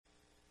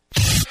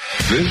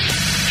This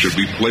should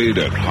be played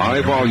at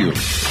high volume,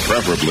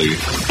 preferably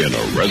in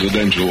a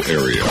residential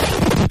area.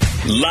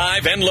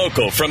 Live and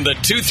local from the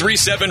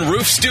 237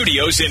 Roof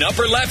Studios in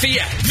Upper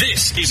Lafayette,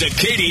 this is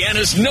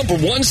Acadiana's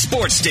 #1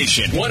 sports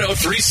station,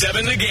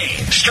 1037 The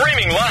Game.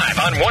 Streaming live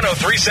on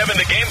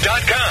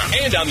 1037thegame.com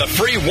and on the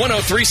free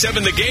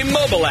 1037 The Game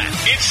mobile app.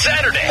 It's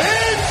Saturday.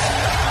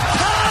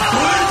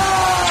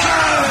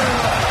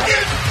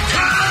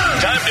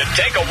 Time to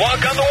take a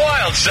walk on the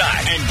wild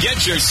side and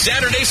get your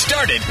Saturday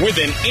started with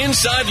an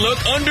inside look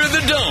under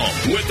the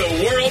dome with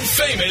the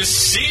world-famous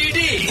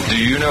CD. Do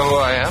you know who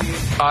I am?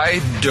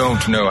 I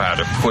don't know how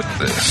to put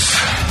this,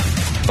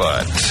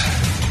 but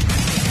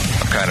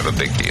I'm kind of a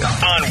big deal.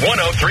 On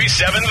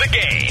 1037 The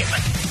Game.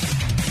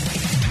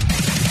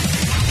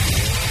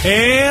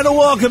 And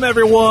welcome,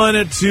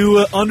 everyone,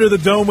 to Under the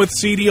Dome with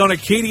CD on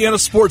Acadiana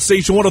Sports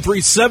Station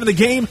 1037 The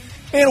Game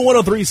and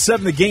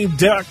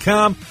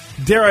 1037thegame.com.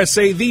 Dare I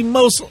say, the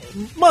most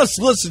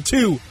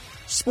must-listen-to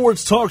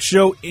sports talk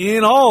show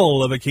in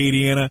all of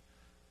Acadiana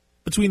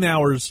between the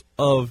hours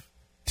of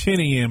 10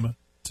 a.m.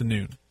 to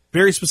noon.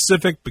 Very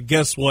specific, but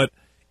guess what?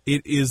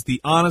 It is the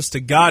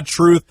honest-to-God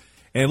truth.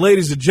 And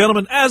ladies and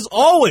gentlemen, as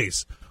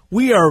always,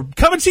 we are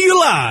coming to you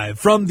live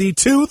from the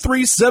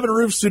 237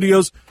 Roof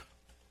Studios,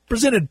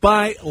 presented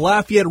by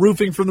Lafayette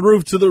Roofing, from the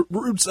roof to the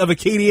roots of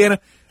Acadiana.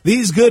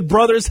 These good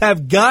brothers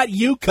have got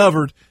you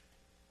covered.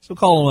 So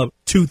call them up,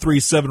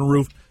 237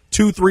 Roof.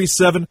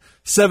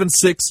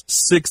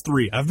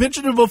 237-7663. I've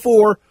mentioned it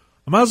before.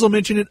 I might as well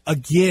mention it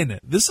again.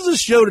 This is a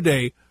show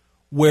today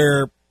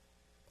where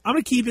I'm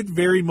going to keep it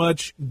very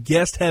much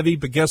guest-heavy,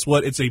 but guess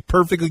what? It's a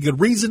perfectly good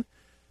reason.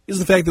 Is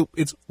the fact that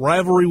it's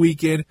rivalry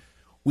weekend.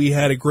 We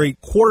had a great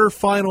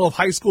quarterfinal of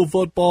high school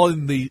football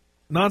in the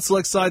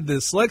non-select side.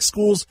 The select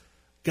schools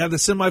got the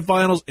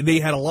semifinals, and they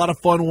had a lot of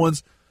fun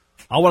ones.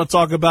 I want to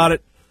talk about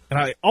it, and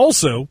I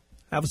also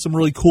have some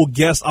really cool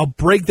guests. I'll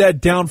break that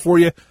down for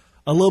you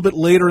a little bit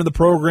later in the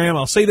program.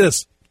 I'll say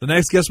this. The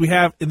next guest we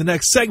have in the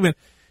next segment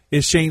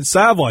is Shane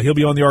Savoy. He'll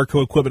be on the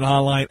Arco Equipment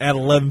Hotline at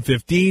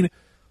 11:15.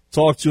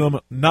 Talk to him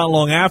not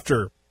long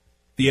after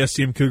the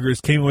STM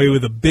Cougars came away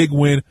with a big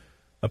win.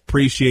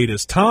 Appreciate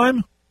his time.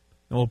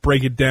 And we'll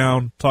break it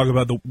down, talk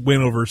about the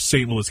win over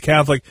St. Louis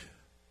Catholic,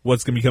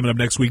 what's going to be coming up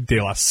next week,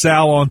 De La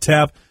Salle on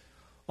tap.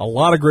 A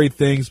lot of great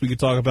things we could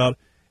talk about.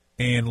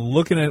 And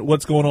looking at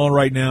what's going on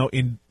right now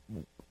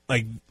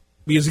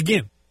because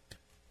again,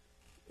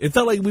 it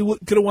felt like we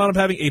could have wound up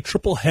having a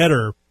triple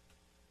header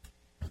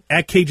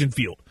at Cajun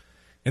Field.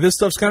 And this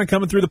stuff's kind of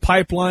coming through the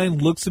pipeline,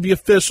 looks to be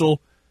official.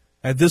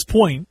 At this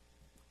point,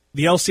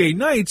 the LCA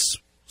Knights,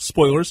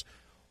 spoilers,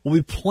 will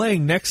be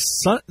playing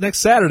next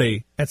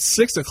Saturday at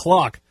 6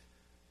 o'clock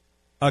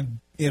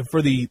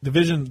for the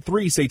Division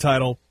III state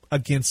title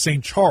against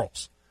St.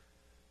 Charles.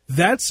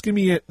 That's going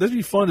to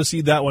be fun to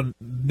see that one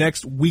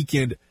next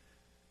weekend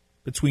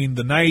between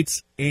the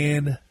Knights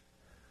and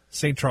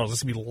St. Charles.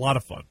 That's going to be a lot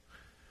of fun.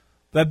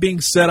 That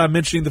being said, I'm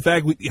mentioning the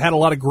fact we had a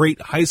lot of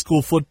great high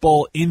school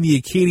football in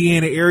the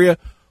Acadiana area.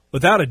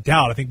 Without a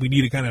doubt, I think we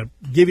need to kind of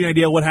give you an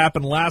idea of what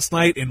happened last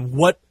night and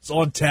what's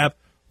on tap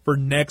for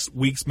next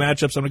week's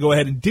matchups. I'm going to go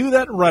ahead and do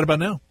that right about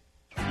now.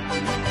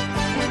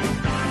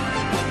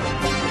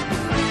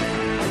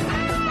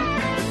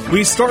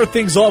 We start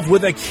things off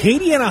with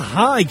Acadiana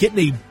High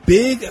getting a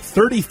big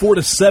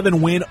 34-7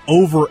 win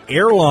over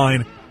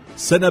Airline,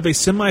 setting up a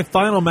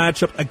semifinal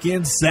matchup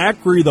against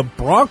Zachary. The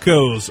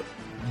Broncos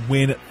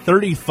win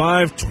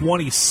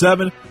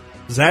 35-27.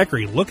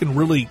 Zachary looking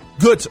really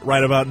good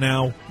right about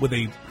now with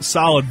a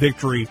solid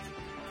victory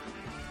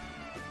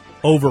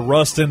over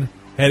Ruston.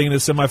 Heading into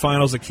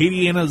semifinals,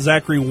 Acadiana,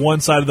 Zachary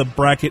one side of the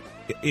bracket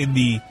in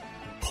the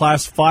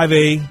Class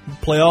 5A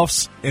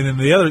playoffs. And then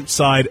the other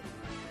side,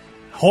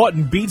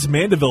 Houghton beats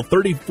Mandeville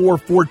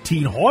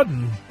 34-14.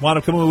 Houghton wound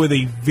up coming with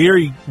a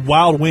very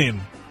wild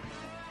win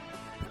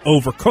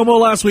over Como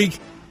last week.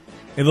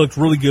 It looked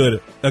really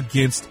good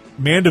against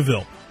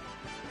Mandeville.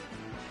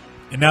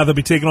 And now they'll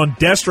be taking on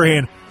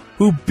Destrehan,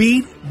 who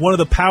beat one of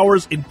the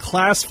powers in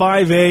Class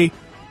 5A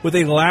with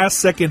a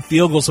last-second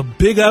field goal. So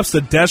big ups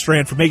to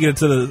Destrehan for making it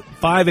to the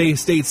 5A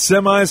state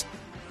semis.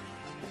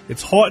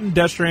 It's Houghton,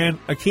 Destrehan,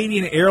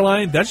 Acadiana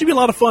Airline. That should be a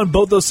lot of fun,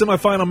 both those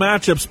semifinal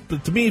matchups.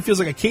 But to me, it feels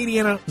like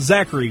Acadiana,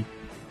 Zachary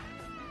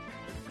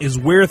is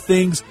where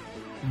things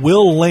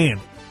will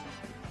land.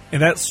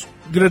 And that's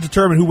going to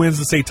determine who wins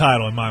the state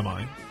title in my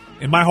mind,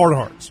 in my heart of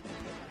hearts.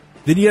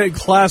 Then you had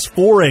Class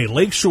 4A.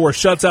 Lakeshore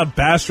shuts out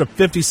Bastrop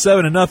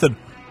 57-0.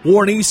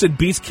 Warren Easton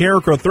beats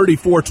Carrico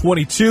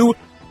 34-22.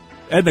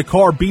 Edna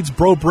Carr beats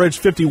Breaux Bridge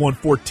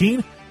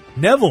 51-14.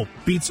 Neville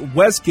beats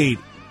Westgate.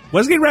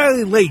 Westgate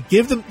rallied late.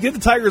 Give the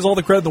Tigers all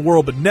the credit in the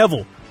world, but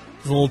Neville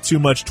is a little too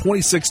much.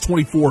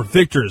 26-24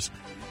 victors.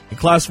 In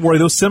Class 4A,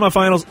 those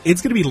semifinals,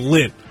 it's going to be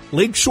lit.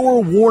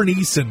 Lakeshore, Warren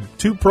Easton,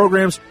 two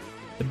programs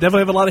that definitely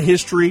have a lot of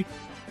history,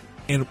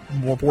 and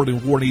more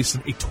importantly, Warren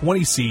Easton, a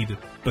 20 seed.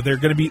 But they're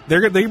going to be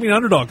an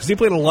underdog because they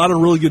played a lot of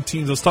really good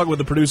teams. I was talking with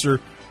the producer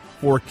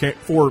for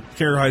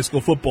Carrier High School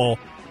football,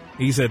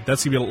 He said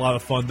that's going to be a lot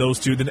of fun, those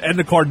two. Then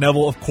Edna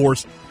Card-Neville, of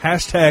course.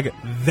 Hashtag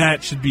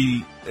that should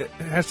be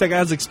hashtag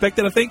as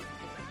expected, I think.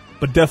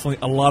 But definitely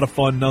a lot of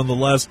fun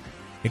nonetheless.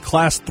 In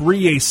Class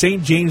 3A,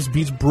 St. James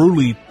beats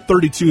Bruley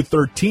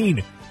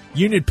 32-13.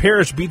 Union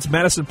Parish beats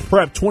Madison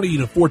Prep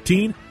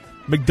 20-14.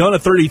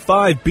 McDonough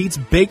 35 beats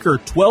Baker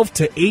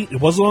 12-8.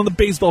 It wasn't on the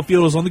baseball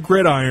field, it was on the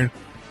gridiron.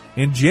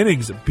 And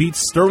Jennings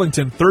beats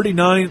Sterlington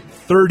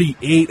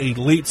 39-38.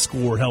 A late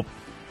score helped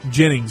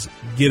Jennings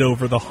get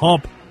over the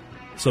hump.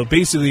 So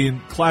basically in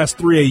Class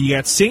 3A, you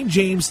got St.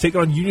 James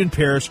taking on Union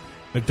Parish,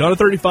 McDonough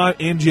 35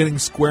 and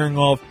Jennings squaring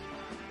off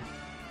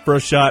for a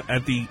shot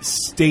at the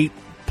state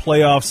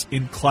playoffs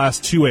in Class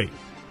 2A.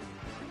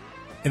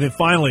 And then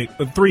finally,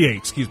 3A,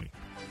 excuse me.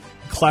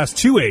 Class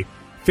 2A,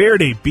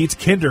 Faraday beats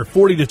Kinder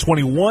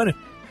 40-21.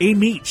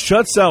 A-Meet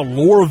shuts out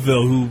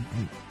Lauraville, who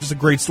just a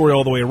great story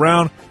all the way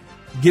around.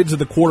 Get into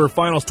the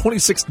quarterfinals,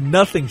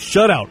 26-0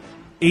 shutout.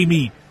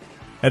 A-Meet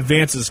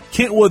advances.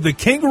 Kentwood, the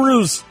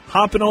Kangaroos,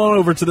 hopping on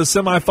over to the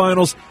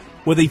semifinals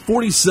with a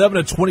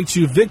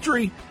 47-22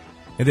 victory.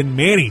 And then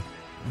Manny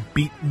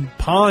beating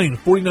Pine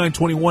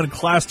 49-21 in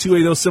Class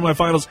 2A. Those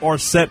semifinals are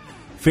set.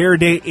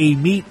 Faraday,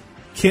 A-Meet,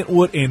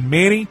 Kentwood, and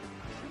Manny.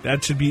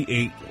 That should be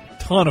a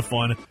ton of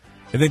fun.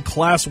 And then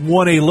Class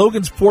 1A,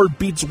 Logansport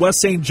beats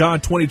West St. John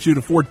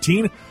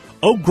 22-14.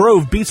 Oak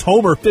Grove beats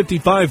Homer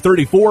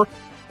 55-34.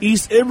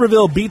 East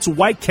Iberville beats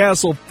White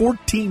Castle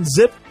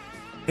 14-zip.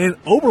 And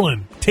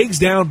Oberlin takes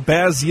down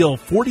Basile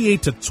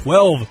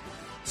 48-12.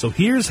 So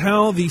here's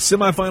how the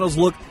semifinals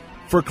look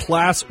for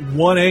Class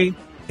 1A.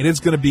 And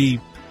it's going to be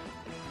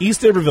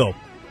East Iberville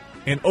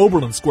and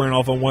Oberlin squaring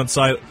off on one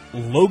side,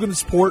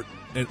 Logansport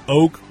and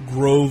Oak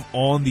Grove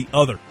on the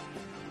other.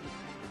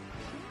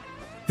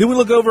 Then we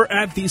look over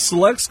at the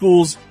select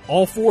schools.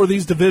 All four of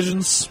these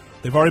divisions,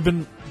 they've already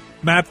been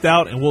mapped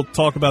out, and we'll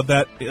talk about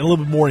that a little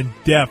bit more in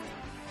depth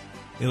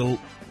in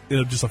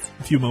just a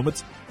few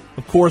moments.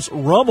 Of course,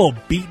 Rummel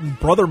beating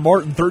Brother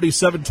Martin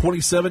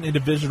 37-27 in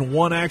Division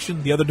I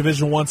action. The other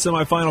Division I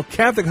semifinal,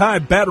 Catholic High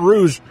Baton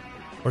Rouge,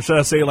 or should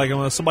I say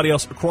like somebody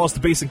else across the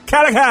basin,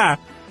 Catholic High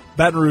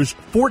Baton Rouge,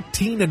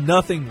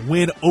 14-0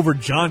 win over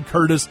John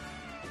Curtis.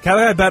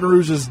 Catholic High Baton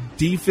Rouge's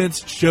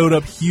defense showed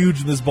up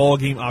huge in this ball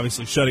game,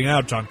 obviously shutting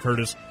out John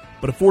Curtis,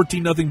 but a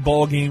 14-0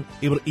 ball game,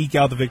 able to eke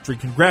out the victory.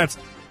 Congrats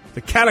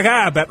to Catholic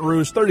High Baton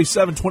Rouge,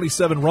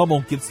 37-27.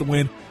 Rummel gets the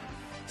win.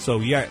 So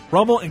yeah,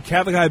 Rummel and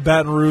Catholic High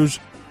Baton Rouge,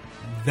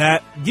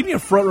 that give me a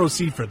front row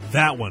seat for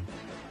that one.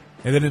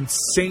 And then in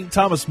St.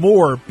 Thomas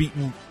More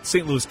beating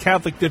St. Louis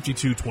Catholic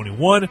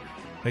 52-21.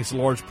 Thanks a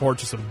large part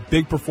to some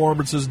big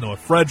performances. Noah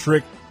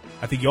Frederick.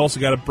 I think you also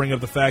got to bring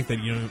up the fact that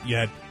you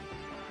had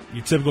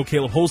your typical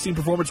Caleb Holstein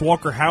performance.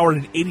 Walker Howard,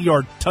 an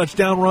 80-yard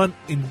touchdown run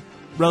in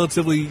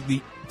relatively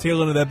the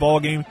tail end of that ball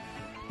game.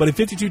 But a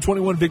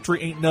 52-21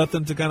 victory ain't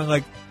nothing to kind of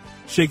like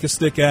shake a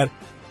stick at.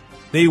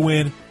 They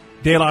win.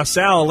 De La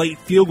Salle, late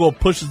field goal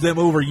pushes them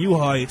over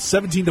U-High,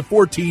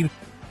 17-14.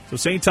 So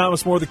St.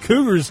 Thomas More, the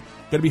Cougars,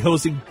 going to be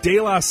hosting De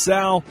La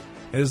Salle.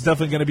 And there's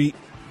definitely going to be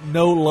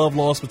no love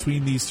lost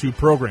between these two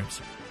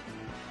programs.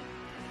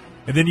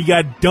 And then you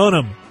got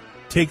Dunham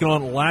taking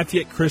on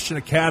Lafayette Christian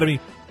Academy.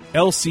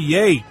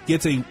 LCA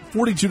gets a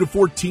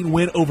 42-14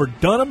 win over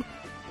Dunham.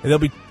 And they'll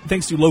be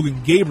thanks to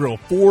Logan Gabriel,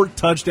 4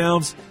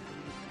 touchdowns.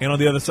 And on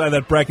the other side of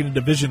that bracket in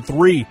Division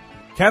III,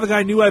 Catholic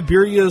High New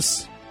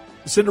Iberia's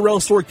Cinderella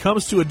story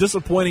comes to a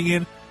disappointing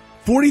end.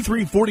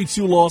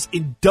 43-42 loss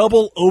in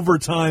double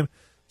overtime.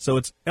 So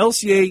it's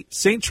LCA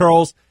St.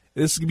 Charles.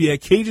 This is going to be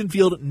at Cajun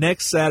Field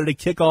next Saturday,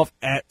 kickoff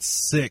at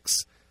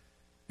 6.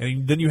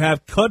 And then you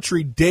have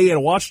Country Day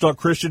at Watchdog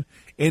Christian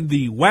in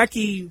the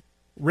Wacky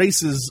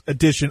Races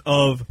edition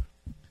of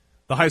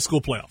the high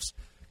school playoffs.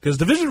 Because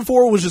Division IV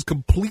was just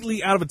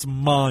completely out of its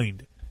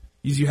mind.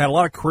 You had a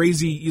lot of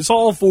crazy, you saw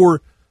all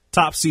 4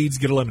 top seeds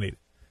get eliminated.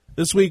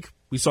 This week,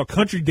 we saw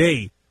Country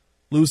Day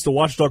lose to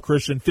Watchdog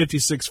Christian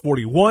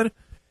 56-41.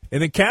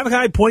 And then Catholic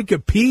High Point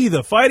Capee,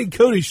 the Fighting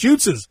Cody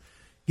Schutzes,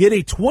 get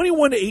a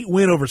 21-8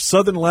 win over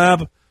Southern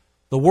Lab.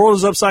 The world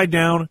is upside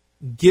down.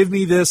 Give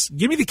me this.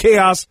 Give me the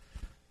chaos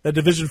that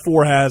Division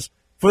IV has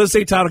for the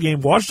state title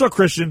game. Watchdog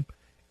Christian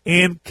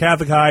and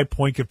Catholic High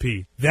Point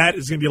Capee. That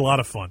is going to be a lot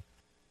of fun.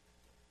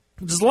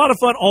 Just a lot of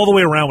fun all the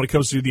way around when it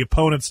comes to the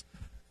opponents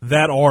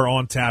that are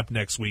on tap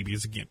next week.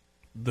 Because, again,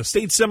 the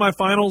state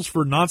semifinals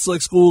for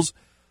non-select schools,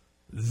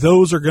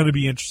 those are going to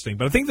be interesting.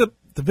 But I think the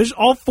division,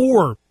 all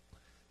 4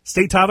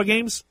 state title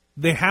games,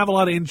 they have a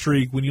lot of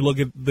intrigue when you look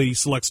at the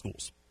select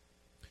schools.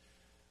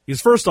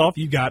 Because first off,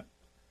 you got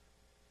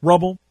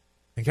Rummel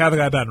and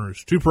Catholic High Baton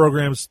Rouge. 2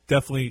 programs,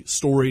 definitely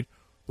storied.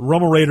 The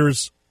Rummel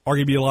Raiders are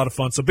going to be a lot of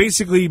fun. So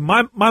basically,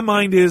 my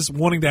mind is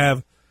wanting to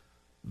have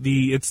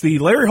it's the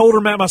Larry Holder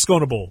Matt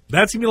Moscona Bowl.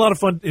 That's going to be a lot of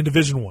fun in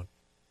Division I.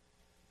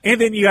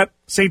 And then you got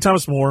St.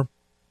 Thomas More,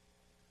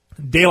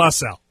 De La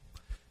Salle.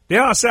 De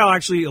La Salle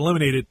actually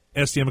eliminated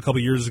STM a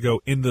couple years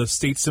ago in the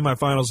state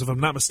semifinals, if I'm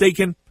not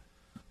mistaken.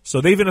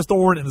 So they've been a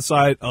thorn in the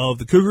side of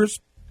the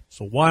Cougars.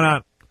 So why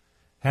not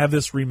have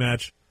this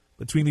rematch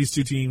between these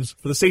two teams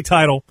for the state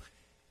title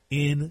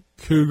in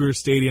Cougar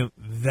Stadium.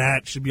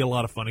 That should be a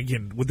lot of fun.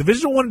 Again, with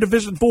Division I and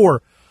Division IV,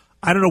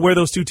 I don't know where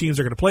those two teams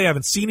are going to play. I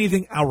haven't seen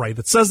anything outright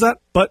that says that,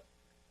 but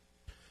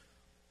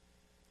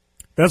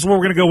that's what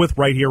we're going to go with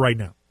right here, right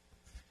now.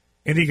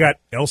 And then you got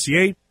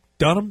LCA,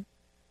 Dunham.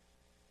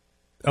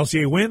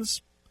 LCA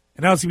wins.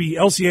 And now it's going to be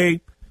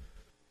LCA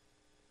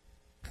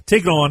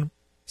taking on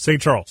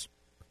St. Charles.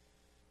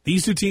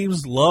 These two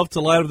teams love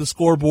to light up the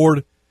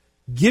scoreboard.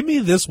 Give me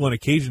this one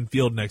at Cajun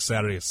Field next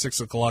Saturday at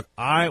 6 o'clock.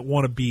 I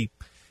want to be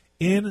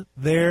in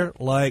there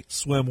like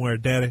swimwear,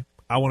 Daddy.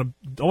 I want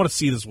to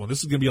see this one. This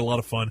is going to be a lot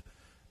of fun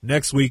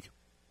next week.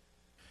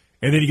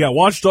 And then you got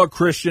Watchdog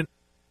Christian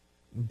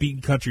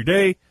beating Country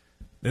Day.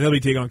 And they'll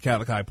be taking on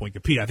Catholic High Point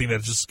Capite. I think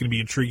that's just going to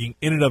be intriguing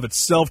in and of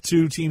itself.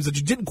 Two teams that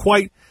you didn't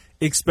quite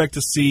expect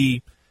to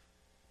see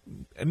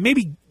and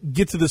maybe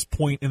get to this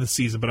point in the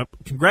season. But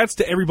congrats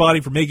to everybody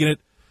for making it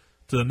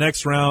to the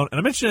next round. And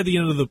I mentioned at the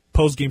end of the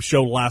post-game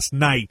show last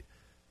night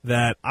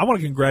that I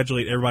want to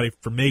congratulate everybody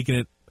for making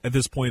it at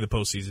this point in the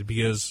postseason,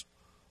 because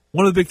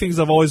one of the big things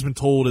I've always been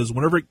told is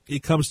whenever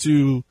it comes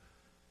to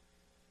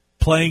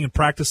playing and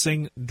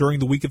practicing during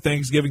the week of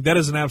Thanksgiving, that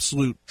is an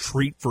absolute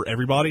treat for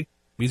everybody.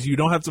 Because you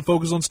don't have to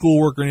focus on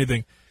schoolwork or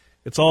anything.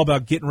 It's all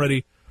about getting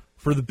ready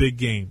for the big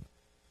game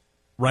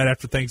right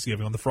after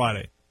Thanksgiving on the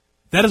Friday.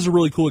 That is a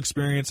really cool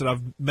experience, and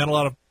I've met a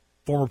lot of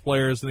former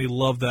players, and they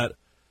love that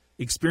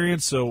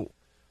experience, so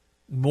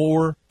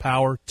more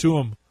power to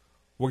them.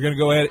 We're going to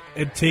go ahead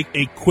and take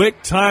a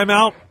quick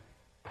timeout.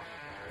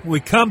 When we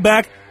come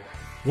back,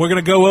 we're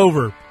going to go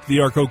over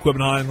the Arco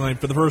Equipment Hotline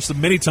for the first of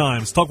many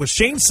times. Talk with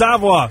Shane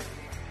Savoie,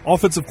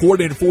 offensive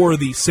coordinator for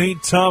the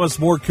St. Thomas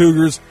More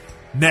Cougars.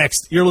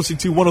 Next, you're listening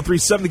to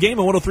 103.7 The Game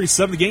and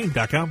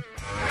 103.7thegame.com.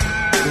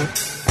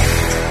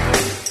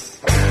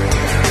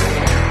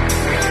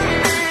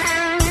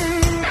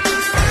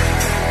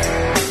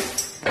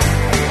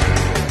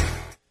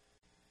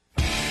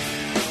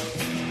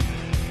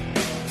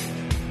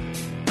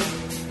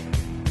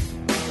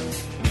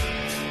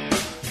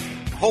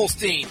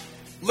 Holstein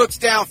looks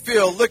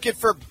downfield, looking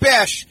for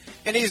Besh,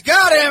 and he's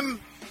got him.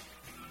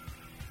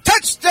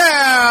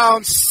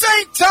 Touchdown,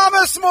 St.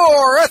 Thomas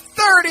More, a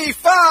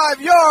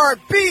 35-yard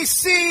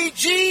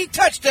BCG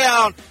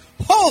touchdown.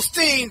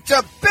 Holstein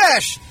to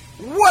Besh.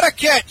 What a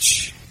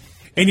catch.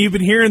 And you've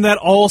been hearing that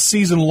all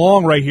season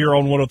long right here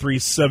on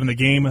 103.7 The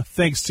Game,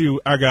 thanks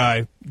to our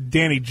guy,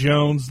 Danny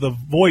Jones, the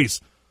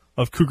voice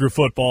of Cougar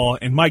football.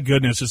 And my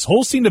goodness, this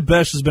Holstein to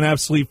Besh has been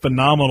absolutely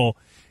phenomenal,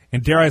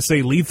 and dare I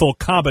say lethal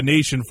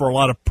combination for a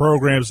lot of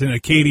programs in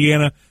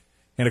Acadiana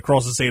and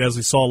across the state, as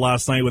we saw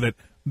last night with it.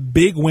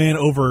 Big win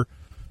over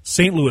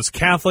St. Louis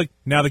Catholic.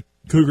 Now the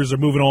Cougars are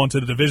moving on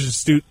to the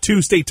Division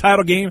II state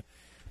title game.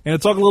 And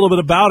to talk a little bit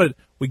about it,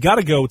 we got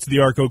to go to the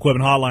Arco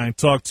Equipment Hotline and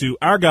talk to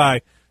our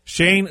guy,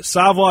 Shane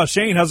Savoie.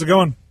 Shane, how's it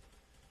going?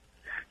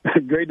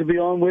 Great to be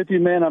on with you,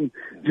 man. I'm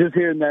just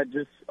hearing that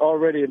just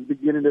already and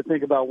beginning to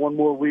think about one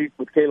more week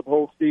with Caleb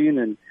Holstein.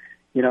 And,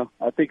 you know,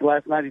 I think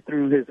last night he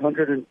threw his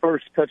 101st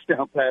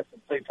touchdown pass at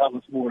St.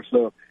 Thomas More.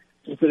 So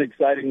just an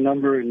exciting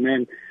number. And,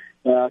 man,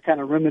 kind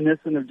of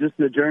reminiscent of just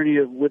the journey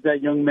with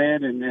that young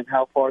man and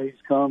how far he's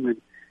come,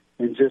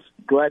 and just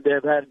glad to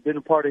have been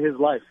a part of his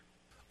life.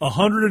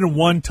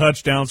 101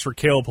 touchdowns for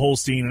Caleb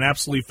Holstein, an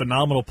absolutely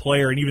phenomenal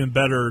player, and even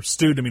better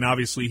student. I mean,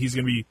 obviously he's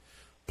going to be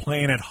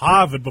playing at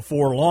Harvard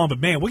before long, but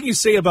man, what can you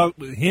say about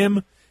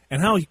him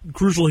and how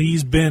crucial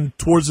he's been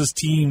towards this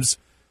team's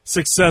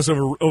success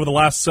over the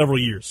last several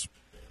years?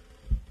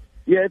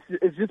 Yeah,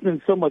 it's just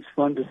been so much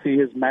fun to see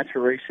his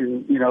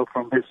maturation, you know,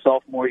 from his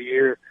sophomore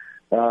year,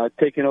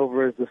 taking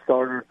over as the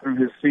starter through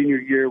his senior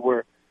year,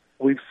 where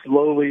we've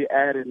slowly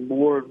added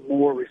more and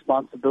more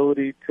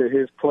responsibility to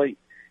his plate,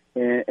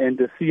 and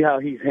to see how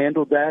he's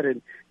handled that,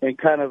 and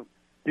kind of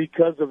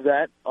because of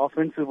that,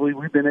 offensively,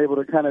 we've been able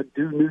to kind of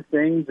do new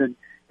things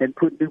and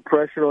put new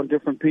pressure on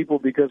different people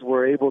because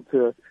we're able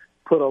to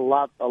put a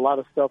lot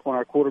of stuff on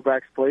our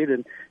quarterback's plate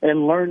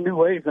and learn new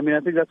ways. I mean, I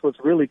think that's what's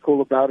really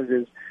cool about it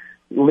is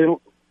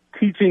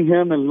teaching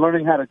him and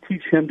learning how to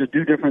teach him to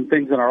do different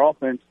things in our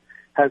offense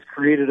has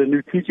created a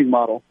new teaching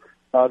model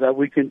that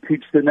we can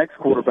teach the next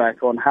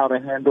quarterback on how to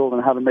handle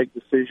and how to make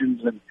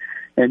decisions,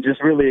 and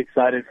just really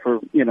excited for,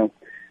 you know,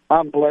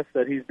 I'm blessed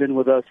that he's been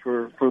with us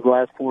for the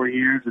last 4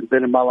 years and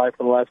been in my life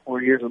for the last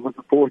 4 years, and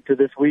looking forward to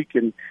this week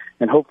and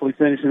hopefully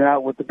finishing it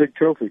out with the big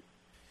trophy.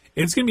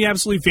 It's going to be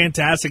absolutely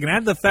fantastic. And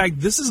add the fact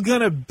this is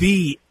going to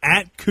be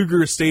at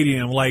Cougar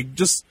Stadium. Like,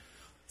 just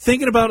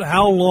thinking about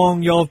how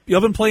long y'all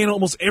been playing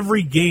almost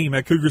every game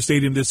at Cougar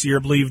Stadium this year.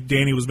 I believe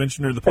Danny was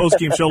mentioning in the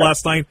post-game show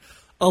last night.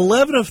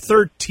 11 of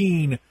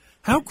 13.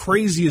 How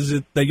crazy is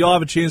it that y'all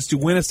have a chance to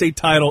win a state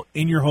title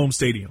in your home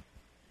stadium?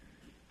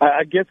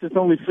 I guess it's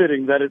only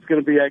fitting that it's going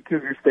to be at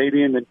Cougar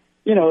Stadium, and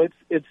you know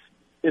it's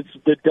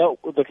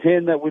the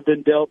hand that we've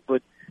been dealt,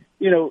 but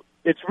you know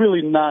it's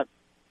really not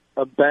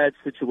a bad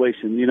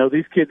situation. You know,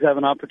 these kids have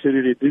an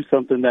opportunity to do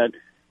something that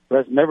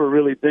has never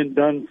really been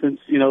done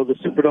since, you know, the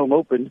Superdome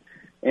opened,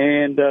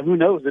 and who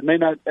knows, it may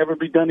not ever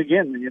be done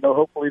again. You know,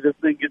 hopefully this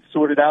thing gets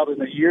sorted out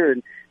in a year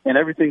and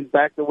everything's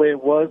back the way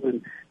it was,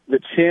 and the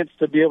chance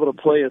to be able to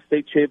play a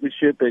state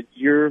championship at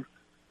your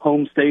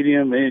home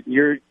stadium and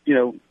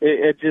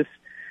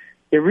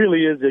it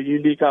really is a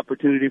unique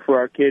opportunity for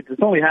our kids.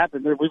 It's only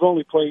happened. We've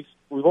only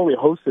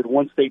hosted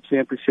one state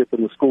championship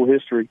in the school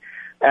history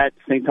at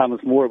St.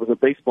 Thomas More. It was a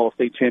baseball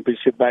state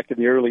championship back in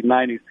the early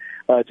 90s.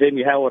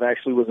 Jamie Howard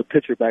actually was a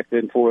pitcher back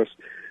then for us.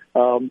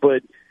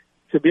 But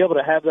to be able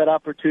to have that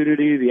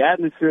opportunity, the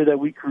atmosphere that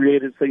we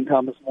created at St.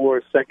 Thomas More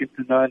is second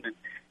to none.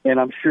 And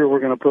I'm sure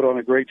we're going to put on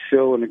a great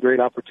show and a great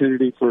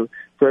opportunity for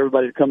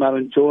everybody to come out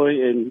and enjoy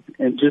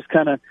and just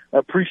kind of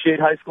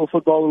appreciate high school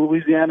football in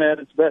Louisiana at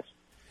its best.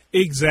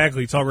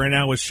 Exactly. Talking right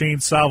now with Shane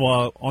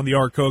Salva on the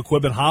Arco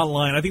Equipment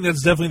Hotline. I think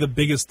that's definitely the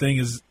biggest thing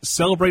is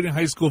celebrating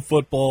high school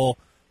football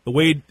the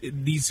way it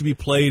needs to be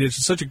played. It's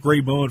just such a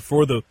great moment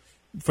for the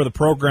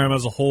program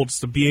as a whole,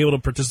 just to be able to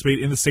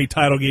participate in the state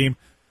title game.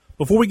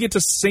 Before we get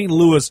to St.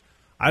 Louis,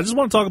 I just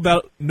want to talk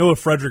about Noah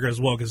Frederick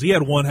as well because he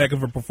had one heck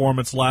of a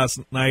performance last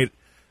night.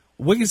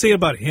 What can you say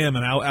about him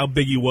and how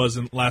big he was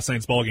in last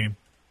night's ball game?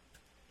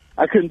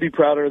 I couldn't be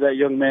prouder of that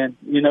young man.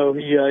 You know,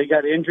 he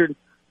got injured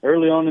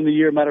early on in the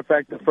year. Matter of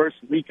fact, the first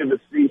week of the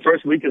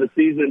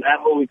season at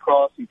Holy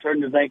Cross, he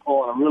turned his ankle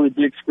on a really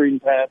big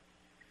screen pass,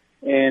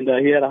 and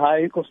he had a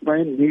high ankle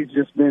sprain, and he's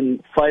just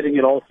been fighting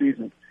it all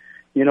season.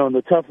 You know, and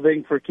the tough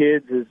thing for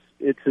kids is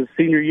it's his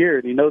senior year,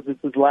 and he knows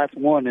it's his last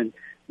one, and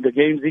the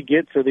games he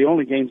gets are the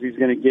only games he's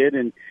going to get,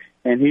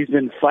 and he's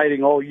been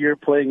fighting all year,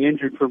 playing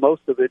injured for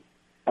most of it,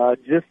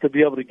 just to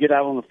be able to get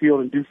out on the field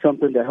and do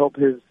something to help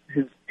his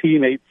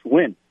teammates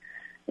win.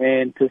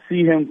 And to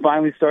see him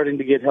finally starting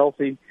to get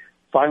healthy,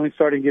 finally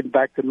starting getting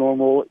back to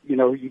normal. You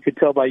know, you could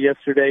tell by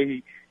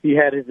yesterday he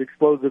had his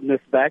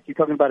explosiveness back. You're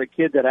talking about a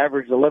kid that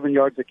averaged 11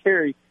 yards a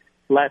carry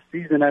last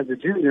season as a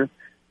junior.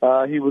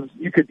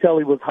 You could tell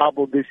he was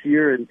hobbled this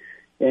year,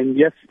 and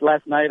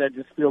last night I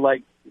just feel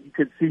like you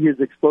could see his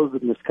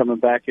explosiveness coming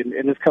back, and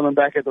it's coming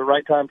back at the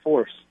right time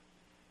for us.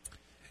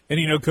 And,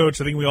 you know, Coach,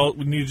 I think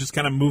we need to just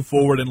kind of move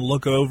forward and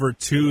look over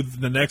to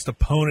the next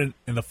opponent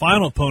and the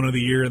final opponent of the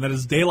year, and that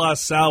is De La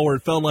Salle, where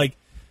it felt like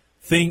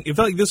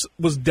this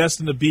was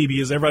destined to be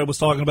because everybody was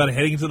talking about it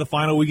heading into the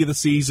final week of the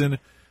season,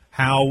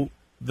 how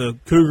the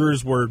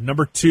Cougars were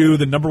number 2,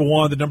 the number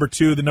 1, the number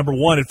 2, the number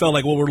 1. It felt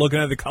like what we're looking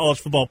at the college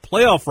football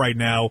playoff right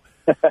now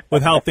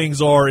with how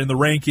things are in the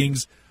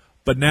rankings.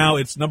 But now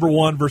it's number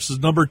 1 versus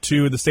number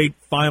 2 in the state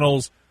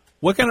finals.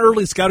 What kind of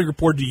early scouting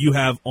report do you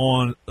have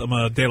on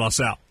De La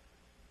Salle?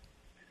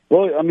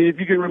 Well, I mean, if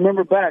you can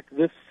remember back,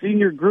 this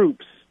senior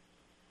groups,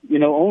 you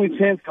know, only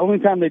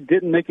time they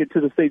didn't make it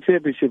to the state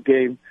championship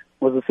game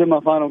was a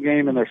semifinal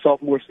game in their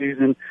sophomore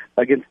season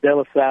against De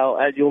La Salle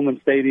at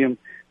Ullman Stadium.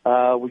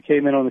 We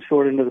came in on the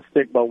short end of the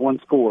stick by 1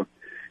 score.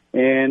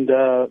 And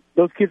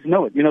those kids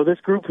know it. You know,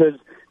 this group has,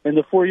 in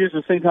the 4 years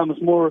of St. Thomas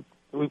More,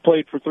 we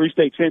played for 3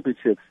 state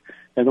championships.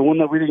 And the one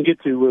that we didn't get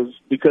to was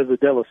because of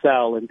De La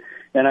Salle.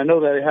 And I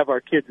know that they have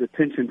our kids'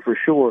 attention for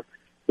sure.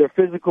 They're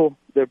physical.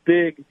 They're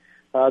big.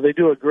 They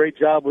do a great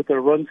job with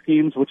their run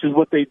schemes, which is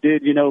what they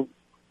did,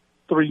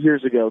 3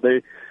 years ago.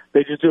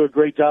 They just do a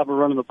great job of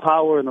running the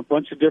power in a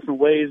bunch of different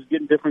ways,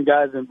 getting different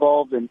guys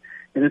involved, and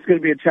it's going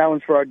to be a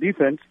challenge for our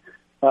defense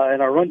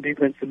and our run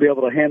defense to be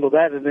able to handle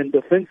that. And then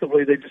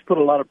defensively, they just put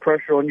a lot of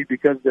pressure on you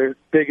because they're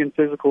big and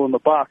physical in the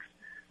box.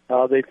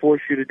 They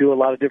force you to do a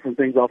lot of different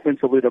things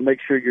offensively to make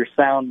sure you're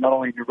sound not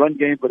only in your run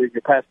game but in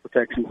your pass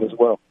protections as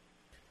well.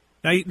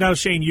 Now,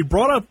 Shane, you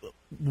brought up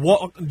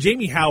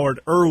Jamie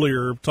Howard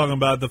earlier, talking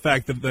about the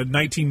fact that the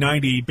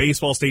 1990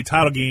 baseball state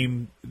title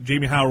game,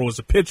 Jamie Howard was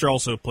a pitcher,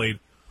 also played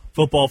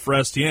football for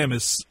STM.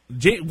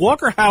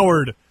 Walker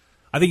Howard,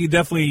 I think he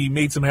definitely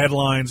made some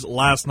headlines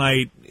last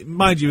night.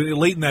 Mind you,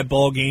 late in that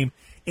ball game,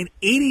 an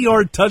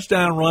 80-yard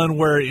touchdown run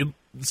where it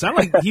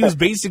sounded like he was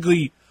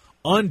basically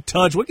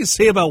untouched. What can you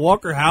say about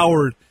Walker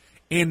Howard?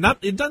 And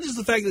not just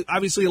the fact that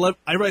obviously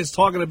everybody's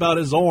talking about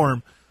his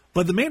arm,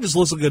 but the man just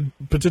looks like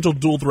a potential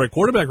dual-threat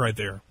quarterback right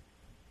there.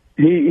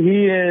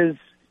 He is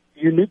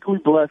uniquely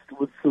blessed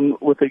with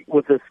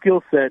a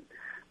skill set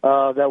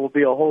that will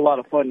be a whole lot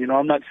of fun. You know,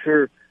 I'm not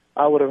sure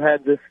I would have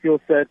had this skill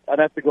set. I'd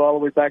have to go all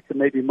the way back to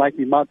maybe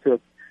Mikey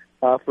Matup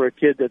for a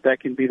kid that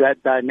can be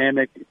that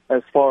dynamic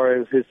as far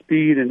as his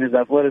speed and his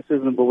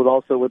athleticism, but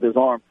also with his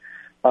arm.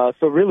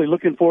 So really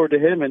looking forward to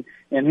him and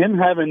him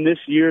having this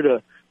year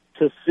to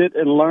sit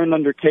and learn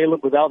under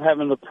Caleb without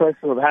having the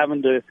pressure of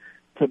having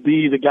to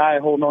be the guy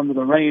holding on to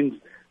the reins.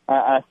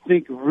 I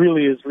think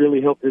really has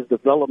helped his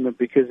development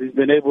because he's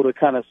been able to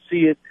kind of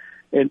see it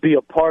and be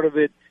a part of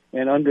it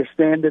and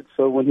understand it.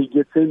 So when he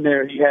gets in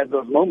there, he has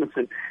those moments.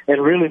 And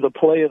really the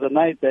play of the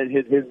night, that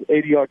his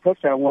 80-yard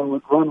touchdown run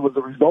was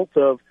a result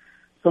of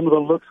some of the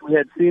looks we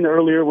had seen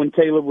earlier when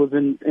Caleb was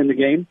in the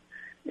game.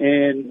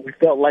 And we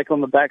felt like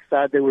on the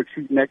backside they were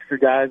shooting extra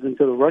guys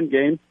into the run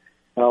game.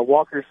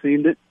 Walker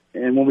seen it.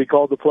 And when we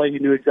called the play, he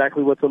knew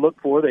exactly what to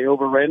look for. They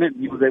overran it,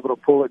 and he was able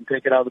to pull it and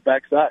take it out of the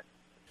backside.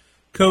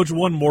 Coach,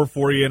 one more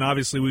for you, and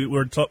obviously we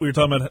were talking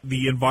about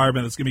the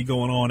environment that's going to be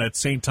going on at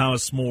St.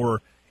 Thomas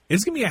More.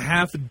 It's going to be a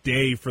half a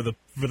day for the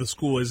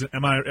school.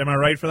 Am I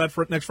right for that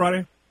for next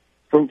Friday?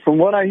 From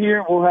what I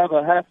hear, we'll have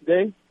a half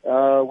day.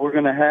 We're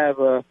going to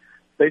have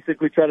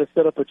basically try to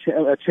set up a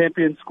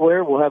champion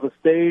square. We'll have a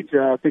stage.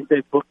 I think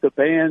they've booked a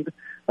band,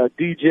 a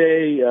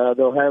DJ.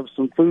 They'll have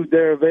some food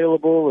there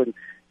available,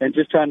 and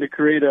just trying to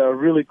create a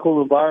really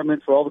cool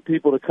environment for all the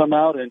people to come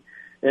out and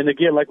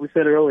again, like we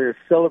said earlier,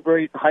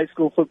 celebrate high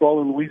school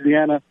football in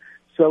Louisiana,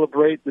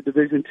 celebrate the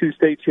Division II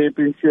state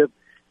championship,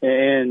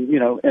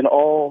 and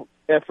all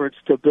efforts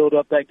to build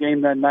up that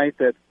game that night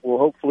that will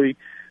hopefully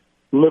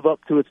live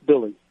up to its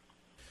billing.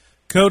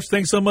 Coach,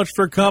 thanks so much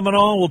for coming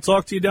on. We'll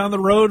talk to you down the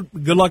road.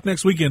 Good luck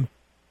next weekend.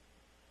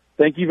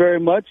 Thank you very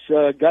much.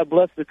 God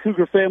bless the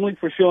Cougar family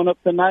for showing up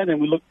tonight,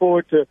 and we look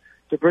forward to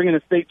bringing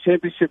a state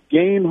championship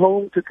game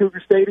home to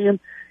Cougar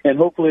Stadium, and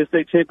hopefully a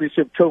state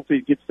championship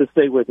trophy gets to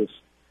stay with us.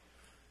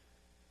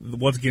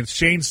 Once again,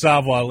 Shane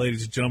Savoy,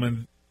 ladies and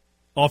gentlemen,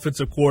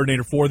 offensive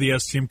coordinator for the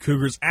STM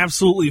Cougars.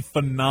 Absolutely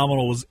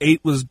phenomenal.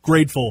 Was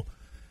grateful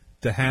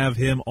to have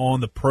him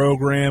on the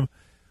program.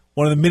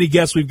 One of the many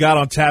guests we've got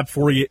on tap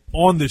for you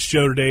on this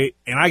show today,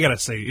 and I got to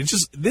say,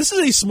 this is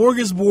a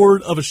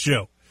smorgasbord of a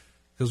show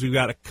because we've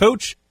got a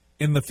coach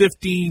in the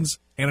 15s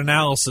and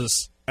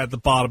analysis at the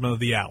bottom of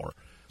the hour.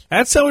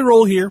 That's how we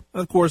roll here.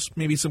 Of course,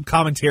 maybe some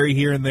commentary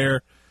here and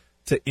there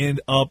to end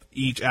up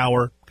each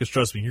hour because,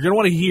 trust me, you're going to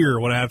want to hear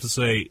what I have to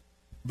say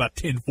about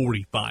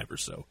 10:45 or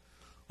so.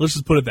 Let's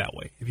just put it that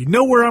way. If you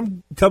know where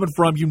I'm coming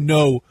from, you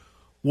know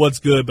what's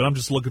good, but I'm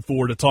just looking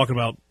forward to talking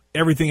about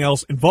everything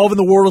else involving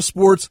the world of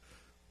sports.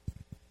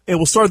 And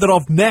we'll start that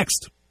off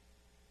next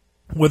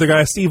with our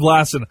guy Steve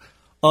Lassen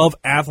of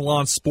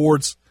Athlon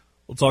Sports.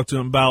 We'll talk to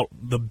him about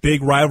the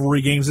big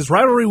rivalry games this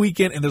rivalry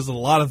weekend, and there's a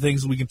lot of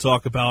things we can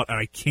talk about, and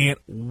I can't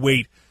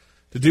wait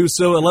to do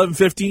so.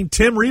 11:15,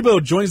 Tim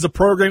Rebowe joins the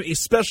program, a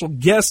special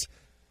guest.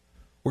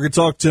 We're going to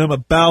talk to him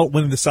about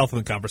winning the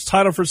Southland Conference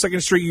title for a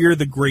second straight year,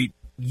 the great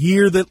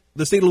year that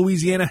the state of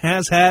Louisiana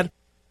has had.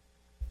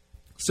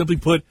 Simply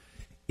put,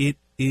 it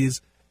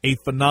is a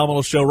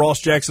phenomenal show. Ross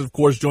Jackson, of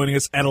course, joining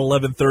us at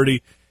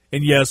 11:30.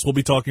 And yes, we'll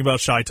be talking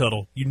about Shy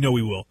Tuttle. You know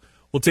we will.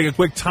 We'll take a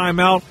quick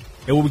timeout,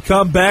 and when we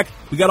come back,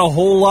 we got a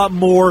whole lot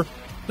more,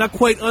 not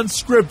quite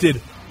unscripted,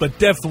 but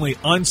definitely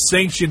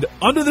unsanctioned,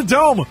 Under the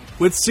Dome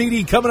with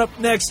CD coming up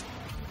next.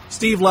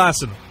 Steve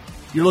Lassen.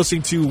 You're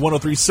listening to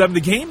 103.7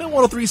 The Game and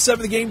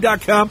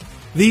 103.7thegame.com,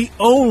 the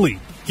only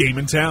game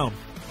in town.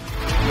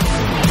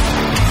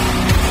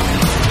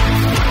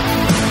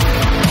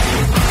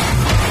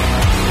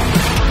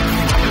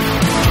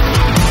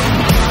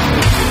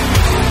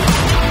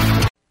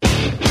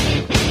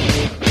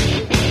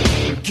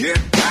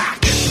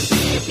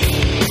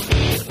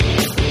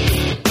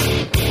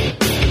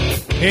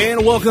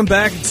 And welcome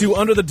back to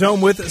Under the Dome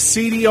with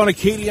CD on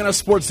Acadiana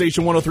Sports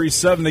Station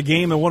 103.7 The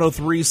Game and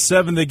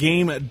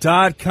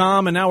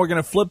 103.7thegame.com. And now we're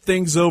going to flip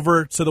things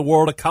over to the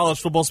world of college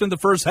football. Spend the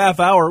first half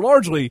hour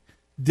largely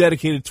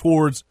dedicated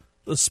towards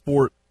the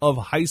sport of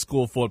high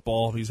school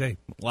football. Because, hey,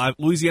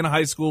 Louisiana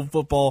high school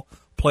football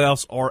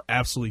playoffs are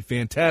absolutely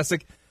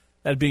fantastic.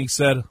 That being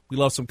said, we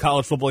love some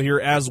college football here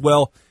as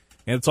well.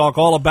 And to talk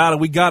all about it,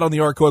 we got on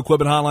the Arco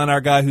Equipment Hotline our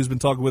guy who's been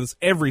talking with us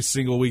every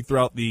single week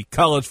throughout the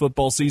college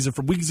football season,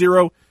 from week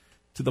 0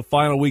 to the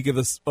final week of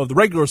the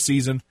regular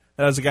season.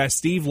 That is the guy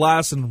Steve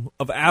Lassen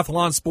of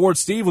Athlon Sports.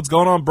 Steve, what's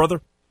going on, brother?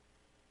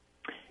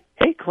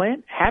 Hey,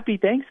 Clint. Happy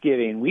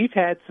Thanksgiving. We've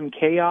had some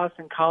chaos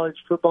in college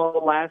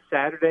football last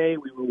Saturday.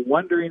 We were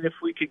wondering if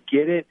we could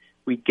get it.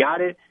 We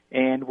got it,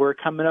 and we're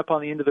coming up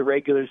on the end of the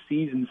regular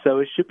season, so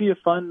it should be a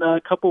fun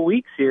couple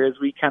weeks here as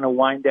we kind of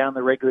wind down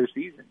the regular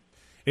season.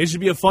 It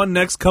should be a fun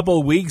next couple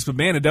of weeks, but,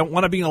 man, it don't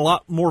want to be a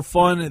lot more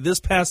fun this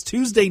past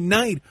Tuesday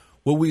night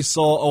when we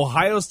saw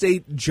Ohio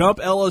State jump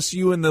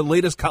LSU in the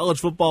latest college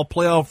football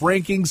playoff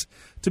rankings.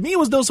 To me, it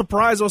was no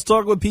surprise. I was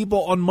talking with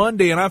people on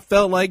Monday, and I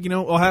felt like,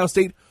 Ohio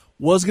State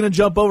was going to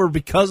jump over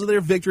because of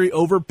their victory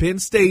over Penn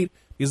State,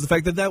 because the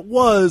fact that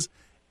was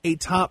a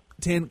top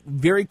 10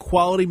 very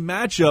quality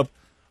matchup.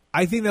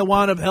 I think that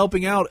wound up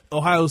helping out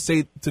Ohio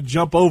State to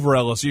jump over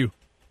LSU.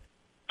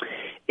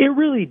 It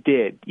really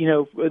did.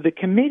 The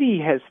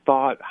committee has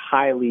thought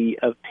highly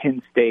of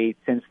Penn State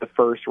since the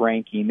first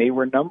ranking. They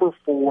were number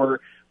 4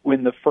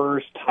 when the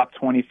first top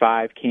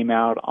 25 came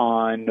out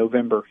on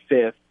November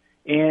 5th,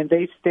 and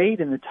they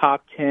stayed in the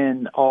top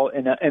 10 all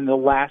in the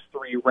last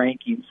 3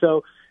 rankings.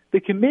 So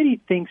the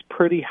committee thinks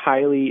pretty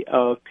highly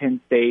of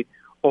Penn State.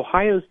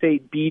 Ohio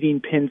State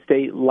beating Penn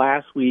State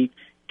last week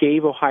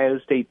gave Ohio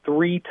State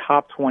 3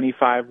 top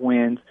 25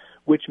 wins,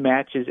 which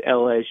matches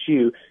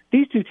LSU.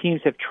 These two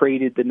teams have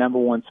traded the number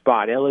 1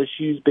 spot.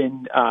 LSU's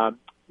been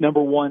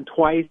number 1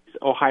 twice.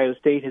 Ohio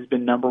State has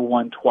been number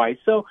 1 twice.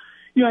 So,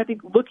 I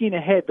think looking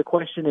ahead, the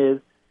question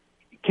is,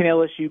 can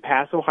LSU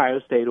pass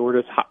Ohio State, or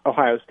does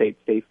Ohio State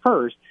stay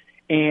first?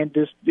 And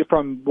just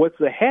from what's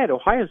ahead,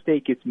 Ohio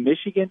State gets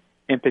Michigan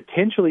and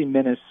potentially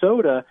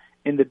Minnesota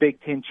in the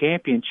Big Ten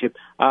championship.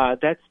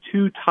 That's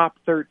 2 top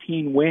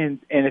 13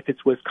 wins. And if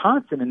it's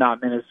Wisconsin and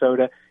not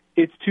Minnesota,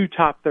 it's 2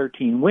 top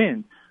 13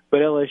 wins. But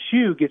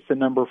LSU gets the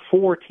number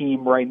 4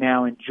 team right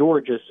now in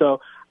Georgia.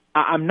 So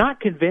I'm not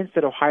convinced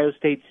that Ohio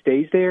State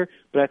stays there,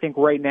 but I think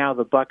right now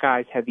the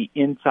Buckeyes have the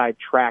inside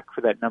track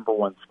for that number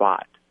one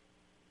spot.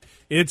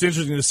 It's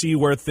interesting to see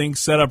where things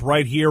set up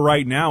right here,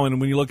 right now. And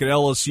when you look at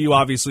LSU,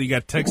 obviously you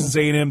got Texas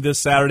A&M this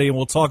Saturday, and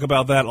we'll talk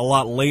about that a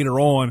lot later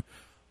on.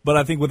 But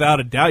I think without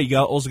a doubt, you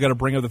also got to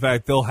bring up the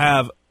fact they'll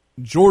have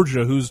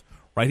Georgia, who's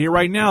right here,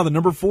 right now, the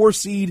number 4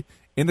 seed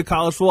in the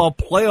college football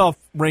playoff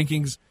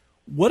rankings.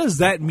 What does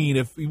that mean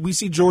if we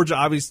see Georgia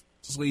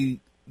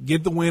obviously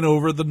get the win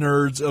over the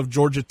Nerds of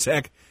Georgia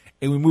Tech,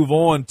 and we move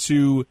on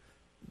to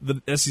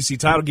the SEC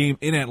title game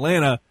in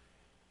Atlanta?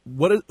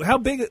 How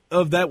big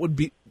of that would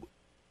be?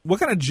 What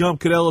kind of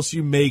jump could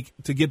LSU make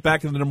to get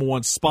back in the number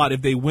 1 spot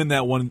if they win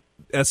that one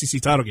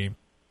SEC title game?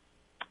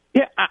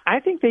 Yeah,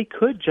 I think they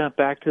could jump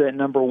back to that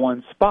number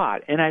 1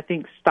 spot, and I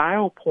think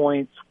style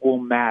points will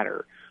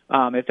matter.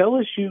 If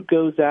LSU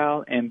goes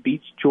out and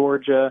beats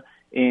Georgia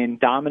and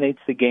dominates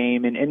the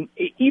game, and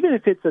even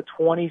if it's a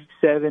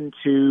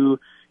 27-17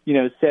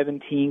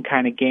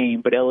 kind of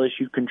game, but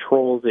LSU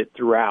controls it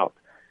throughout,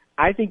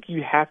 I think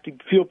you have to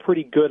feel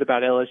pretty good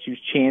about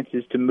LSU's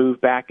chances to move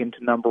back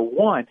into number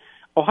 1.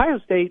 Ohio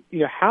State,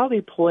 how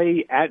they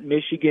play at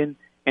Michigan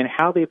and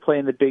how they play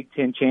in the Big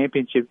Ten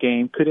championship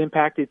game could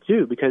impact it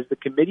too, because the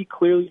committee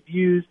clearly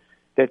views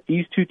that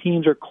these two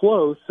teams are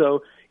close.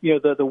 So,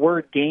 the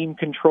word game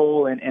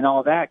control and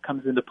all that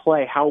comes into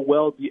play. How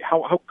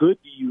good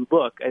do you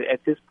look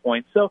at this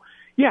point? So,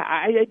 yeah,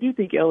 I do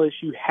think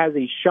LSU has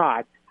a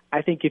shot.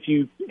 I think if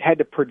you had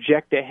to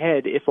project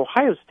ahead, if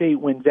Ohio State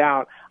wins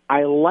out,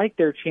 I like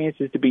their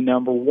chances to be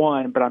number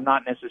 1, but I'm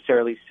not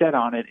necessarily set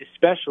on it,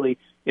 especially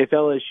if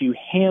LSU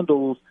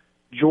handles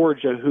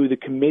Georgia, who the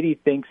committee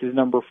thinks is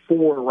number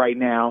 4 right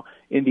now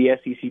in the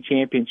SEC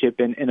championship.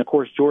 And of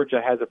course,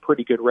 Georgia has a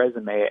pretty good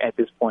resume at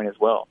this point as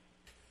well.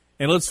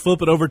 And let's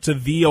flip it over to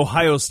the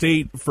Ohio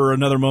State for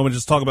another moment.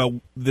 Just talk about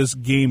this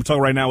game. Talk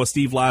right now with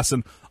Steve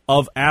Lassan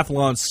of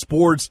Athlon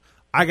Sports.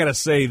 I got to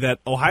say that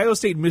Ohio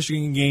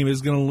State-Michigan game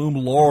is going to loom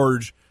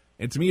large.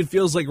 And to me, it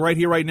feels like right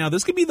here, right now,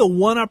 this could be the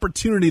one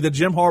opportunity that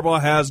Jim Harbaugh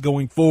has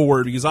going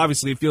forward, because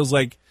obviously it feels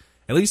like,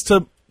 at least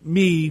to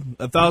me,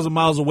 1,000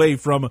 miles away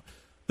from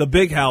the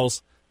big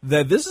house,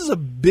 that this is a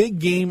big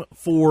game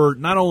for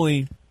not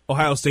only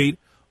Ohio State,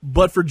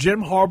 but for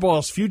Jim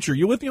Harbaugh's future.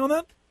 You with me on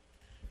that?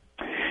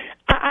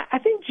 I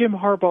think Jim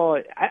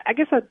Harbaugh, I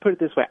guess I'd put it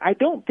this way. I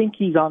don't think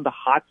he's on the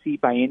hot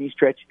seat by any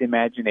stretch of the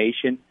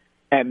imagination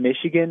at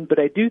Michigan, but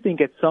I do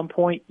think at some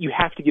point you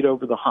have to get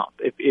over the hump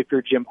if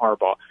you're Jim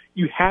Harbaugh.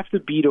 You have to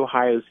beat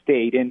Ohio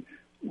State. And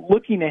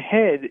looking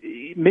ahead,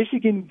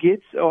 Michigan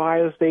gets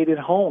Ohio State at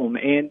home,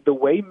 and the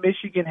way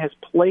Michigan has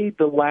played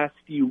the last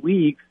few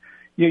weeks,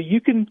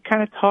 you can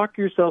kind of talk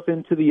yourself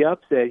into the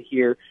upset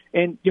here.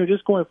 And,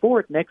 just going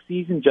forward, next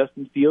season,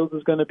 Justin Fields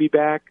is going to be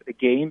back. The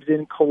game's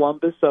in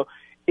Columbus. So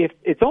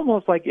it's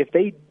almost like if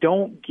they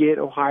don't get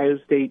Ohio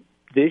State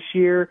this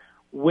year,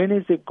 when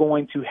is it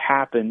going to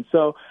happen?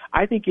 So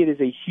I think it is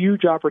a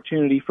huge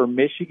opportunity for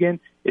Michigan,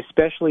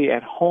 especially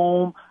at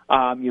home.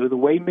 The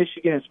way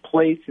Michigan has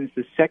played since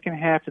the second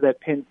half of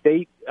that Penn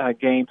State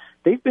game,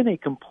 they've been a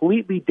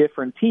completely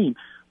different team.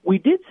 We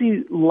did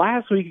see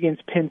last week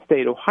against Penn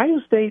State,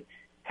 Ohio State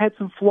had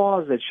some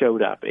flaws that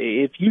showed up.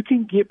 If you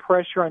can get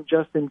pressure on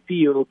Justin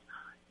Fields,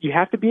 you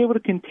have to be able to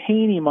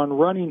contain him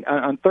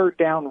on third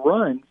down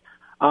runs.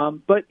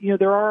 But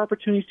there are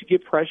opportunities to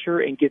get pressure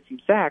and get some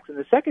sacks. And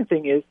the second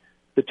thing is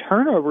the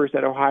turnovers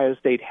that Ohio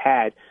State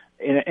had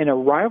in a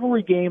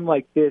rivalry game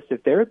like this.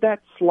 If they're that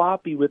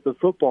sloppy with the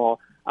football,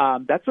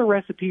 that's a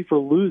recipe for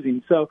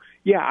losing. So,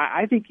 yeah,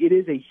 I think it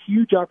is a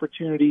huge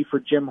opportunity for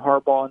Jim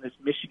Harbaugh and this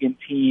Michigan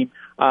team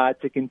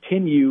to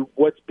continue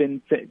what's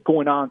been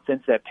going on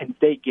since that Penn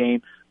State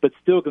game, but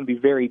still going to be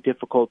very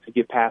difficult to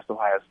get past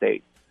Ohio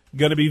State.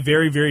 Going to be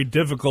very, very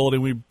difficult,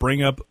 and we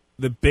bring up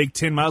the Big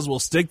Ten. Might as well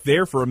stick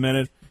there for a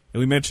minute. And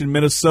we mentioned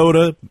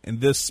Minnesota,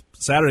 and this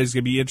Saturday is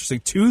going to be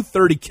interesting.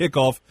 2:30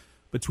 kickoff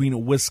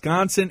between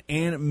Wisconsin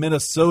and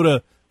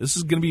Minnesota. This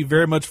is going to be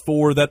very much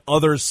for that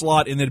other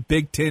slot in that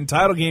Big Ten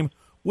title game.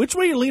 Which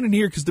way are you leaning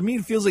here? Because to me,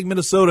 it feels like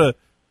Minnesota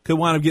could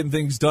wind up getting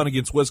things done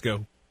against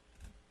Wisco.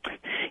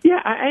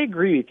 Yeah, I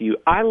agree with you.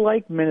 I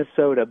like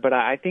Minnesota, but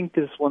I think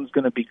this one's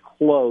going to be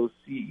close.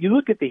 You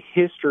look at the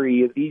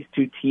history of these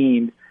two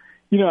teams.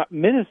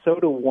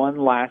 Minnesota won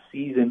last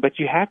season, but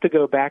you have to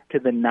go back to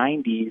the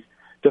 90s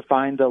to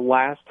find the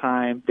last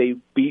time they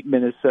beat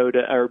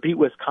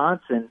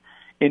Wisconsin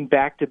in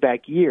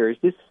back-to-back years.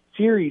 This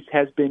series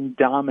has been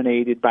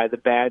dominated by the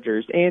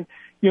Badgers, and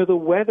the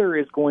weather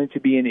is going to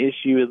be an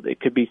issue. There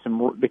could be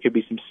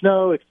some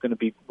snow. It's going to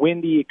be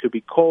windy. It could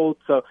be cold.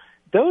 So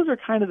those are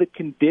kind of the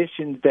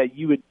conditions that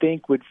you would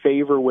think would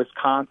favor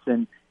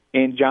Wisconsin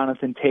and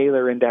Jonathan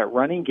Taylor in that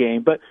running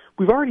game. But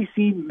we've already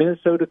seen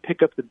Minnesota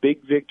pick up the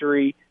big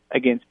victory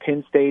against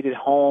Penn State at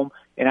home.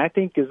 And I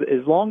think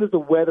as long as the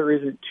weather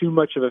isn't too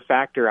much of a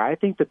factor, I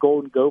think the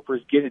Golden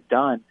Gophers get it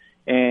done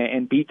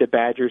and beat the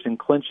Badgers and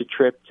clinch a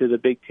trip to the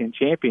Big Ten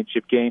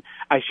championship game.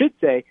 I should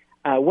say,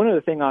 one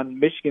other thing on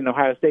Michigan and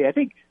Ohio State, I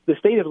think the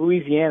state of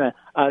Louisiana,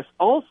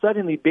 all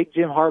suddenly big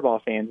Jim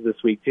Harbaugh fans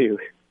this week too.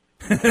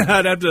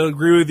 I'd have to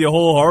agree with you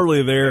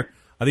wholeheartedly there.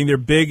 I think they're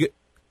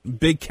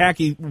big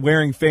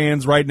khaki-wearing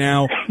fans right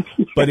now.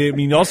 But,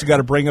 you also got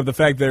to bring up the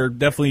fact they're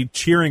definitely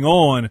cheering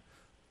on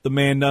the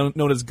man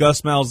known as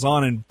Gus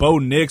Malzahn and Bo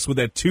Nix with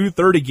that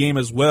 2:30 game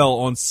as well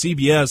on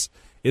CBS.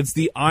 It's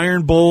the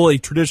Iron Bowl, a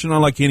tradition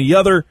unlike any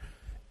other.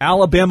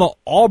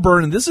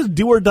 Alabama-Auburn, and this is a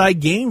do-or-die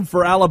game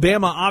for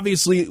Alabama.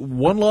 Obviously,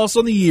 one loss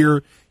on the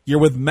year. You're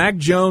with Mac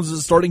Jones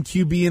as starting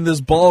QB in this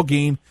ball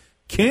game.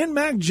 Can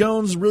Mac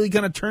Jones really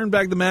kind of turn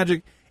back the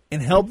magic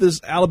and help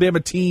this Alabama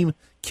team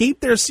keep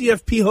their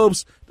CFP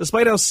hopes,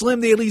 despite how slim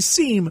they at least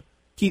seem,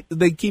 keep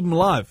them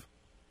alive?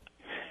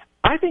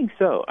 I think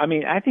so.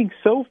 I think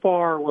so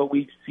far what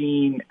we've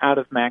seen out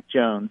of Mac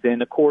Jones,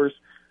 and of course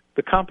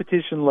the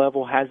competition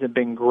level hasn't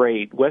been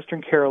great.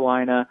 Western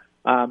Carolina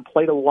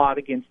played a lot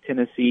against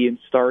Tennessee and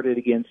started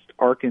against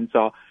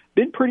Arkansas.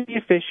 Been pretty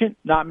efficient,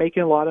 not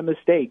making a lot of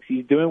mistakes.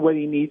 He's doing what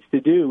he needs to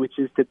do, which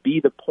is to be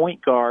the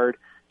point guard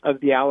of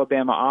the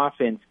Alabama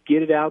offense,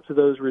 get it out to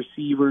those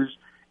receivers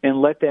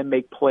and let them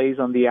make plays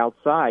on the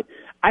outside.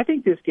 I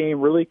think this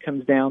game really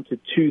comes down to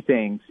two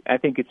things. I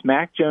think it's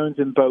Mac Jones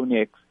and Bo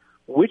Nix.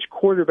 Which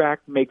quarterback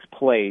makes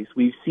plays?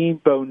 We've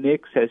seen Bo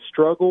Nix has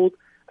struggled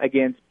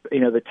against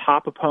the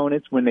top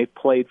opponents when they've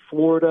played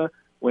Florida,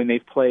 when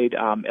they've played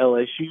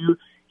LSU.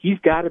 He's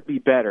got to be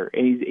better.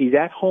 And he's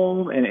at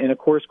home, and of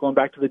course, going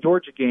back to the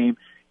Georgia game,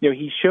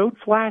 he showed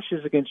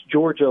flashes against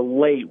Georgia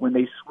late when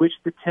they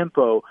switched the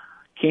tempo.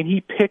 Can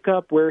he pick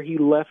up where he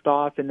left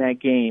off in that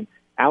game?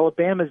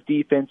 Alabama's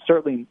defense,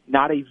 certainly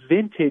not a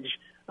vintage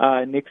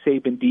Nick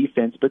Saban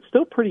defense, but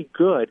still pretty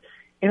good.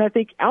 And I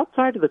think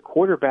outside of the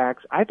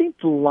quarterbacks, I think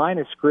the line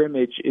of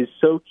scrimmage is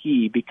so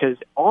key because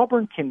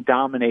Auburn can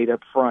dominate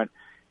up front.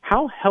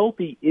 How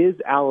healthy is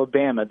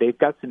Alabama? They've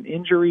got some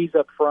injuries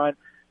up front.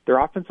 Their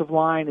offensive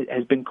line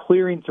has been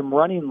clearing some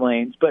running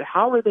lanes, but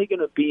how are they going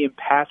to be in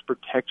pass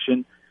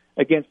protection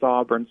against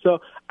Auburn? So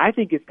I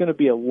think it's going to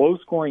be a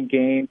low-scoring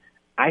game.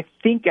 I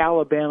think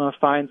Alabama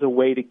finds a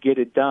way to get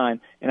it done.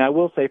 And I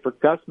will say for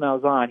Gus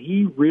Malzahn,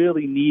 he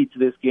really needs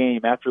this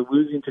game after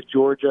losing to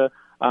Georgia.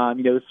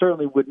 It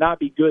certainly would not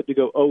be good to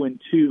go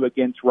 0-2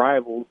 against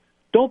rivals.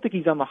 Don't think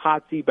he's on the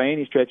hot seat by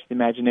any stretch of the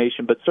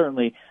imagination, but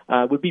certainly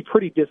would be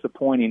pretty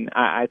disappointing,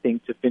 I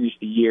think, to finish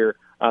the year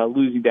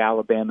losing to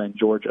Alabama and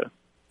Georgia.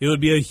 It would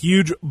be a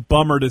huge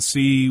bummer to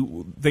see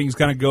things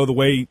kind of go the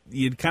way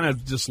you'd kind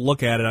of just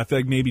look at it. I feel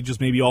like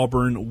maybe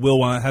Auburn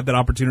will have that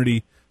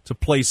opportunity to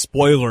play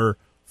spoiler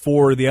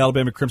for the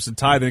Alabama Crimson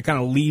Tide, and it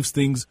kind of leaves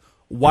things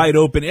wide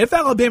open. If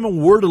Alabama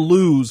were to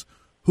lose,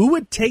 who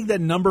would take that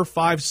number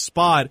 5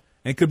 spot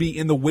and could be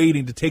in the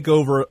waiting to take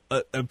over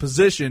a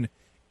position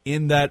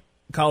in that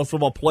college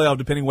football playoff,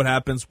 depending what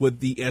happens with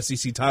the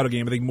SEC title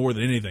game, I think more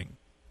than anything?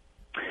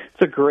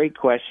 It's a great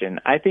question.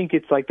 I think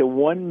it's like the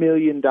 $1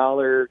 million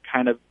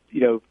kind of,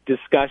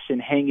 discussion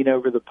hanging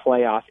over the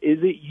playoff. Is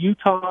it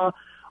Utah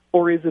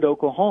or is it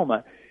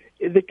Oklahoma?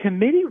 The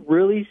committee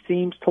really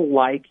seems to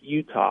like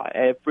Utah.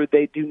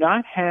 They do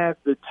not have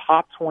the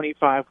top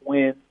 25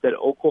 wins that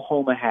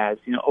Oklahoma has.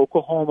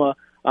 Oklahoma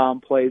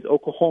plays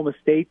Oklahoma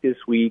State this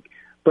week,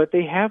 but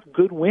they have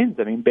good wins.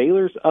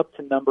 Baylor's up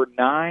to number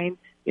 9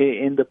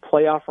 in the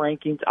playoff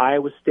rankings.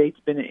 Iowa State's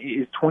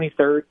is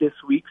 23rd this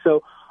week.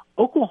 So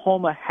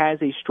Oklahoma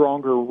has a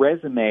stronger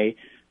resume,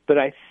 but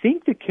I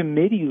think the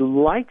committee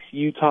likes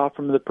Utah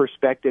from the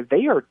perspective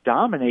they are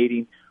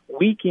dominating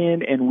week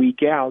in and week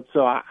out.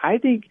 So I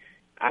think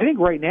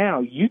right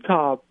now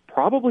Utah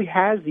probably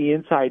has the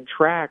inside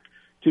track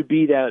to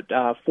be that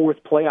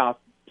 4th playoff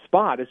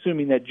spot,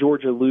 assuming that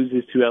Georgia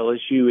loses to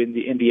LSU in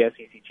the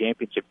SEC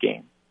championship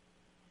game.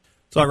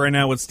 Talk right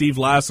now with Steve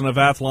Lasson of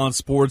Athlon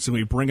Sports, and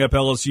we bring up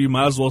LSU.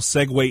 Might as well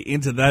segue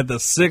into that, the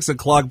 6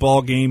 o'clock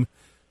ball game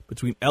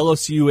between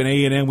LSU and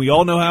A&M. We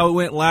all know how it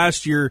went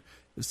last year.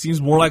 It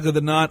seems more likely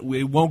than not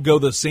it won't go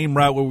the same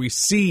route where we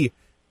see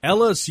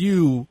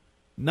LSU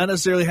not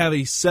necessarily have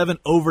a 7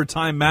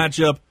 overtime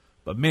matchup.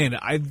 But, man,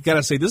 I got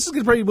to say, this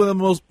is probably one of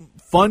the most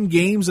fun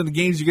games and the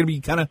games you're going to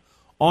be kind of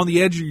on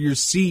the edge of your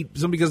seat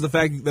simply because of the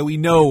fact that we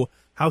know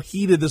how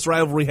heated this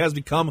rivalry has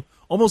become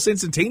almost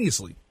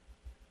instantaneously.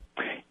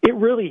 It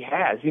really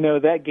has.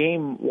 That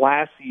game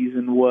last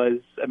season was,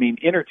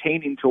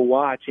 entertaining to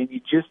watch, and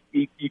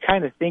you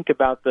kind of think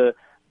about the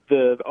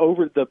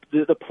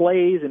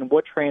plays and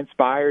what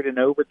transpired in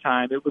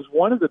overtime. It was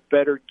one of the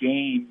better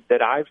games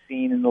that I've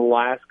seen in the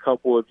last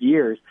couple of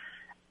years.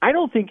 I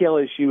don't think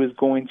LSU is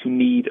going to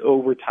need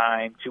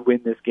overtime to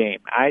win this game.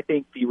 I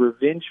think the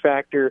revenge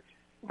factor,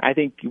 I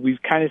think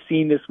we've kind of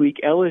seen this week,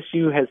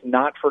 LSU has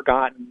not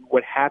forgotten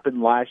what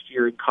happened last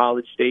year in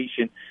College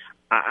Station.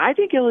 I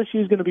think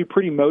LSU is going to be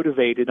pretty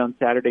motivated on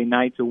Saturday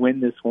night to win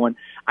this one.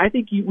 I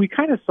think we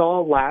kind of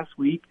saw last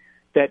week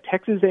that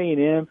Texas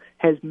A&M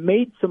has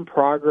made some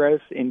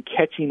progress in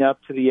catching up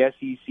to the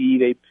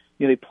SEC.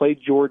 They played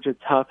Georgia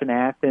tough in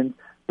Athens,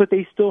 but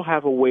they still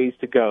have a ways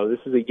to go. This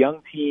is a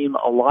young team,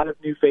 a lot of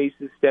new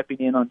faces stepping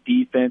in on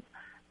defense.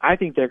 I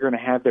think they're going to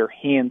have their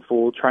hands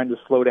full trying to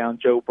slow down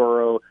Joe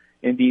Burrow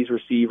and these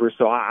receivers.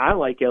 So I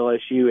like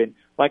LSU, and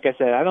like I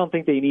said, I don't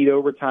think they need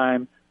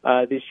overtime.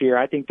 this year.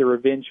 I think the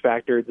revenge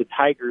factor, the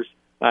Tigers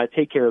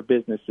take care of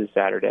business this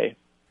Saturday.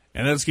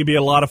 And that's going to be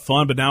a lot of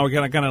fun, but now we're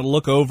going to kind of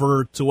look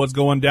over to what's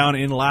going down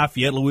in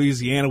Lafayette,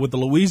 Louisiana, with the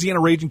Louisiana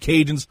Raging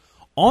Cajuns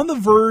on the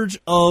verge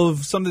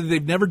of something that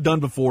they've never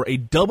done before, a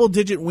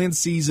double-digit win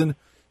season,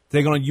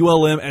 taking on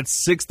ULM at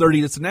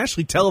 6:30. It's a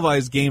nationally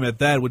televised game at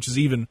that, which is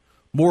even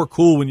more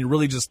cool when you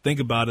really just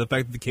think about it, the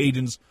fact that the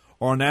Cajuns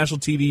are on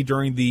national TV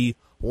during the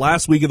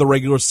last week of the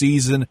regular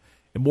season,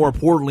 and more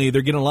importantly,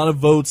 they're getting a lot of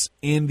votes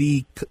in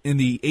the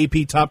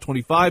AP Top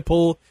 25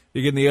 poll.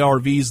 They're getting the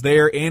ARVs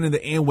there, and in the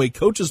Amway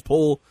Coaches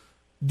poll.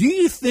 Do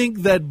you think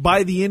that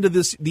by the end of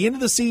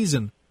the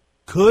season,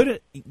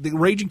 could the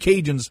Raging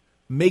Cajuns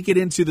make it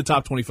into the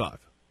top 25?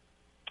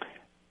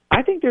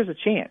 I think there's a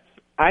chance.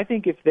 I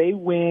think if they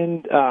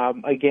win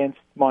against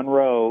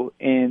Monroe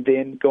and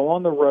then go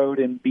on the road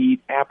and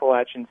beat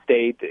Appalachian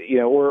State,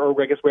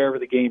 or I guess wherever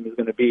the game is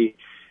going to be,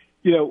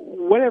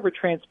 whatever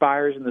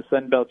transpires in the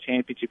Sun Belt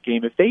Championship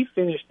game, if they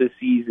finish the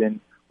season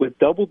with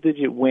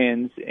double-digit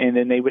wins, and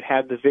then they would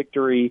have the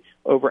victory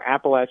over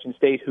Appalachian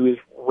State, who is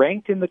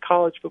ranked in the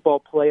college football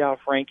playoff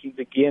rankings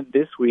again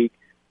this week,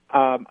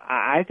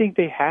 I think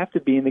they have to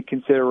be in the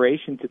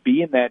consideration to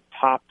be in that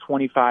top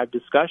 25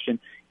 discussion.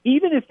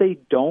 Even if they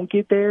don't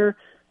get there,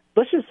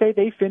 let's just say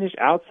they finish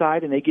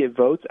outside and they get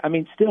votes. I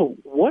mean, still,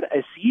 what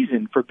a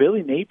season for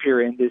Billy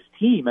Napier and this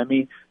team. I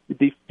mean,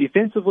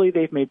 defensively,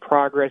 they've made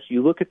progress.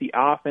 You look at the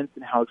offense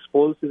and how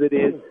explosive it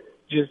is.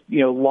 Just,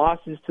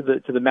 losses to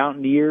the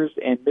Mountaineers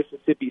and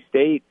Mississippi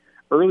State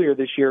earlier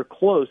this year,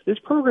 close. This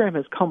program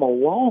has come a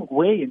long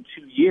way in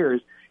 2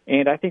 years,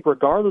 and I think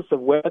regardless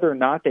of whether or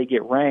not they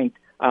get ranked,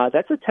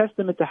 that's a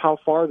testament to how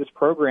far this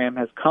program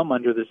has come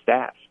under the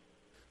staff.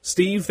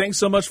 Steve, thanks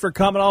so much for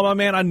coming on, my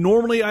man. I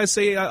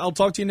say I'll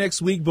talk to you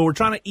next week, but we're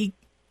trying to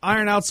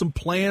iron out some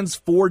plans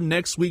for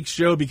next week's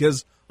show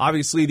because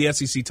obviously the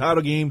SEC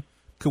title game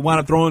could wind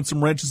up throwing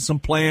some wrenches, some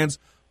plans.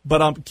 But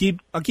I'll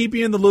keep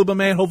you in the loop, my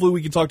man. Hopefully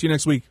we can talk to you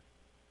next week.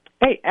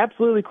 Hey,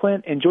 absolutely,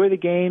 Clint. Enjoy the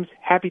games.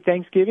 Happy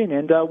Thanksgiving,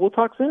 and we'll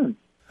talk soon.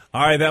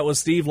 All right, that was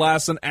Steve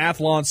Lasson,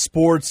 Athlon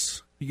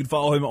Sports. You can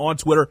follow him on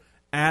Twitter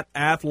at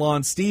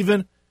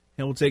AthlonSteven.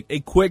 And we'll take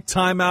a quick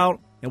timeout,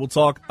 and we'll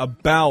talk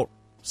about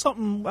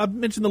something. I've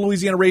mentioned the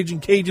Louisiana Raging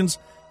Cajuns.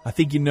 I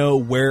think you know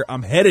where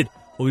I'm headed.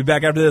 We'll be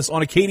back after this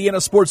on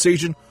Acadiana Sports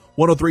Station,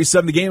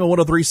 103.7 The Game and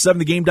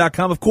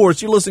 103.7thegame.com. Of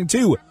course, you're listening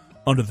to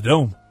Under the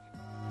Dome.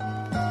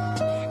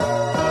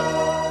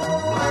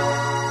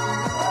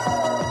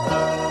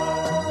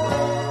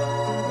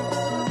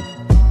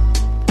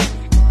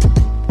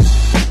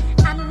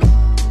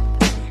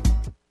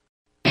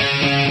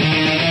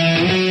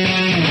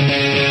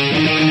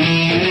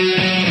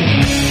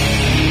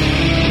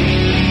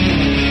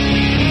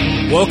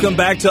 Welcome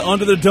back to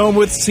Under the Dome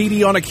with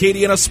CD on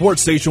Acadiana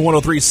Sports Station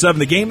 103.7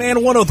 The Game and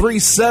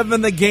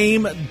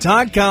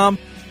 103.7thegame.com.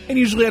 And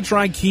usually I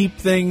try and keep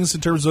things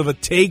in terms of a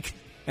take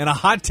and a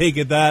hot take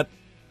at that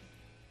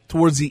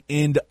towards the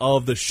end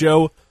of the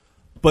show.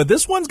 But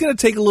this one's going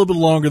to take a little bit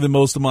longer than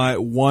most of my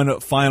one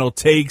final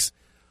takes.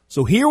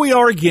 So here we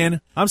are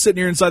again. I'm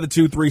sitting here inside the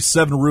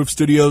 237 Roof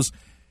Studios,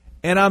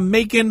 and I'm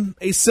making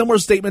a similar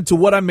statement to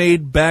what I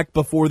made back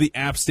before the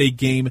App State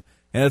game,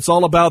 and it's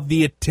all about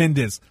the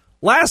attendance.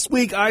 Last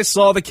week, I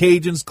saw the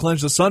Cajuns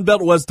clinch the Sun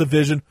Belt West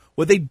Division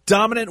with a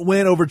dominant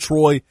win over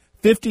Troy,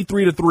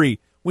 53-3.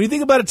 When you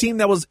think about a team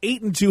that was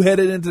 8-2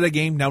 headed into the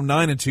game, now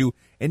 9-2,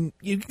 and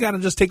you can kind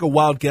of just take a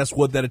wild guess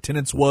what that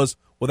attendance was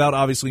without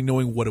obviously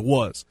knowing what it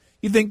was.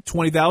 You think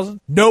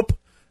 20,000? Nope.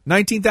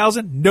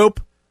 19,000? Nope.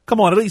 Come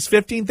on, at least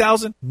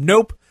 15,000?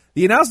 Nope.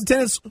 The announced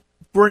attendance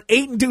for an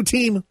 8-2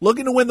 team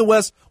looking to win the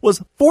West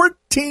was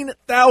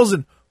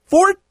 14,000.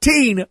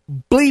 14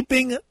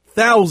 bleeping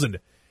thousand.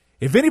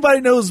 If anybody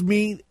knows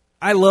me,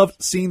 I love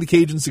seeing the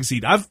Cajuns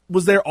succeed. I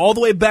was there all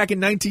the way back in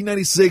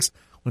 1996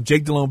 when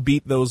Jake Delhomme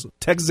beat those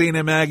Texas A&M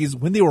Aggies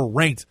when they were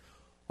ranked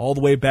all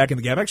the way back in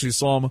the game. I actually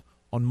saw him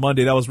on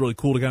Monday. That was really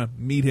cool to kind of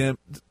meet him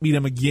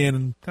again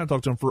and kind of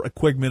talk to him for a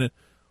quick minute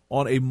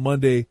on a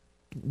Monday.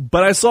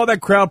 But I saw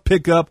that crowd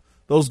pick up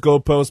those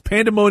goalposts.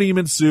 Pandemonium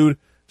ensued.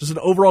 Just an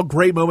overall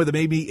great moment that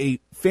made me a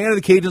fan of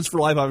the Cajuns for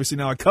life. Obviously,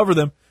 now I cover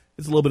them.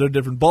 It's a little bit of a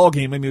different ball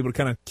game. I'm able to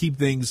kind of keep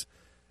things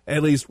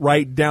at least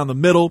right down the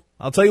middle.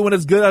 I'll tell you when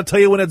it's good. I'll tell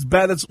you when it's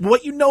bad. That's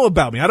what you know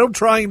about me. I don't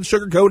try and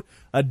sugarcoat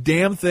a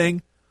damn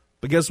thing.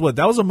 But guess what?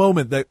 That was a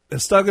moment that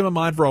has stuck in my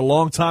mind for a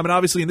long time. And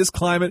obviously in this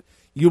climate,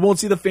 you won't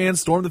see the fans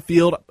storm the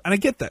field. And I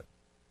get that.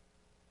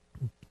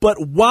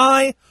 But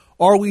why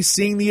are we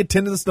seeing the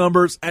attendance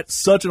numbers at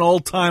such an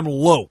all-time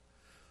low?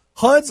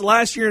 HUD's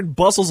last year and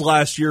Bustle's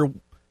last year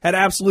had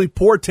absolutely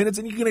poor attendance.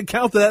 And you can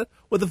account that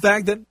with the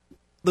fact that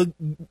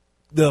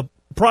the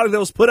product that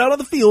was put out on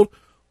the field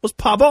was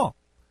pa-ball.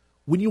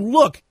 When you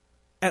look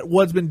at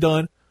what's been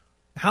done,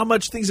 how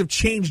much things have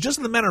changed just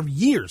in the matter of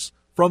years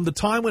from the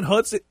time when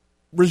HUD's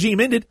regime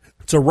ended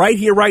to right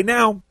here, right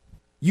now,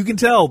 you can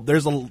tell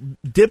there's a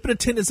dip in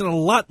attendance and a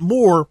lot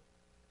more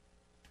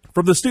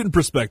from the student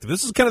perspective.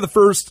 This is kind of the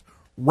first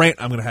rant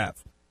I'm going to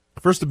have,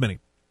 first of many.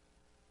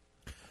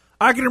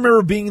 I can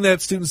remember being in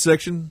that student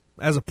section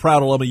as a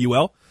proud alum of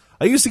UL,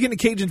 I used to get in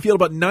Cajun Field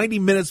about 90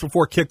 minutes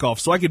before kickoff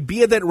so I could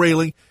be at that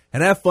railing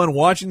and have fun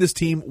watching this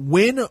team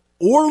win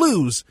or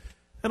lose,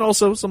 and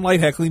also some light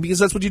heckling because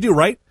that's what you do,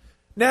 right?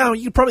 Now,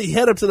 you probably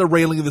head up to the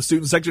railing of the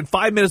student section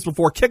 5 minutes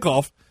before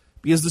kickoff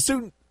because the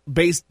student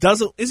base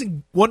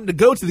isn't wanting to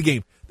go to the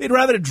game. They'd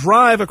rather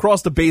drive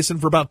across the basin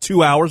for about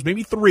 2 hours,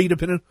 maybe 3,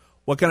 depending on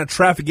what kind of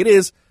traffic it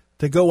is,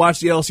 to go watch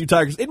the LSU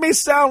Tigers. It may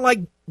sound like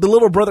the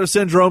little brother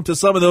syndrome to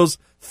some of those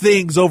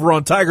things over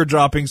on Tiger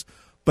Droppings,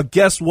 but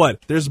guess what?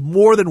 There's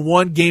more than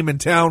one game in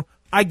town.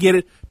 I get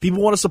it.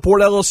 People want to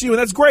support LSU, and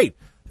that's great.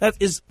 That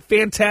is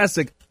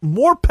fantastic.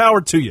 More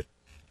power to you.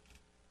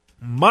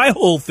 My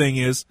whole thing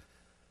is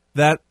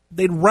that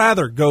they'd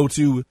rather go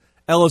to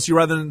LSU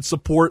rather than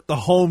support the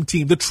home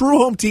team, the true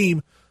home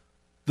team,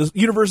 the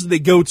university they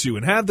go to,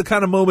 and have the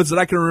kind of moments that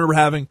I can remember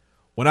having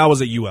when I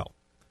was at UL.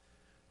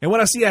 And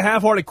when I see a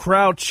half-hearted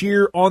crowd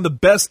cheer on the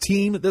best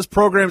team that this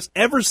program's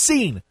ever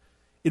seen,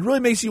 it really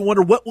makes you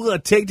wonder what will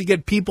it take to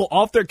get people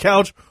off their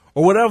couch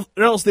or whatever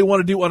else they want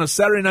to do on a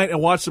Saturday night and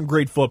watch some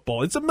great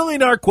football. It's $1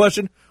 million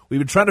question we've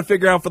been trying to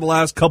figure out for the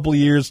last couple of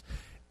years,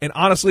 and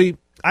honestly,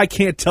 I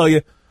can't tell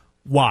you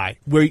why.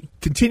 We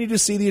continue to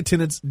see the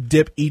attendance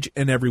dip each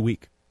and every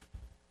week.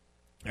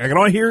 I can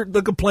all hear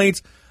the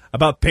complaints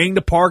about paying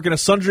to park and a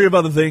sundry of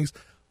other things,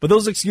 but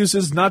those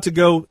excuses not to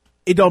go,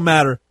 it don't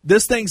matter.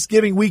 This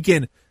Thanksgiving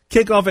weekend,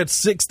 kickoff at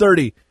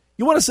 6:30.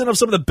 You want to send up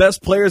some of the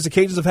best players the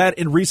Cajuns have had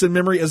in recent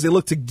memory as they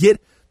look to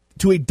get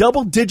to a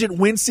double-digit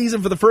win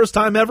season for the first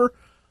time ever?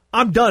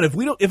 I'm done.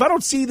 If I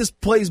don't see this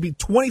place be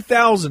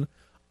 20,000,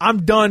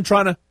 I'm done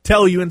trying to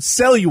tell you and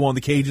sell you on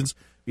the Cajuns.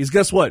 Because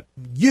guess what?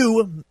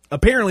 You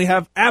apparently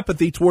have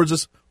apathy towards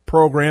this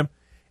program,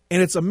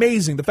 and it's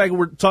amazing. The fact that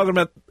we're talking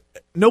about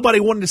nobody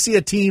wanting to see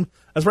a team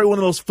that's probably one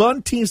of the most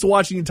fun teams to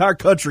watch in the entire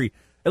country,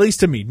 at least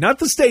to me. Not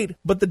the state,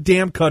 but the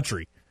damn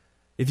country.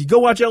 If you go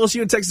watch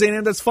LSU and Texas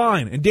A&M, that's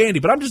fine and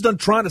dandy, but I'm just done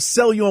trying to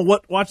sell you on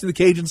watching the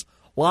Cajuns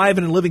live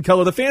and in living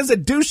color. The fans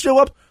that do show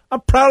up, I'm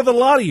proud of a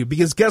lot of you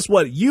because guess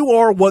what? You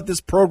are what this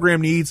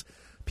program needs.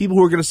 People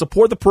who are going to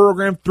support the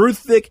program through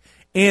thick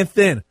and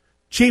thin.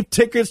 Cheap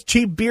tickets,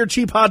 cheap beer,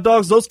 cheap hot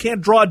dogs, those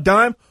can't draw a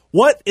dime.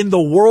 What in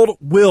the world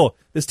will?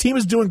 This team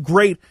is doing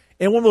great,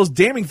 and one of those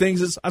damning things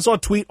is I saw a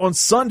tweet on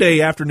Sunday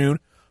afternoon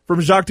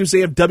from Jacques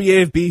Doucet of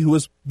WAFB, who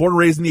was born and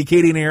raised in the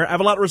Acadian area. I have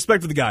a lot of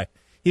respect for the guy.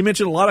 He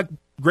mentioned a lot of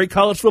great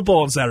college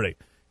football on Saturday.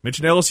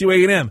 Mentioned LSU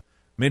A&M.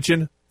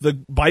 Mentioned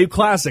the Bayou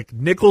Classic,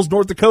 Nichols,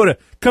 North Dakota,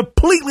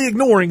 completely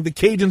ignoring the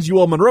Cajuns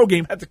UL Monroe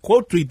game. Had to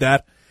quote tweet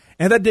that,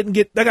 and that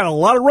got a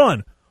lot of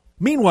run.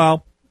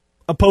 Meanwhile,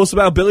 a post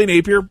about Billy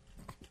Napier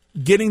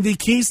getting the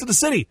keys to the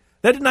city.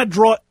 That did not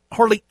draw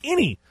hardly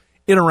any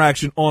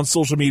interaction on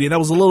social media. That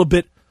was a little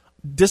bit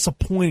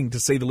disappointing, to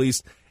say the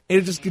least. And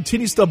it just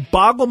continues to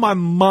boggle my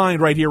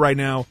mind right here, right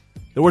now,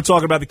 that we're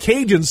talking about the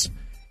Cajuns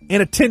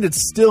and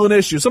attendance still an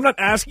issue. So I'm not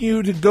asking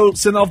you to go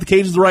send off the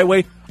Cajuns the right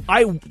way.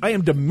 I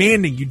am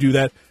demanding you do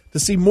that to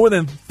see more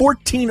than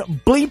 14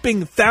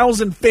 bleeping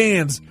thousand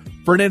fans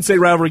for an in-state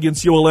rivalry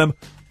against ULM.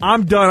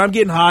 I'm done. I'm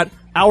getting hot.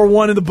 Hour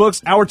 1 in the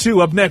books. Hour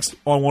 2 up next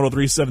on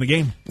 103.7 The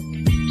Game.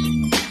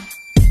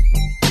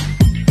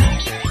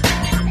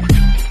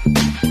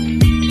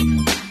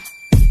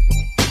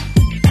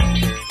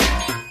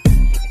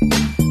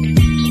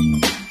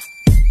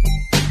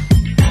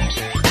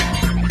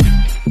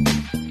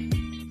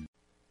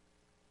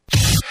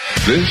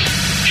 This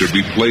should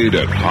be played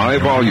at high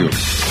volume,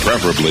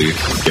 preferably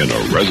in a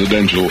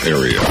residential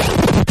area.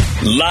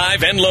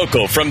 Live and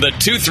local from the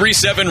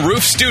 237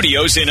 Roof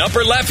Studios in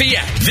Upper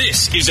Lafayette,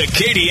 this is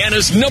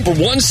Acadiana's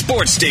 #1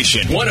 sports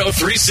station,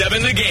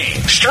 103.7 The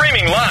Game.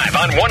 Streaming live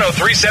on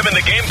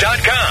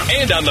 1037thegame.com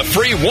and on the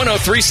free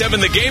 1037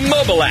 The Game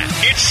mobile app.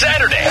 It's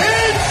Saturday.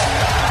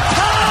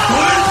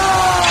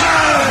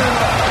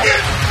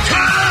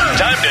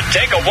 Time to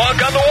take a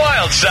walk on the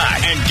wild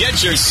side and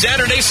get your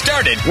Saturday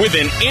started with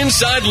an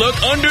inside look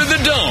under the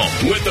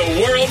dome with the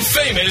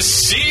world-famous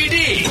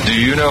CD. Do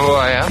you know who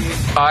I am?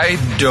 I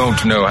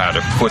don't know how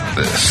to put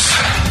this,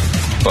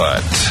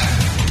 but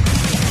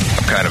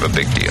I'm kind of a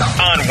big deal.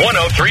 On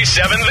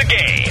 1037 The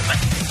Game.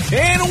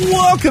 And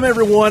welcome,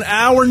 everyone.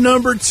 Hour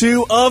number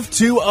 2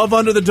 of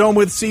Under the Dome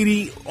with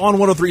CD on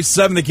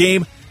 1037 The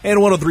Game and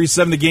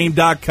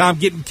 1037thegame.com.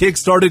 Getting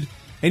kick-started.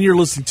 And you're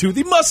listening to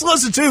the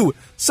must-listen-to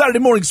Saturday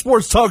morning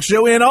sports talk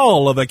show in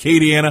all of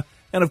Acadiana.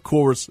 And, of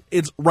course,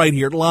 it's right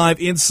here live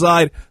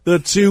inside the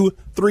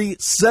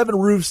 237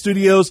 Roof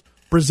Studios,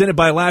 presented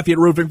by Lafayette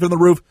Roofing, from the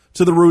roof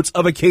to the roots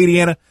of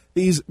Acadiana.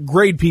 These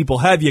great people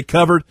have you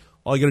covered.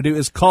 All you got to do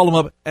is call them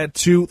up at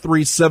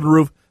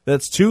 237-ROOF.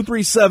 That's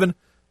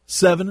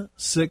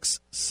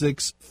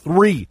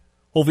 237-7663.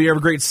 Hopefully you have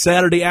a great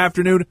Saturday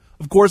afternoon.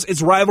 Of course,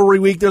 it's rivalry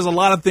week. There's a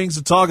lot of things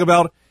to talk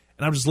about,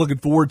 and I'm just looking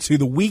forward to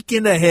the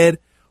weekend ahead.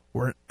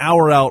 We're an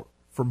hour out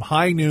from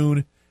high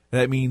noon.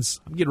 That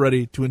means I'm getting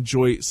ready to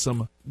enjoy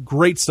some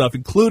great stuff,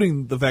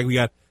 including the fact we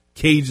got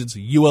Cajuns,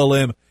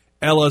 ULM,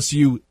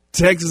 LSU,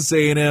 Texas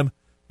A&M.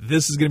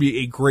 This is going to be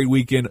a great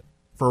weekend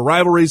for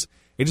rivalries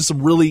and just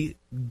some really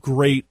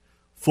great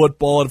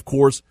football. And, of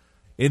course,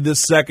 in this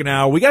second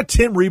hour. We got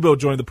Tim Rebo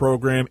joining the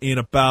program in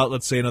about,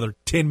 let's say, another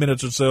 10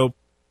 minutes or so.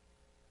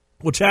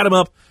 We'll chat him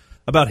up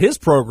about his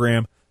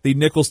program, the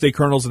Nicholls State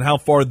Colonels, and how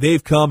far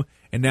they've come.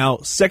 And now,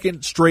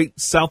 second straight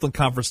Southland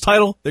Conference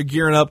title. They're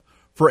gearing up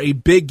for a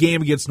big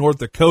game against North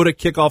Dakota.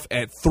 Kickoff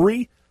at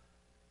 3.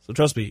 So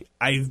trust me,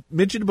 I've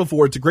mentioned it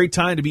before. It's a great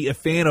time to be a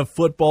fan of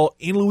football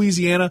in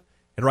Louisiana.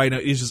 And right now,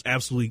 it's just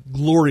absolutely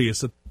glorious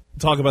to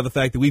talk about the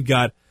fact that we've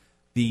got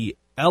the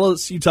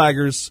LSU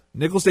Tigers,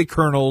 Nicholls State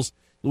Colonels,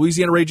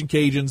 Louisiana Raging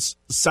Cajuns,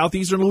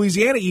 Southeastern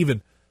Louisiana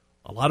even.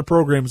 A lot of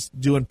programs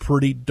doing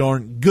pretty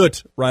darn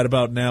good right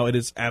about now. It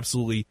is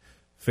absolutely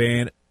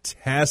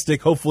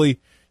fantastic. Hopefully,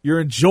 you're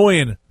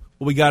enjoying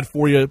what we got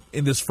for you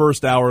in this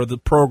first hour of the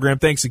program.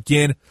 Thanks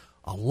again.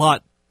 A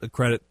lot of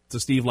credit to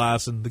Steve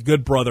Lassen, the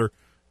good brother,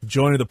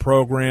 joining the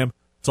program.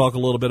 Talk a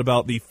little bit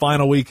about the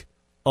final week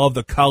of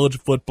the college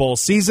football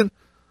season.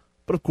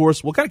 But, of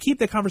course, we'll kind of keep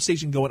that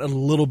conversation going a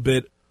little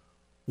bit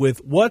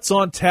with what's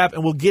on tap,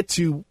 and we'll get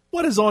to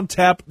what is on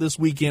tap this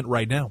weekend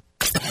right now.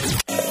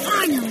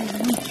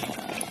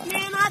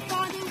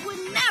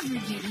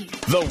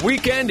 The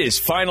weekend is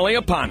finally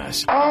upon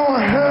us. Oh,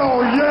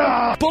 hell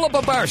yeah! Pull up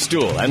a bar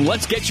stool and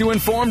let's get you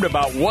informed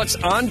about what's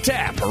on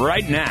tap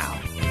right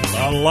now.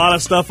 A lot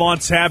of stuff on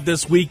tap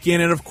this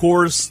weekend, and of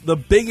course, the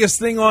biggest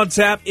thing on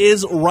tap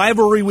is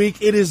rivalry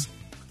week. It is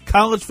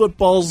college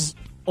football's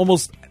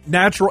almost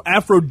natural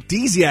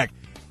aphrodisiac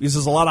because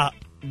there's a lot of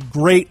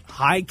great,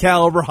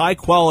 high-caliber,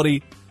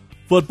 high-quality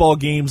football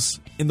games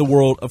in the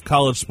world of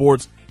college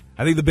sports.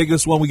 I think the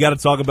biggest one we got to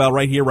talk about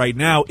right here, right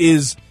now,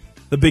 is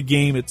the big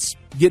game. It's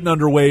getting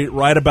underway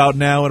right about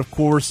now, and of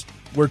course,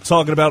 we're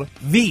talking about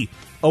the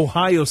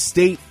Ohio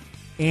State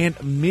and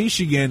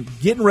Michigan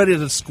getting ready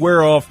to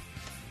square off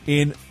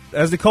in,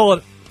 as they call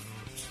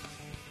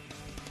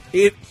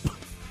it,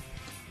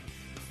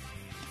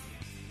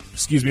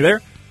 excuse me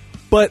there,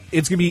 but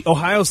it's going to be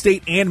Ohio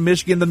State and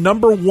Michigan, the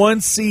number 1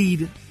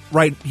 seed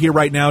right here,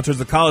 right now, in terms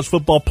of the college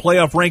football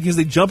playoff rankings.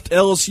 They jumped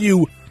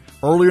LSU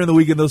earlier in the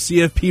week in those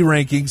CFP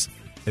rankings.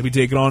 They'll be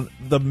taking on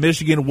the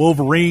Michigan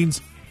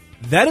Wolverines.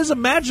 That is a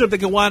matchup that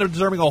can wind up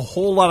determining a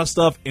whole lot of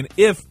stuff. And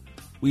if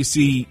we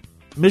see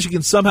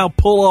Michigan somehow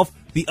pull off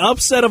the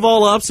upset of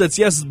all upsets,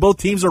 yes, both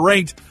teams are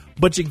ranked,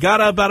 but you got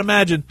to about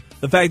imagine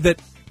the fact that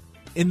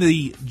in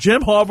the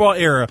Jim Harbaugh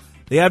era,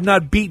 they have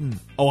not beaten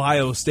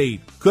Ohio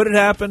State. Could it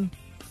happen?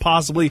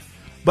 Possibly.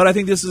 But I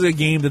think this is a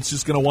game that's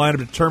just going to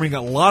wind up determining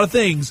a lot of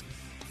things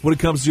when it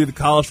comes to the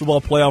college football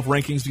playoff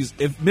rankings.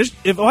 Because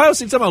if Ohio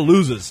State somehow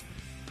loses,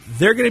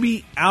 they're going to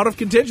be out of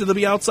contention. They'll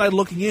be outside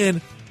looking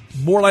in,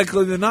 more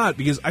likely than not,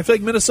 because I feel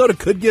like Minnesota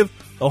could give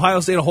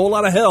Ohio State a whole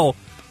lot of hell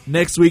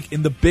next week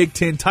in the Big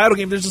Ten title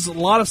game. There's just a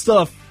lot of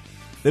stuff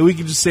that we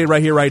can just say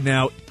right here, right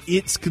now.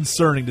 It's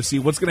concerning to see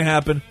what's going to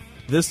happen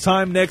this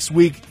time next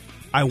week.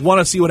 I want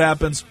to see what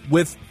happens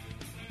with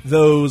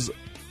those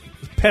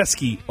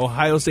pesky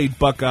Ohio State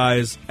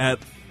Buckeyes at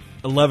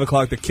 11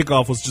 o'clock. The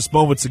kickoff was just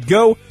moments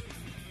ago.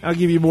 I'll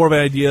give you more of an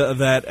idea of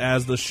that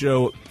as the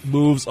show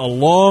moves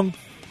along.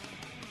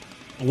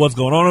 What's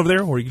going on over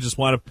there, or you can just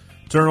wind up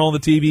turn on the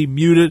TV,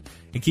 mute it,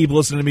 and keep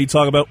listening to me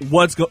talk about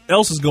what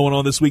else is going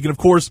on this week. And, of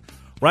course,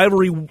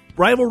 rivalry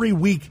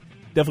week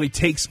definitely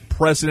takes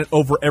precedent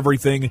over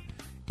everything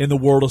in the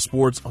world of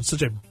sports on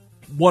such a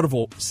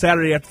wonderful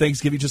Saturday after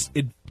Thanksgiving.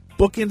 It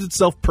bookends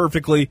itself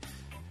perfectly.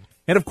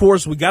 And, of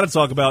course, we got to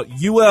talk about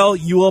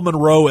UL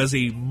Monroe as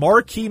a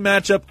marquee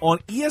matchup on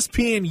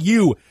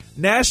ESPNU,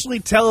 nationally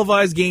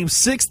televised game,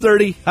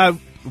 6:30. I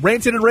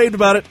ranted and raved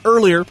about it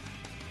earlier.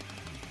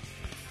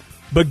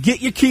 But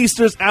get your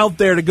keisters out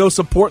there to go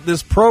support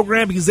this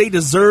program because they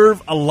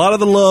deserve a lot of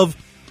the love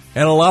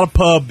and a lot of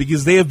pub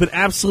because they have been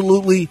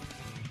absolutely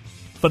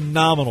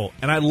phenomenal.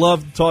 And I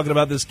love talking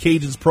about this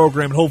Cajuns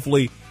program, and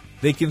hopefully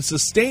they can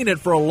sustain it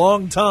for a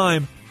long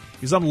time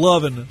because I'm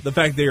loving the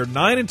fact they are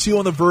 9-2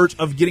 on the verge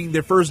of getting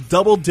their first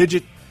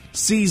double-digit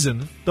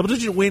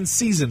win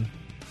season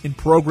in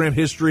program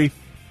history.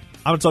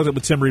 I'm going to talk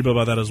with Tim Rebo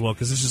about that as well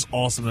because it's just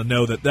awesome to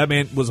know that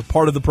man was a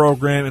part of the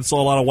program and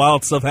saw a lot of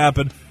wild stuff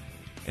happen.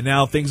 And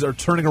now things are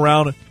turning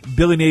around.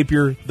 Billy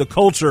Napier, the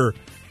culture,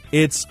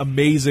 it's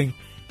amazing.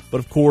 But,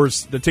 of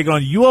course, they're taking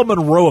on UL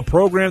Monroe, a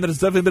program that has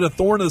definitely been a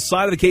thorn in the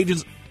side of the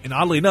Cajuns. And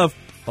oddly enough,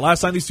 the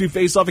last time these two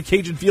faced off at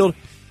Cajun Field,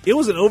 it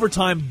was an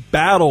overtime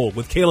battle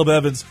with Caleb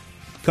Evans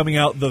coming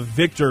out the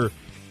victor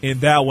in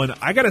that one.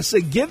 I got to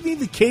say, give me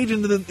the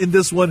Cajuns in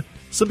this one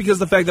simply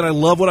because of the fact that I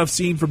love what I've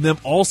seen from them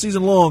all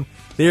season long.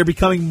 They are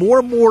becoming more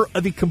and more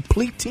of a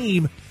complete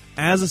team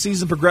as the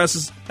season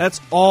progresses. That's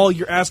all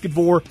you're asking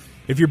for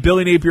if you're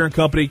Billy Napier and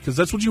company, because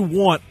that's what you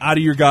want out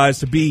of your guys,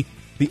 to be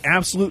the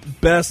absolute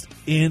best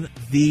in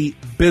the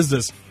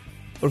business.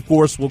 But, of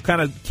course, we'll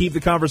kind of keep the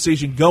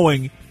conversation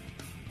going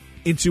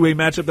into a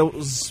matchup that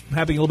was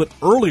happening a little bit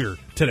earlier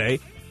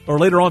today, or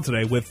later on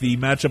today, with the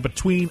matchup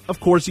between, of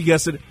course, you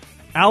guessed it,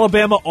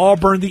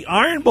 Alabama-Auburn, the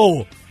Iron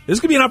Bowl. This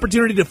could be an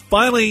opportunity to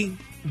finally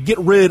get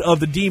rid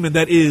of the demon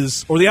that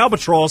is, or the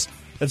albatross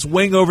that's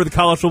weighing over the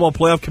College Football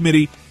Playoff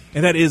Committee,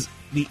 and that is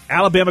the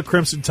Alabama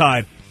Crimson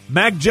Tide.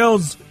 Mac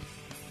Jones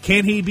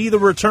Can he be the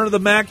return of the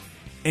Mac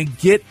and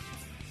get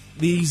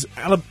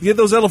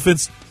those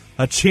Elephants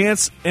a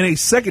chance and a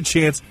second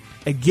chance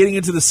at getting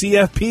into the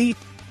CFP?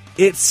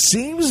 It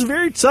seems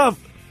very tough,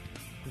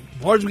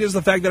 largely because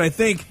of the fact that I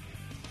think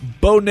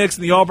Bo Nix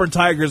and the Auburn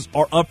Tigers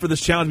are up for this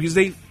challenge because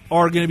they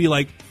are going to be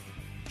like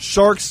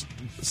sharks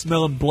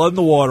smelling blood in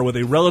the water with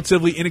a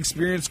relatively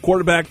inexperienced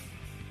quarterback.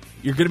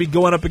 You're going to be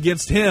going up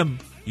against him.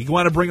 You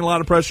want to bring a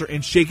lot of pressure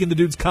and shaking the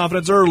dude's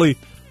confidence early.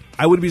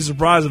 I wouldn't be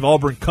surprised if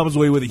Auburn comes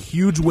away with a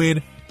huge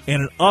win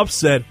and an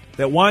upset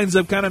that winds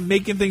up kind of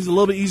making things a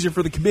little bit easier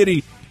for the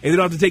committee, and they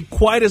don't have to take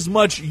quite as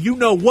much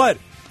you-know-what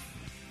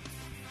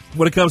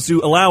when it comes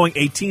to allowing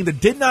a team that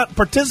did not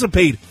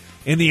participate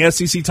in the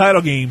SEC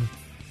title game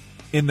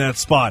in that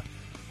spot.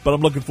 But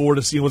I'm looking forward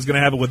to seeing what's going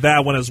to happen with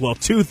that one as well.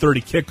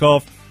 2:30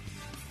 kickoff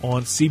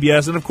on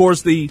CBS. And, of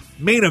course, the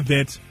main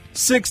event,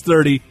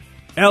 6:30,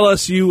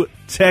 LSU,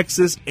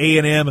 Texas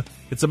A&M.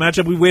 It's a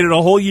matchup we waited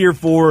a whole year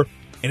for,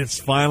 and it's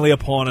finally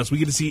upon us. We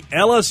get to see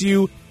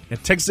LSU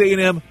and Texas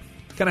A&M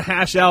kind of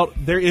hash out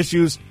their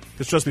issues,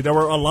 because, trust me, there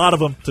were a lot of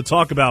them to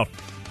talk about.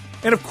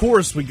 And, of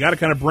course, we got to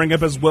kind of bring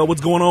up as well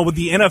what's going on with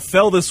the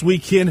NFL this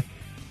weekend.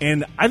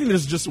 And I think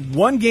there's just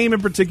one game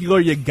in particular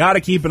you got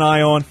to keep an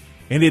eye on,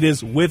 and it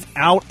is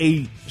without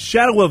a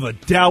shadow of a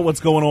doubt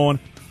what's going on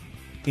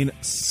in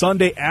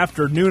Sunday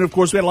afternoon. Of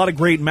course, we had a lot of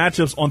great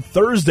matchups on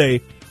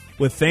Thursday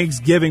with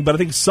Thanksgiving, but I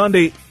think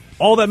Sunday,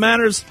 all that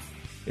matters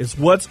is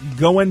what's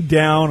going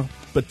down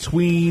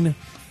between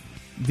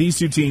these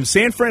two teams,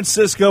 San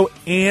Francisco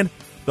and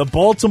the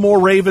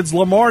Baltimore Ravens.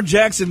 Lamar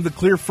Jackson, the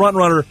clear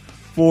frontrunner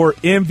for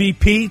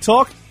MVP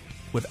talk,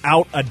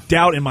 without a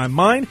doubt in my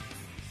mind.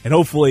 And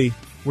hopefully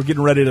we're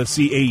getting ready to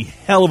see a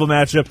hell of a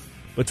matchup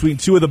between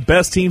two of the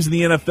best teams in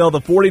the NFL,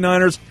 the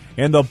 49ers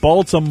and the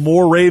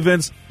Baltimore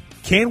Ravens.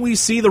 Can we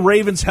see the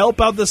Ravens help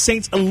out the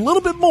Saints a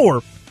little bit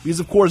more? Because,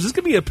 of course, this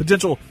could be a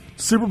potential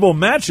Super Bowl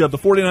matchup. The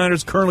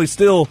 49ers currently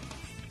still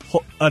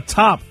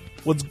atop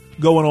what's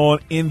going on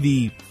in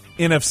the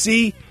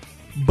NFC,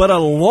 but a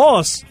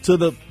loss to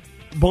the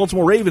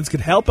Baltimore Ravens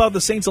could help out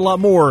the Saints a lot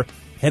more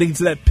heading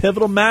into that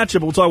pivotal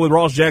matchup. We'll talk with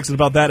Ross Jackson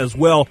about that as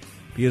well,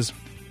 because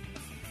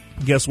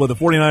guess what? The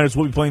 49ers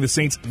will be playing the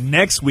Saints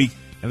next week,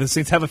 and the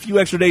Saints have a few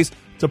extra days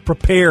to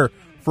prepare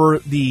for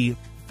the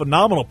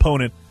phenomenal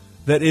opponent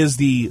that is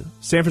the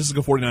San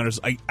Francisco 49ers.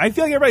 I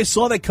feel like everybody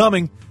saw that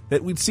coming,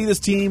 that we'd see this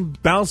team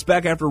bounce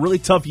back after a really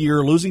tough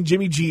year, losing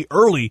Jimmy G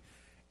early,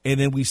 and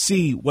then we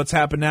see what's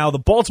happened now. The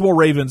Baltimore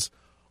Ravens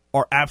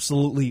are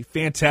absolutely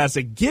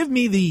fantastic. Give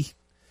me the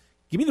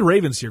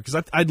Ravens here,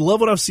 because I love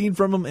what I've seen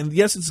from them. And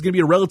yes, it's going to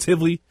be a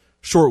relatively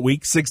short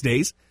week, 6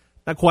 days.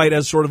 Not quite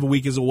as short of a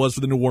week as it was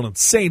for the New Orleans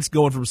Saints,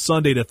 going from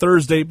Sunday to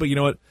Thursday. But you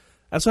know what?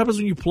 That's what happens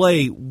when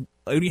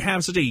you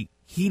have such a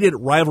heated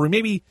rivalry.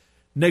 Maybe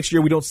next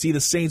year we don't see the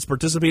Saints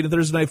participate in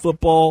Thursday Night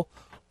Football,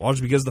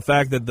 largely because of the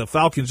fact that the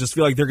Falcons just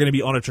feel like they're going to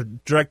be on a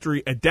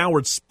trajectory, a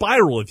downward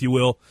spiral, if you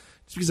will,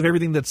 just because of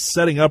everything that's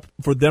setting up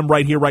for them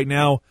right here, right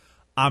now.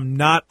 I'm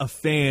not a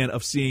fan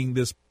of seeing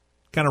this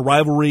kind of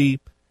rivalry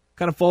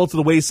kind of fall to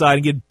the wayside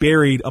and get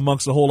buried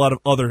amongst a whole lot of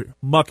other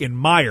muck and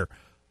mire.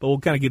 But we'll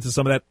kind of get to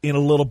some of that in a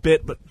little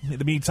bit. But in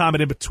the meantime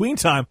and in between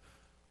time,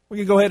 we're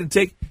going to go ahead and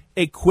take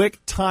a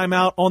quick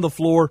timeout on the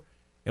floor,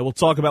 and we'll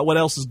talk about what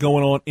else is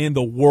going on in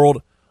the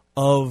world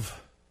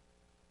of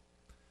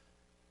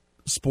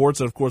sports.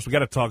 And, of course, we got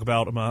to talk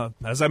about,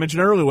 as I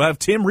mentioned earlier, we'll have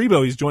Tim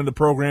Rebowe. He's joined the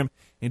program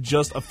in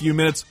just a few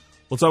minutes.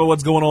 We'll talk about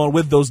what's going on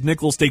with those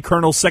Nicholls State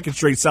Colonels' second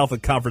straight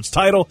Southland Conference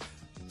title,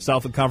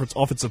 Southland Conference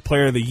Offensive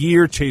Player of the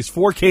Year, Chase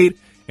Forcade,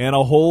 and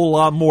a whole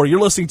lot more. You're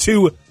listening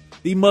to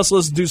the Must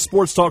Listen To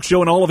Sports Talk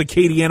Show in all of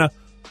Acadiana,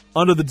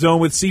 Under the Dome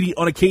with CD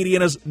on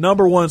Acadiana's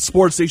 #1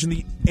 sports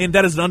station, and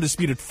that is an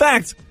undisputed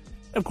fact.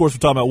 And of course, we're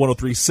talking about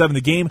 103.7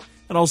 The Game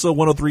and also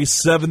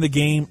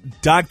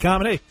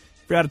 103.7thegame.com. And hey, if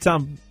you're out of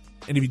town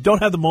and if you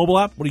don't have the mobile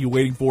app, what are you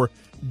waiting for?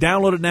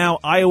 Download it now,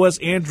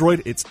 iOS,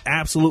 Android. It's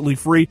absolutely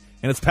free,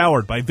 and it's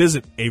powered by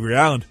Visit Avery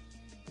Island.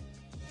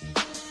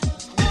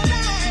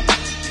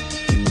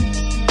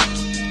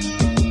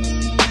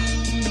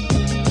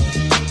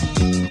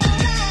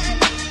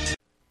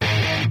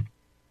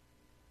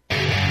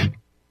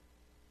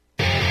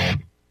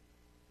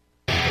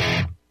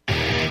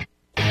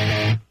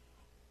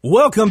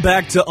 Welcome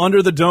back to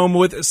Under the Dome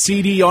with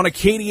CD on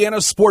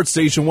Acadiana Sports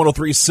Station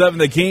 103.7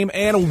 The Game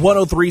and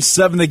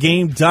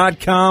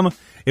 103.7thegame.com.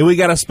 And we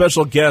got a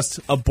special guest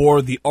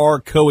aboard the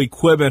ARCO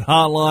Equipment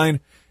Hotline.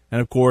 And,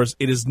 of course,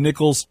 it is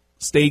Nicholls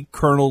State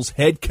Colonels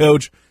head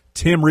coach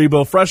Tim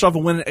Rebowe, fresh off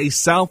of winning a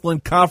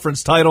Southland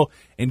Conference title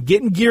and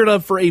getting geared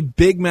up for a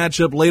big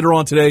matchup later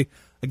on today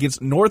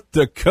against North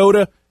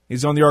Dakota.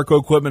 He's on the ARCO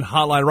Equipment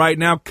Hotline right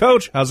now.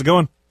 Coach, how's it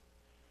going?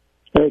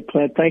 Hey,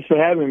 Clint, thanks for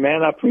having me,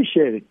 man. I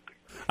appreciate it.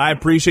 I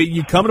appreciate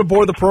you coming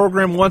aboard the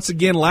program once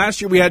again.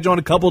 Last year we had you on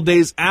a couple of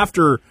days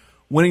after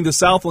winning the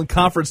Southland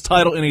Conference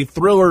title in a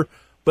thriller,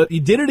 but you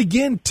did it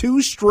again,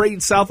 2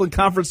 straight Southland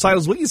Conference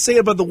titles. What do you say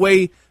about the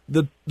way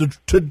the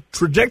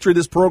trajectory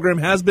this program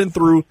has been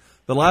through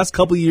the last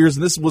couple of years,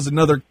 and this was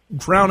another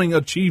crowning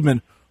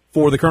achievement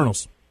for the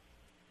Colonels?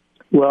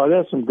 Well,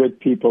 there's some good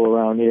people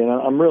around here, and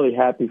I'm really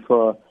happy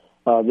for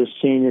this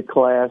senior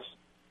class.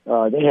 They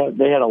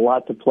had a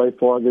lot to play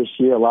for this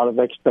year, a lot of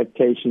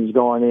expectations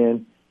going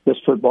in. This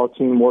football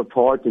team worked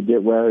hard to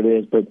get where it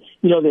is. But,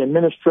 the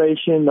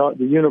administration, the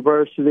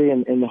university,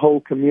 and the whole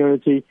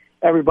community,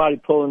 everybody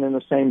pulling in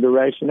the same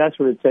direction. That's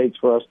what it takes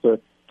for us to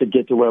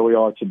get to where we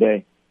are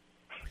today.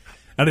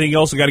 I think you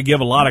also got to give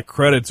a lot of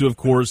credit to, of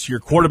course, your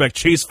quarterback,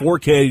 Chase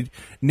Forkhead,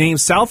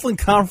 named Southland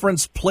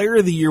Conference Player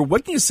of the Year.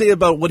 What can you say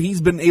about what he's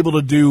been able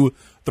to do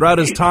throughout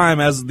his time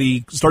as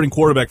the starting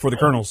quarterback for the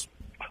Colonels?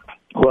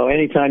 Well,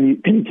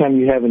 anytime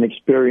you have an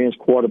experienced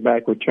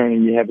quarterback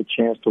returning, you have a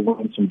chance to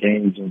win some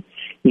games. And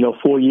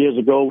 4 years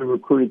ago, we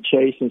recruited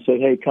Chase and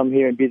said, "Hey, come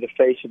here and be the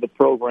face of the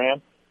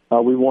program."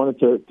 We wanted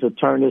to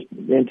turn this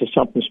into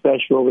something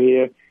special over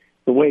here.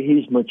 The way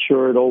he's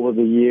matured over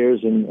the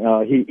years, and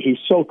he's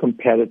so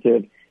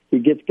competitive. He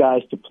gets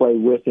guys to play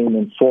with him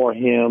and for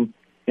him.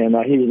 And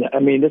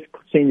this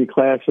senior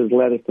class has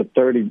led us to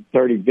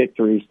 30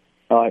 victories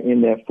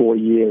in their 4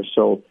 years.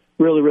 So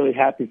really, really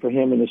happy for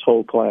him and his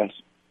whole class.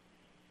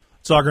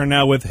 Talking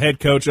now with head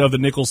coach of the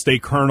Nicholls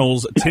State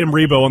Colonels, Tim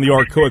Rebowe, on the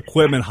Arco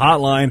Equipment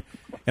Hotline.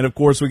 And, of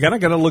course, we got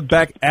to look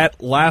back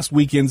at last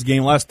weekend's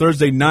game. Last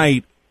Thursday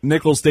night,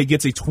 Nicholls State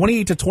gets a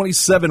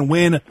 28-27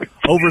 win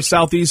over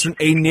Southeastern,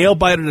 a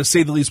nail-biter to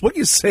say the least. What do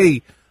you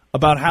say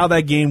about how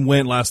that game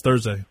went last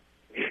Thursday?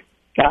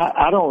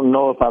 I don't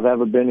know if I've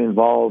ever been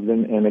involved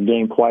in a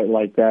game quite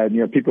like that.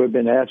 People have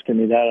been asking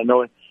me that. I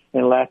know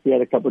in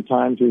Lafayette a couple of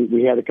times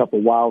we had a couple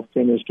of wild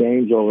finish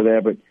games over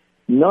there, but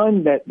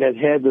none that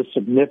had the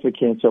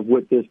significance of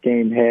what this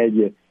game had.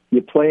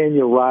 You're playing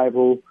your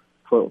rival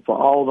for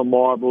all the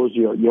marbles.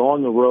 You're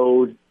on the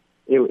road.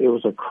 It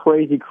was a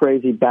crazy,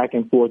 crazy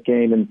back-and-forth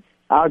game, and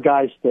our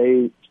guys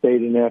stayed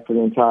in there for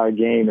the entire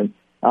game. And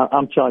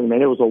I'm telling you,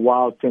 man, it was a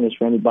wild finish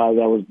for anybody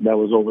that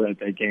was over at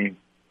that game.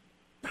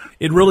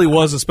 It really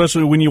was,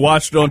 especially when you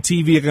watched it on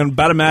TV. I can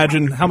about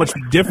imagine how much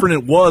different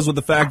it was with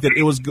the fact that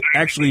it was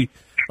actually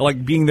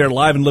like being there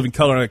live in living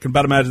color. I can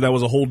about imagine that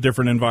was a whole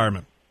different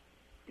environment.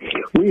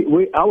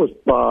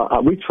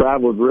 We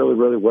traveled really,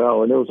 really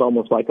well, and it was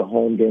almost like a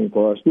home game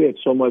for us. We had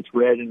so much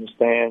red in the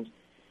stands.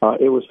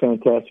 It was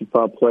fantastic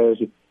for our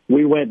players.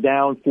 We went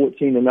down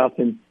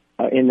 14-0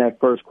 in that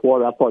first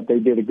quarter. I thought they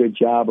did a good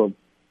job of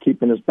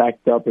keeping us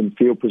backed up in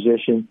field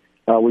position.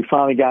 We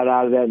finally got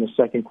out of that in the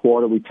second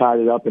quarter. We tied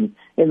it up, and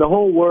the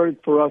whole word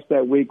for us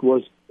that week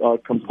was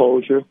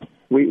composure.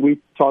 We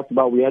talked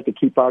about we had to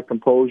keep our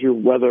composure,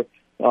 whether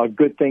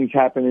good things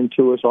happening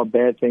to us or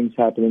bad things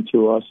happening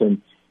to us,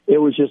 and it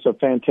was just a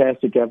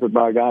fantastic effort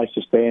by our guys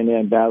to stay in there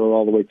and battle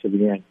all the way to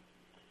the end.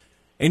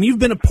 And you've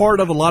been a part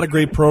of a lot of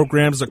great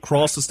programs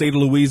across the state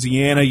of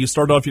Louisiana. You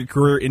started off your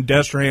career in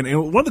Destrehan.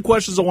 And one of the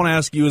questions I want to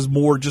ask you is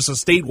more just a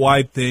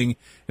statewide thing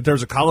in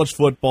terms of college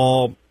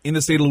football in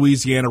the state of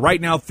Louisiana. Right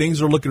now,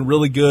 things are looking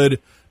really good,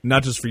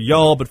 not just for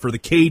y'all, but for the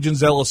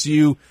Cajuns,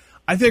 LSU.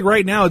 I think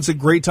right now it's a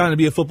great time to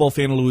be a football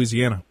fan in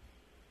Louisiana.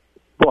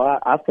 Well,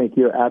 I think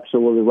you're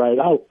absolutely right.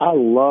 I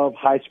love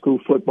high school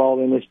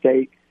football in this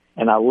state,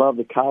 and I love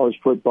the college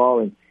football.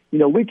 And,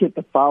 we get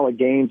to follow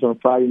games on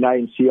Friday night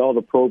and see all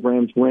the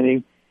programs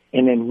winning.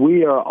 And then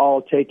we are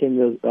all taking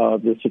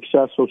the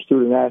successful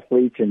student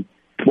athletes, and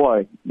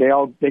boy,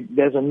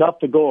 there's enough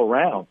to go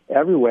around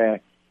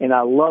everywhere. And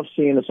I love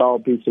seeing us all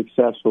be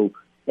successful.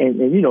 And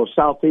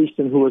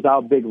Southeastern, who is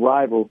our big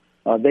rival,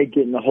 they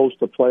getting to host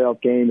a playoff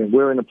game, and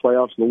we're in the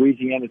playoffs.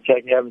 Louisiana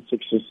Tech having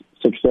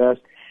success,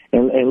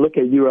 and look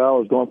at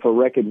UL is going for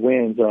record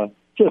wins.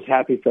 Just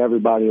happy for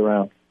everybody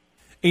around.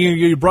 And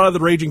you brought up the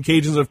Raging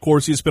Cajuns, of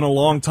course. You spent a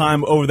long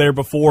time over there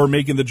before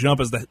making the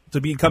jump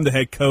to become the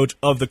head coach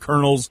of the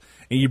Colonels,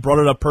 and you brought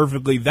it up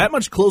perfectly. That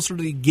much closer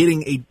to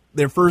getting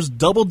their first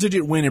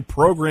double-digit win in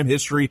program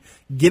history,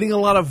 getting a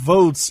lot of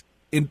votes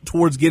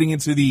towards getting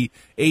into the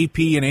AP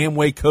and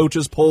Amway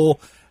coaches poll.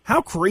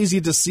 How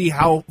crazy to see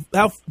how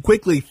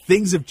quickly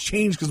things have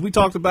changed, because we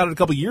talked about it a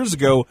couple years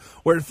ago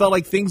where it felt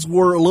like things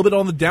were a little bit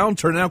on the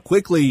downturn, and how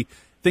quickly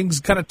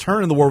things kind of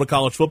turn in the world of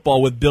college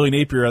football with Billy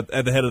Napier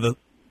at the head of the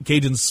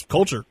Cajuns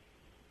culture.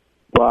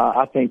 Well,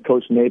 I think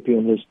Coach Napier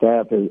and his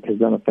staff has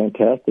done a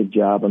fantastic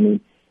job. I mean,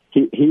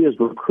 he is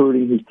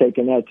recruiting. He's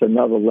taking that to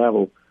another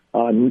level.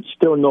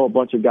 Still know a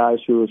bunch of guys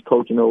who is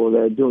coaching over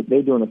there.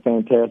 They're doing a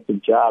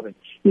fantastic job. And,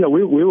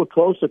 we were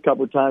close a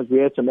couple of times. We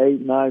had some 8,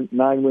 9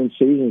 win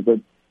seasons, but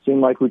it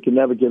seemed like we could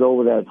never get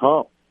over that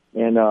hump.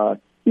 And,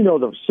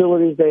 the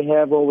facilities they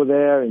have over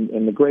there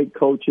and the great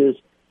coaches,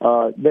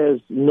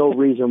 there's no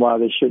reason why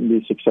they shouldn't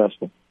be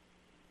successful.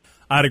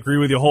 I'd agree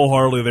with you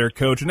wholeheartedly there,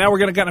 Coach. And now we're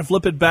going to kind of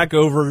flip it back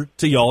over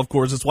to y'all, of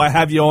course. That's why I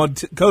have you on.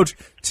 Coach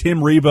Tim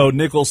Rebowe,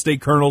 Nicholls State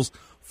Colonels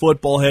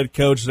football head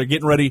coach. They're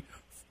getting ready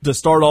to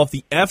start off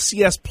the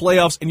FCS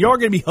playoffs. And y'all are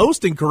going to be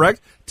hosting, correct?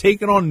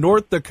 Taking on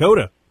North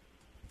Dakota.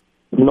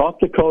 North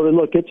Dakota,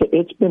 look,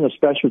 it's been a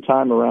special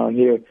time around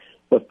here.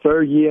 The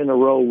third year in a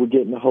row we're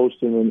getting to host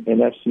an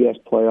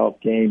FCS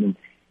playoff game. And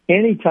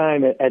any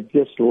time at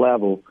this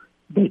level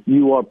that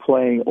you are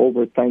playing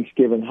over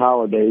Thanksgiving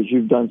holidays,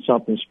 you've done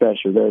something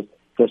special.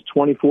 There's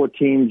 24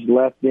 teams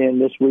left in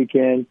this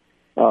weekend.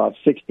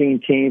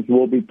 16 teams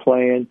will be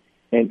playing,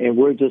 and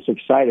we're just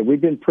excited.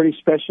 We've been pretty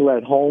special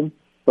at home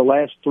the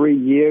last 3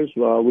 years.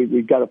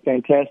 We've got a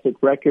fantastic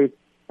record,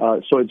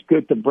 so it's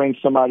good to bring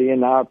somebody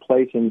into our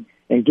place and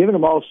giving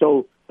them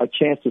also a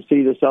chance to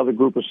see this other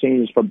group of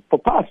seniors for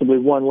possibly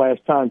one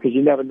last time, because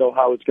you never know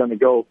how it's going to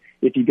go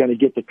if you're going to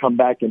get to come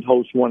back and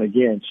host one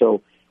again.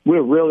 So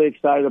we're really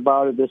excited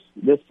about it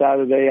this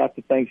Saturday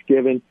after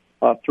Thanksgiving.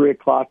 3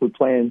 o'clock, we're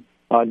playing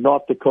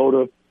North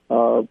Dakota,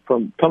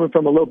 coming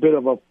from a little bit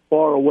of a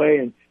far away,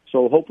 and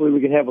so hopefully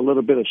we can have a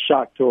little bit of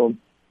shock to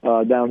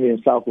them down here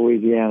in South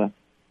Louisiana.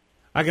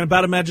 I can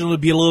about imagine it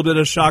would be a little bit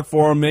of shock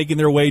for them making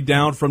their way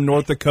down from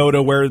North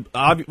Dakota, where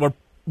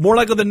more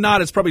likely than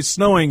not it's probably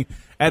snowing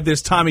at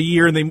this time of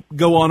year, and they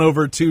go on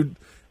over to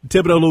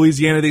Thibodaux,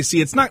 Louisiana. They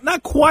see it's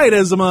not quite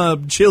as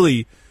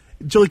chilly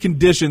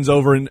conditions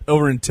over in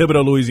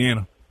Thibodaux,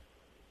 Louisiana.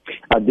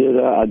 I did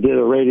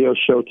a radio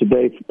show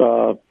today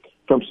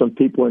from some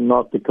people in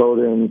North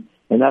Dakota,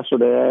 and that's what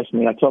they asked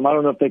me. I told them I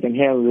don't know if they can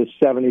handle this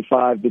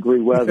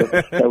 75-degree weather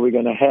that we're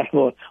going to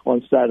have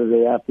on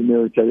Saturday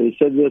afternoon. Because they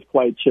said it is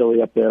quite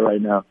chilly up there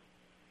right now.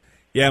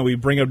 Yeah, we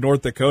bring up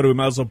North Dakota. We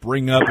might as well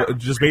bring up,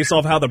 just based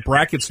off how the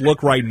brackets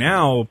look right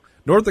now,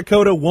 North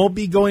Dakota won't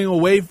be going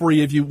away for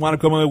you if you want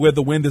to come away with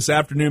the win this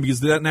afternoon, because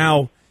that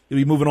now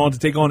you'll be moving on to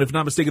take on, if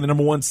not mistaken, the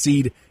number 1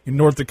 seed in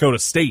North Dakota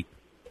State.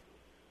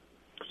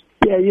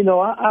 Yeah,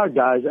 our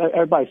guys,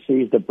 everybody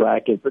sees the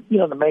bracket, but,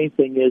 the main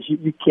thing is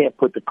you can't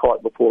put the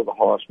cart before the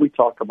horse. We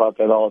talk about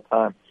that all the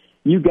time.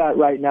 You got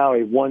right now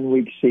a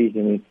 1-week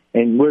season,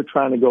 and we're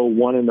trying to go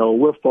 1-0.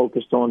 We're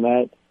focused on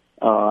that.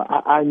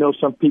 I know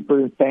some people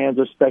and fans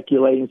are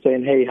speculating,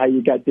 saying, hey, how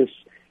you got this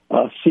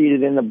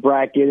seated in the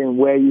bracket and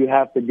where you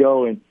have to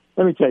go. And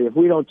let me tell you, if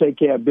we don't take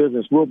care of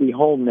business, we'll be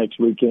home next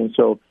weekend.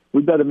 So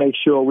we better make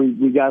sure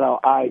we got our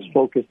eyes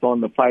focused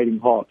on the Fighting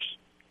Hawks.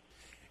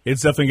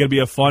 It's definitely going to be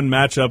a fun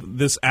matchup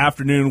this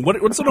afternoon.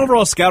 What's an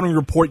overall scouting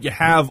report you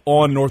have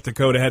on North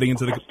Dakota heading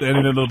into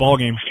the ball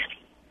game?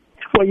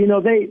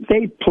 Well,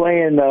 they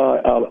play in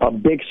a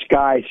Big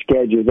Sky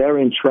schedule. They're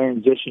in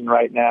transition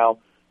right now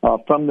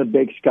from the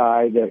Big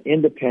Sky. They're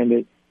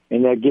independent,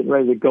 and they're getting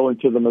ready to go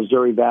into the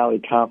Missouri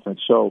Valley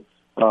Conference. So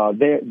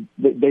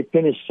they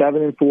finished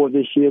 7-4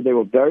 this year. They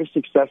were very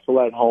successful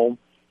at home.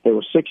 They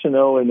were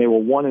 6-0, and they were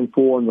 1-4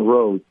 on the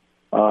road.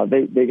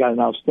 They got an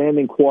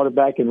outstanding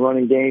quarterback and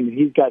running game, and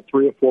he's got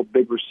 3 or 4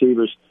 big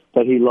receivers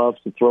that he loves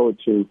to throw it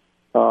to.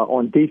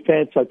 On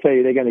defense, I tell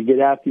you, they're going to get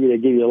after you. They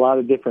give you a lot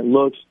of different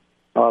looks.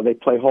 They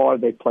play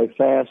hard. They play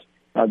fast.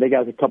 They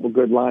got a couple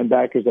good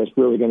linebackers that's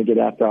really going to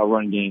get after our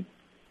run game.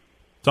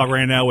 Talk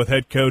right now with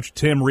head coach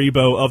Tim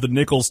Rebowe of the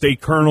Nicholls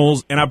State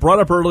Colonels. And I brought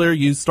up earlier,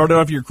 you started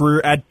off your career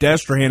at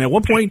Destrehan. At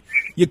one point,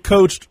 you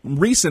coached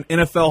recent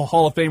NFL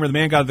Hall of Famer, the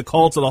man got the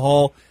call to the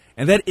Hall,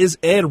 and that is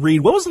Ed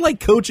Reed. What was it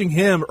like coaching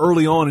him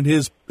early on in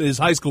his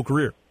high school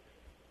career?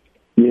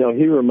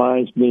 He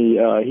reminds me,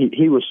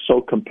 he was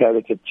so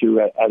competitive, too,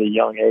 at a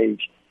young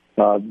age.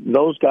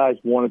 Those guys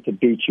wanted to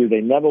beat you.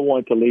 They never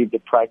wanted to leave the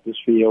practice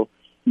field.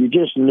 You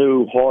just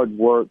knew hard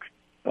work.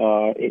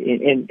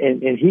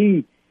 And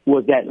he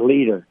was that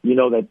leader,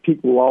 that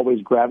people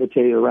always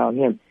gravitated around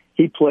him.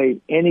 He played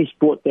any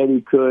sport that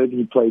he could.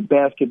 He played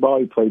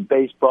basketball. He played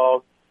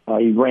baseball.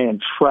 He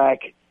ran track.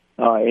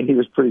 And he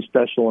was pretty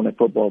special on the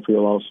football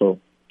field also.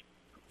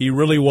 He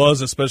really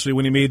was, especially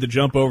when he made the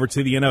jump over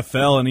to the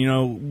NFL.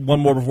 And,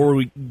 one more before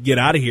we get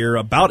out of here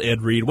about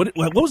Ed Reed. What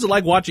was it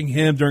like watching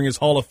him during his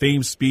Hall of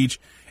Fame speech?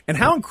 And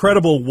how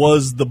incredible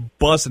was the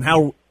bust and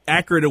how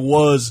accurate it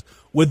was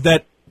with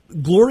that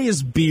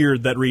glorious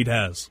beard that Reed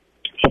has?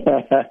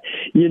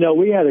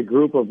 We had a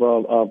group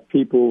of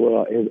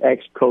people, his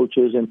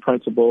ex-coaches and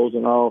principals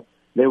and all.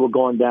 They were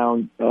going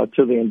down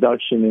to the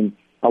induction, and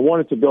I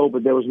wanted to go,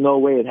 but there was no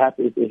way.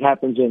 It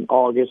happens in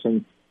August,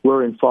 and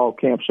we're in fall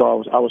camp,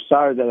 so I was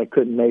sorry that I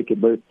couldn't make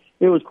it. But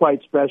it was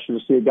quite special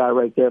to see a guy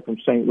right there from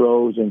St.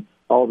 Rose and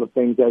all the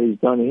things that he's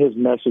done, and his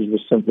message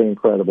was simply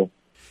incredible.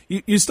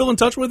 You still in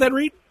touch with Ed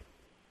Reed?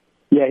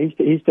 Yeah,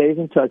 he stays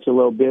in touch a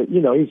little bit.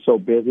 He's so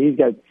busy. He's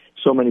got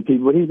so many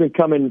people, but he's been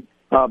coming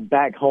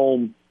back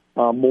home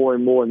more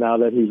and more now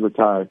that he's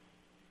retired.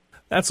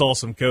 That's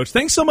awesome, Coach.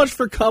 Thanks so much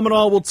for coming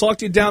on. We'll talk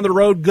to you down the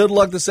road. Good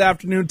luck this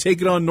afternoon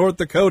taking on North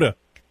Dakota.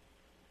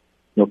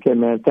 Okay,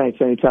 man. Thanks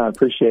anytime.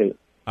 Appreciate it.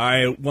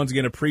 I once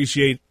again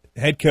appreciate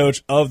head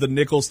coach of the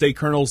Nicholls State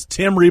Colonels,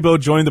 Tim Rebowe,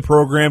 joined the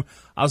program.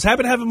 I was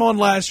happy to have him on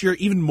last year,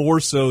 even more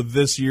so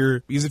this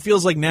year, because it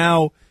feels like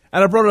now,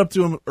 and I brought it up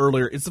to him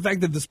earlier, it's the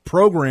fact that this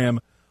program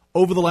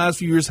over the last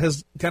few years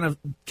has kind of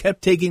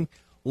kept taking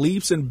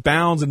leaps and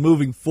bounds and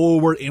moving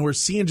forward, and we're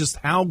seeing just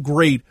how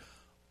great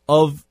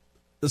of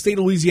the state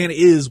of Louisiana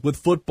is with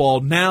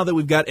football now that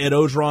we've got Ed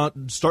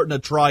Orgeron starting to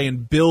try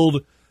and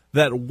build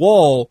that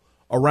wall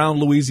around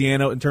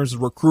Louisiana in terms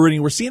of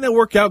recruiting. We're seeing that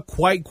work out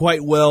quite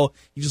well.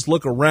 You just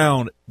look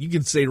around. You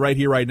can say right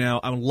here, right now,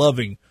 I'm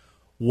loving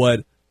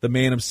what the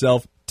man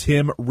himself,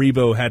 Tim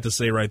Rebowe, had to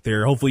say right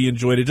there. Hopefully you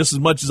enjoyed it just as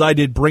much as I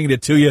did bringing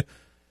it to you.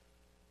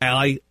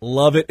 I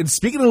love it. And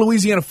speaking of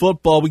Louisiana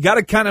football, we got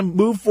to kind of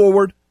move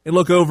forward and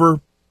look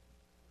over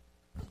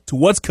to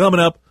what's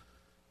coming up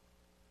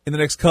in the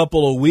next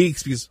couple of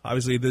weeks, because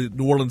obviously the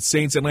New Orleans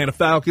Saints, Atlanta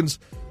Falcons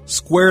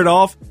squared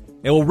off,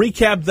 and we'll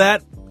recap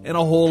that and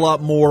a whole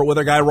lot more with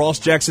our guy Ross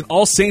Jackson,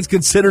 All Saints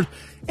Considered,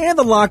 and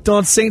the Locked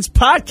On Saints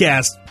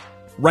podcast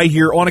right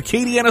here on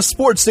Acadiana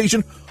Sports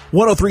Station,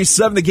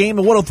 103.7 The Game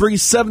and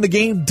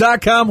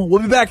 103.7thegame.com.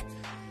 We'll be back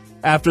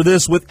after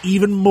this with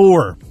even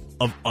more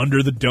of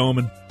Under the Dome,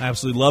 and I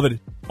absolutely love it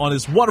on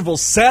this wonderful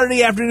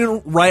Saturday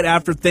afternoon right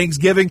after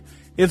Thanksgiving.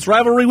 It's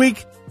rivalry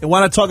week, and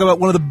why not talk about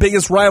one of the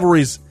biggest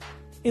rivalries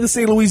in the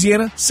state of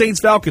Louisiana,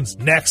 Saints-Falcons,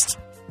 next.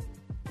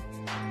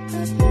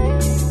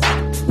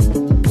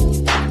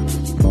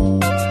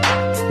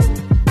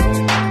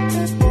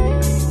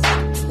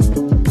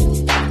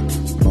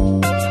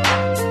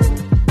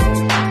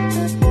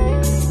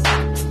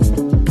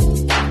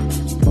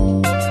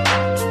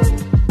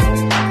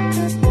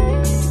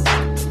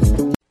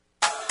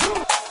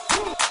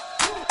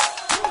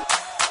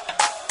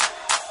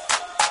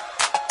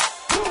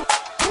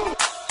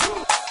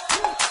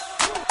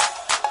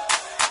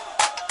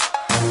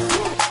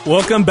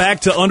 Welcome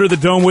back to Under the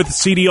Dome with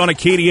CD on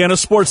Acadiana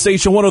Sports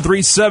Station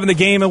 103.7 The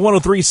Game and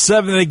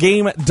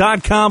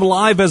 103.7thegame.com.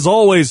 Live as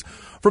always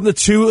from the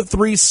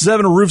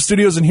 237 Roof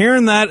Studios. And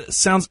hearing that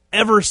sounds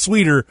ever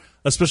sweeter,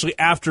 especially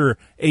after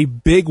a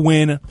big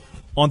win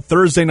on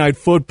Thursday Night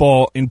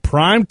Football in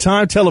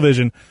primetime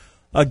television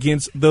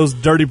against those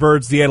Dirty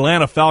Birds, the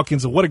Atlanta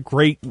Falcons. And what a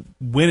great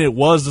win it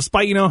was,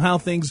 despite, how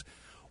things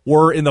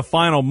were in the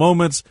final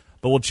moments.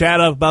 But we'll chat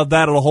about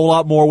that and a whole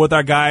lot more with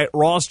our guy,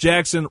 Ross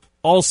Jackson,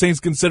 All Saints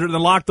Considered, and the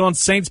Locked On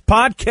Saints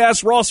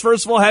podcast. Ross,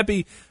 first of all,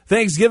 happy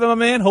Thanksgiving, my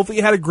man. Hopefully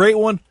you had a great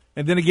one.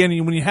 And then again,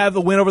 when you have the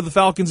win over the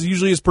Falcons, it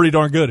usually is pretty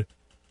darn good.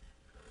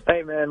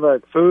 Hey, man,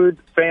 look, food,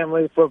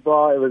 family,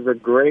 football, it was a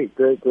great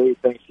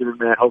Thanksgiving,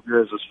 man. Hope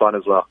yours was fun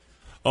as well.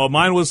 Oh,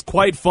 mine was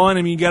quite fun.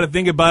 I mean, you got to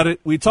think about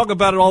it. We talk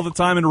about it all the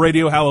time in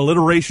radio, how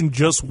alliteration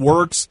just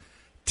works.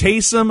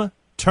 Taysom,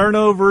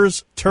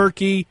 turnovers,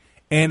 turkey,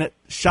 and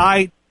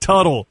Shy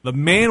Tuttle. The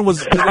man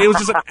was, it was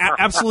just an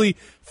absolutely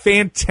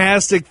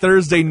fantastic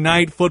Thursday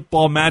night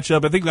football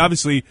matchup. I think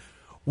obviously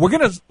we're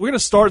gonna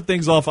start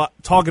things off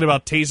talking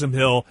about Taysom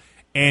Hill,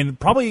 and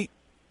probably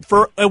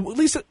for at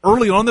least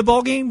early on in the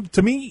ball game.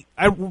 To me,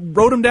 I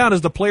wrote him down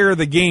as the player of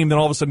the game. Then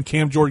all of a sudden,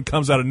 Cam Jordan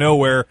comes out of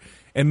nowhere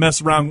and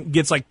messes around,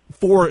 gets like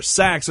 4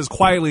 sacks as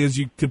quietly as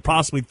you could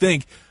possibly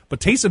think.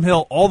 But Taysom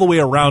Hill, all the way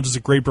around, is a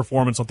great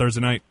performance on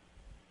Thursday night.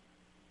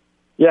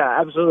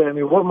 Yeah, absolutely. I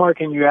mean, what more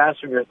can you ask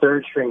from your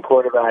third-string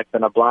quarterback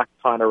than a blocked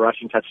punt, a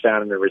rushing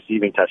touchdown, and a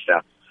receiving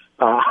touchdown?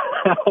 I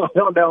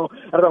don't know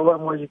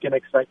what more you can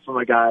expect from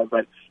a guy,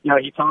 but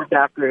he talked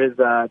after his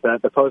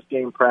the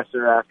post-game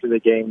presser after the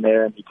game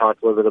there, and he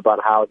talked a little bit about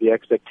how the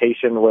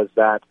expectation was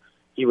that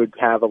he would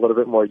have a little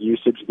bit more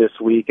usage this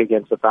week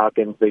against the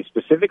Falcons. They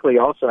specifically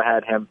also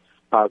had him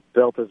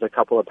built into a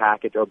couple of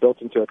packages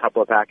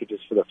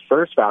for the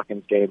first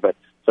Falcons game, but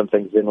some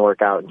things didn't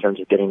work out in terms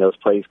of getting those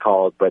plays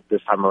called. But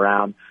this time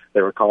around,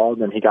 they were called,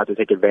 and he got to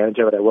take advantage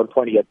of it. At one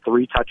point, he had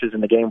 3 touches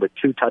in the game with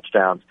 2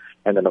 touchdowns,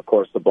 and then, of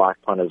course, the block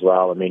punt as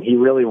well. I mean, he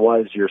really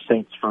was your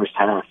Saints' first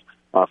half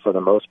for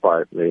the most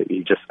part.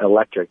 He just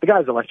electric. The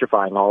guy's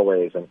electrifying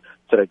always, and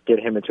so to get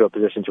him into a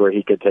position to where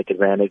he could take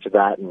advantage of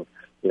that and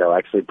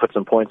actually put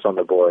some points on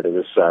the board, it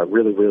was a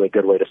really, really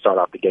good way to start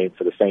off the game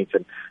for the Saints.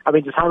 And, I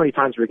mean, just how many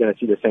times are we going to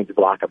see the Saints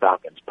block a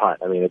Falcons punt?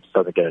 I mean, it just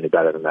doesn't get any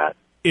better than that.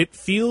 It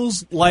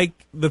feels like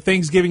the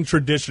Thanksgiving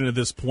tradition at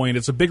this point.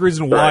 It's a big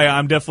reason why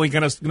I'm definitely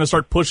going to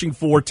start pushing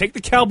for take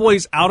the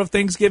Cowboys out of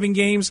Thanksgiving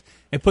games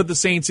and put the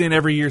Saints in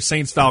every year,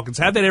 Saints-Falcons.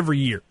 Have that every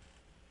year.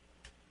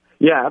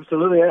 Yeah,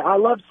 absolutely. I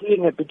love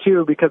seeing it,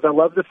 too, because I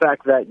love the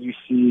fact that you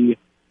see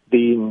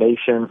the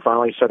nation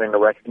finally starting to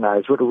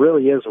recognize what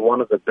really is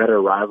one of the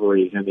better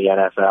rivalries in the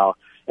NFL.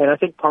 And I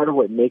think part of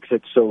what makes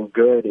it so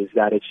good is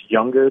that it's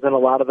younger than a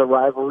lot of the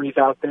rivalries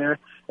out there.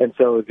 And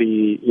so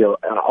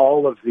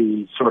all of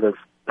the sort of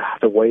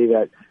the way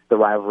that the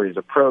rivalry is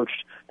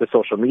approached, the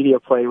social media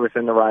play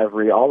within the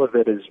rivalry, all of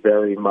it is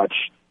very much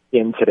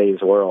in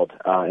today's world.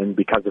 And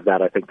because of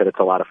that, I think that it's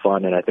a lot of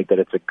fun, and I think that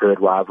it's a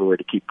good rivalry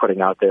to keep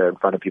putting out there in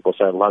front of people.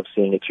 So I love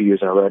seeing it 2 years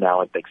in a row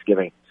now on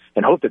Thanksgiving,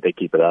 and hope that they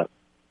keep it up.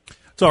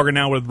 Talking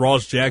now with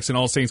Ross Jackson,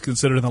 All Saints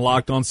Considered, in the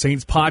Locked On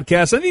Saints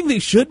podcast. I think they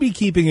should be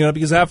keeping it up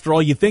because, after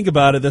all, you think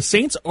about it, the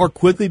Saints are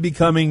quickly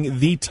becoming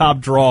the top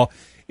draw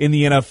in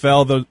the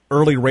NFL. The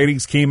early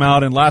ratings came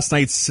out, and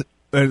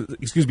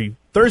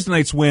Thursday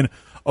night's win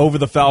over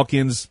the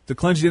Falcons to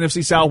clinch the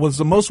NFC South was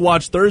the most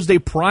watched Thursday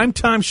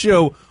primetime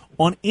show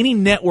on any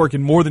network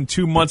in more than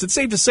 2 months. It's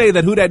safe to say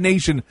that Who Dat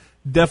Nation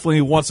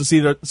definitely wants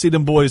to see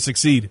them boys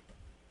succeed.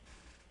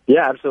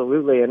 Yeah,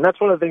 absolutely. And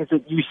that's one of the things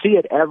that you see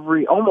it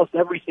almost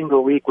every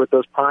single week with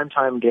those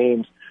primetime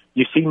games.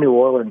 You see New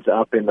Orleans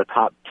up in the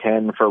top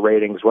 10 for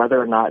ratings, whether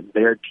or not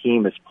their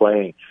team is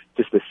playing.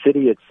 Just the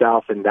city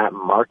itself and that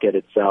market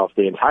itself,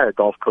 the entire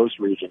Gulf Coast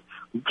region.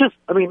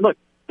 Look,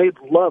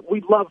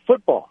 we love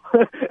football.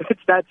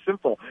 It's that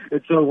simple.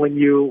 And so when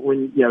you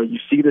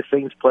see the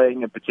Saints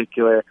playing in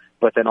particular,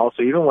 but then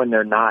also even when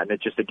they're not, and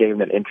it's just a game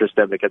that interests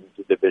them because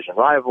it's a division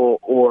rival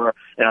or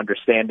an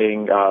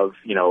understanding of,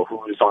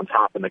 who's on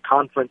top in the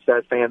conference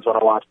that fans want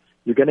to watch,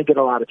 you're going to get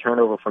a lot of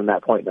turnover from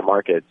that point in the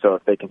market. So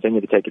if they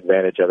continue to take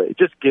advantage of it, it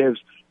just gives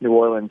New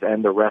Orleans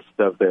and the rest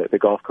of the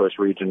Gulf Coast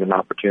region an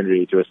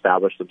opportunity to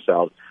establish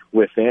themselves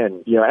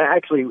within,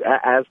 actually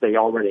as they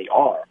already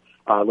are,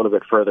 a little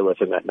bit further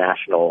within that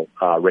national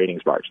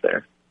ratings march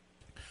there.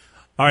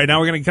 All right, now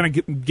we're going to kind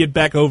of get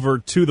back over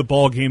to the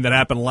ball game that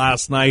happened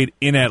last night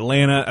in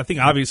Atlanta. I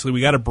think obviously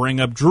we got to bring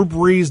up Drew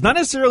Brees, not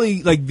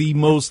necessarily like the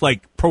most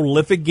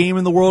prolific game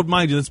in the world,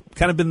 mind you. It's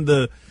kind of been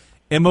the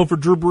MO for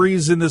Drew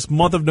Brees in this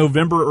month of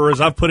November, or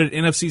as I've put it,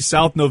 NFC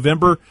South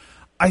November.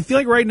 I feel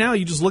like right now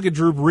you just look at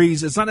Drew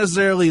Brees, it's not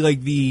necessarily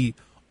like the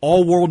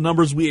all-world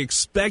numbers we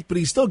expect, but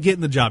he's still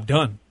getting the job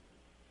done.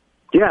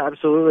 Yeah,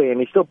 absolutely, and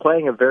he's still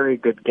playing a very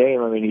good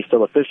game. I mean, he's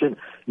still efficient,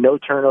 no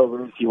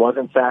turnovers. He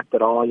wasn't sacked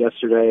at all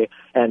yesterday,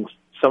 and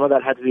some of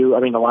that had to do, a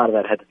lot of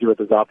that had to do with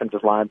his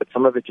offensive line, but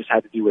some of it just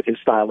had to do with his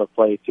style of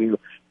play, too,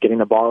 getting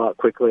the ball out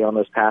quickly on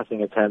those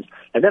passing attempts.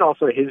 And then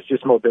also his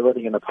just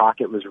mobility in the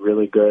pocket was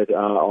really good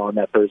on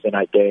that Thursday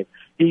night game.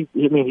 He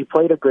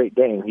played a great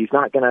game. He's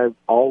not going to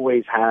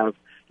always have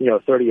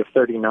 30 of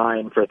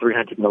 39 for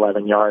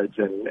 311 yards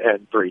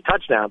and 3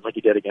 touchdowns like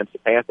he did against the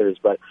Panthers,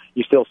 but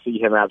you still see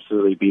him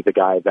absolutely be the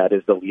guy that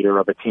is the leader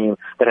of a team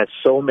that has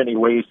so many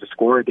ways to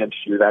score against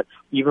you that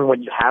even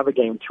when you have a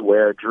game to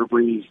where Drew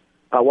Brees,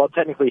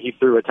 technically he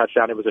threw a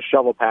touchdown, it was a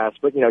shovel pass,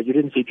 but you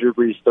didn't see Drew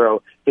Brees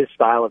throw his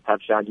style of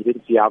touchdown. You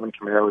didn't see Alvin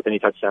Kamara with any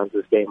touchdowns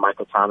this game,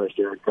 Michael Thomas,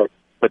 Jared Cook,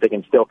 but they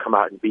can still come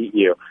out and beat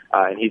you.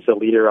 And he's the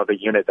leader of a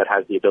unit that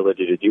has the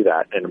ability to do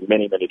that in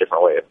many, many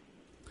different ways.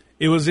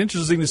 It was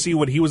interesting to see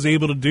what he was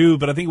able to do,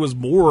 but I think it was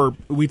more,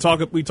 we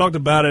talked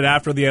about it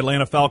after the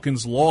Atlanta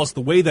Falcons lost,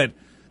 the way that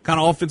kind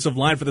of offensive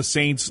line for the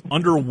Saints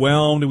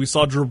underwhelmed, and we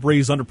saw Drew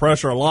Brees under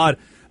pressure a lot.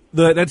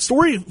 That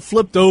story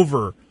flipped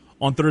over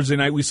on Thursday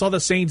night. We saw the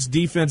Saints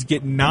defense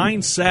get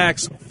 9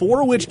 sacks,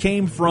 4 of which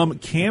came from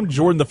Cam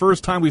Jordan, the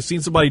first time we've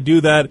seen somebody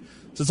do that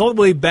since all the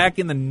way back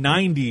in the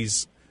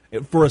 90s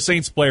for a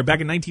Saints player.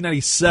 Back in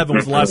 1997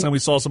 was the last time we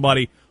saw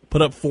somebody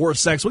put up 4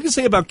 sacks. What can you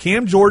say about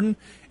Cam Jordan?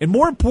 And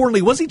more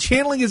importantly, was he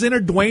channeling his inner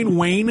Dwayne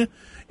Wayne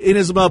in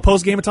his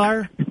post-game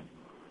attire?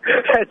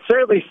 It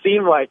certainly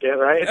seemed like it,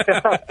 right?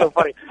 That's so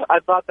funny. I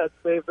thought that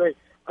same thing.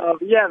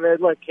 Yeah, man,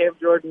 look, Cam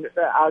Jordan,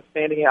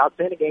 outstanding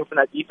game from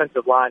that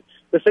defensive line.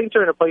 The Saints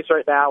are in a place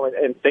right now,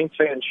 and Saints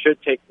fans should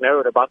take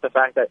note about the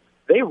fact that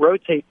they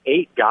rotate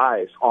 8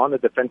 guys on the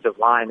defensive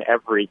line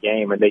every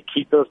game, and they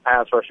keep those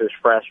pass rushers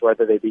fresh,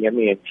 whether they be in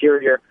the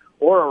interior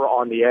or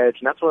on the edge.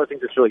 And that's one of the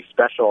things that's really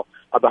special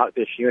about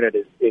this unit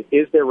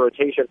is their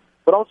rotation.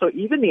 But also,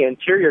 even the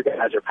interior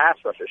guys are pass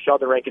rushers.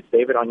 Sheldon Rankins,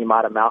 David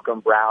Onyemata, Malcolm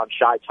Brown,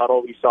 Shai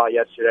Tuttle, we saw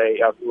yesterday.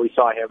 We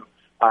saw him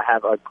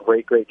have a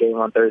great game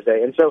on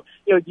Thursday. And so,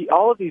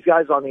 all of these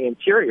guys on the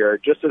interior are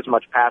just as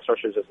much pass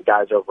rushers as the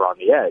guys over on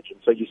the edge. And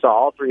so you saw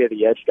all 3 of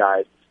the edge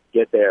guys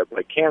get there.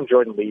 But Cam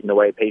Jordan leading the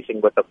way,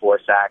 pacing with the 4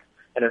 sacks.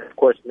 And of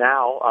course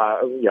now,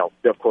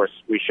 of course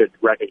we should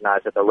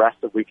recognize that the rest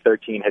of Week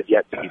 13 has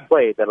yet to be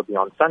played. That'll be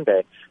on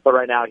Sunday. But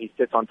right now he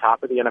sits on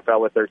top of the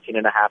NFL with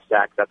 13.5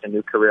 sacks. That's a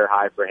new career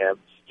high for him.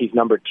 He's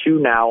number 2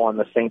 now on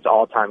the Saints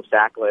all-time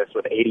sack list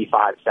with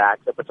 85 sacks.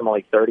 That puts him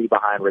only 30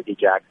 behind Ricky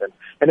Jackson.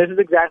 And this is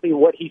exactly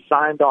what he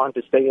signed on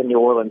to stay in New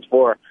Orleans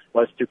for,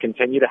 was to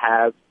continue to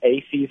have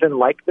a season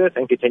like this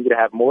and continue to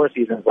have more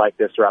seasons like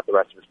this throughout the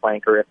rest of his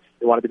playing career.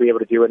 He wanted to be able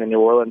to do it in New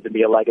Orleans and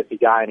be a legacy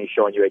guy, and he's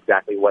showing you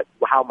exactly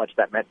how much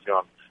that meant to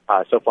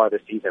him so far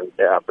this season,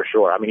 for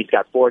sure. I mean, he's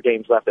got 4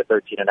 games left at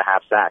 13.5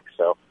 sacks,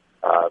 so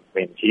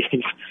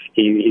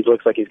he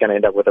looks like he's going to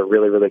end up with a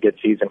really, really good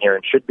season here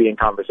and should be in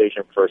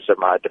conversation for some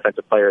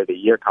Defensive Player of the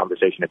Year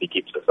conversation if he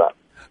keeps this up.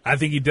 I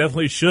think he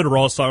definitely should.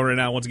 Ross talking right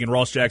now. Once again,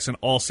 Ross Jackson,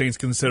 All Saints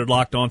Considered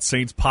Locked On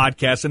Saints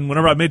podcast. And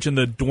whenever I mentioned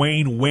the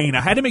Dwayne Wayne,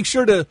 I had to make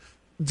sure to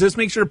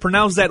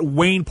pronounce that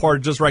Wayne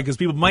part just right, because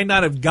people might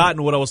not have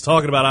gotten what I was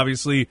talking about,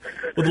 obviously,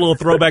 with a little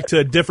throwback to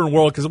a different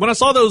world. Because when I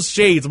saw those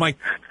shades, I'm like,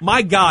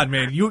 my God,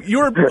 man,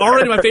 you're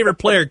already my favorite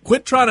player.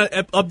 Quit trying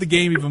to up the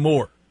game even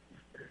more.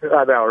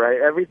 I know,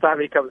 right? Every time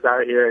he comes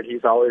out here, and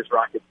he's always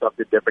rocking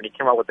something different. He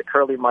came out with the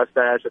curly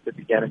mustache at the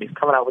beginning. He's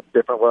coming out with a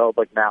different world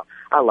look now.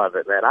 I love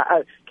it, man.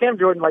 Cam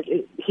Jordan,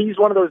 he's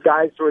one of those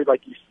guys where,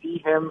 you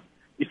see him,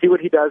 you see what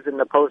he does in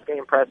the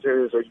post-game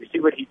pressers, or you see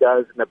what he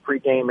does in the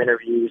pre-game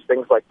interviews,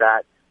 things like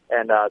that.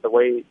 And the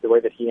way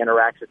that he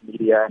interacts with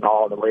media and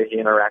all, and the way he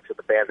interacts with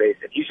the fan base.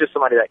 And he's just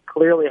somebody that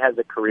clearly has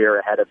a career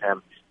ahead of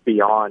him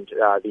beyond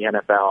the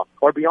NFL,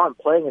 or beyond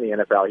playing in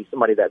the NFL. He's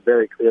somebody that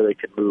very clearly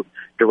could move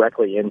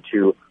directly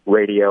into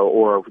radio,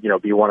 or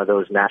be one of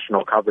those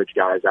national coverage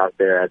guys out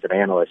there as an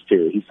analyst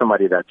too. He's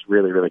somebody that's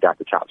really, really got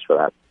the chops for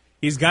that.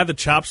 He's got the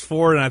chops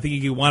for it, and I think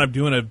he could wind up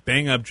doing a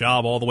bang-up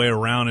job all the way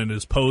around in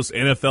his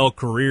post-NFL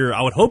career.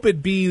 I would hope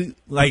it'd be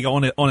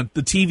on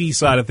the TV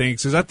side of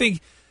things, because I think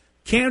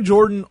Cam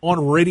Jordan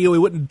on radio, it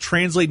wouldn't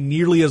translate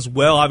nearly as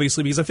well,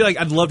 obviously, because I feel like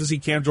I'd love to see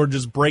Cam Jordan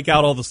just break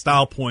out all the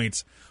style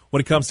points when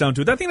it comes down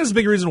to it. I think that's a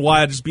big reason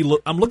why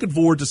I'm looking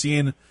forward to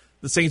seeing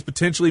the Saints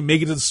potentially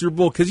make it to the Super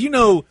Bowl, because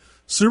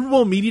Super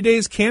Bowl media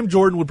days, Cam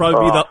Jordan would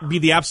probably be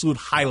the absolute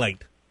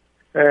highlight.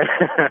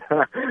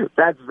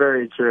 That's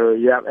very true.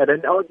 Yeah, and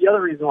then, the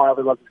other reason why I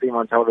would love to see him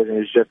on television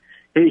is just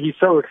he's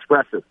so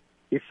expressive.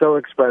 He's so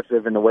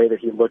expressive in the way that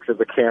he looks at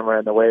the camera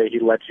and the way he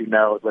lets you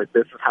know, like,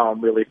 this is how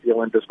I'm really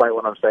feeling, despite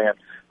what I'm saying.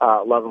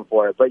 Love him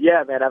for it. But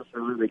yeah, man,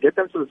 absolutely. Get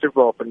them to the Super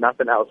Bowl for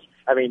nothing else.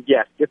 I mean,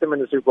 yes, get them in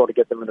the Super Bowl to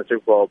get them in the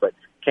Super Bowl, but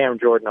Cam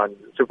Jordan on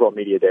Super Bowl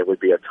Media Day would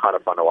be a ton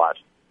of fun to watch.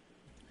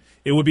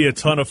 It would be a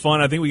ton of fun.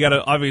 I think we got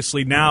to,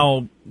 obviously,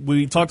 now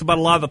we talked about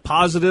a lot of the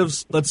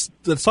positives. Let's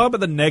talk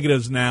about the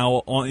negatives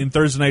now in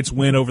Thursday night's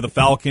win over the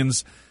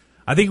Falcons.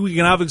 I think we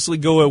can obviously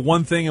go at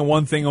one thing and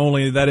one thing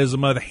only. That is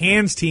the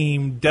hands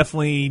team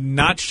definitely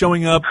not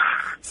showing up.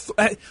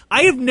 I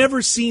have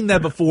never seen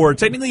that before.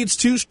 Technically, it's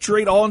 2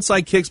 straight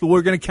onside kicks, but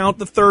we're going to count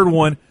the third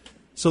one.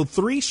 So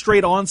 3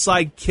 straight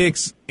onside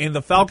kicks, and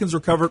the Falcons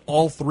recovered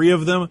all 3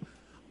 of them.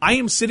 I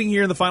am sitting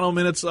here in the final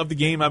minutes of the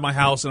game at my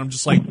house, and I'm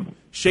just like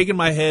shaking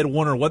my head,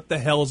 wondering what the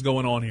hell is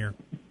going on here.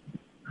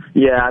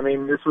 Yeah, I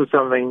mean, this was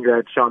something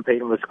that Sean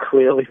Payton was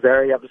clearly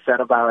very upset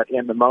about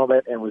in the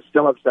moment and was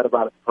still upset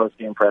about it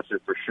post-game presser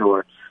for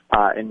sure.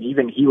 And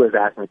even he was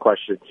asking the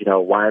questions,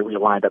 why are we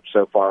lined up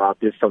so far off?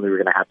 This is something we're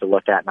going to have to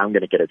look at, and I'm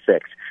going to get it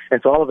fixed. And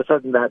so all of a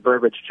sudden that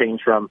verbiage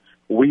changed from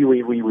we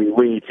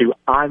to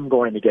I'm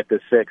going to get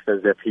this fixed, as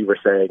if he were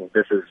saying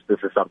this is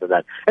something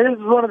that. And this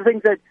is one of the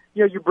things that,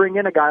 you bring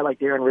in a guy like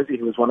Darren Rizzi,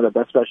 who was one of the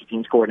best special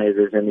teams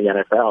coordinators in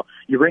the NFL.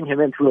 You bring him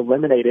in to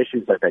eliminate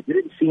issues like that. You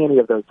didn't see any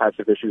of those types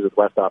of issues with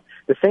Westhoff.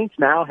 The Saints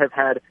now have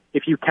had,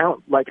 if you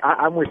count,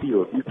 I'm with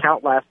you, if you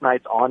count last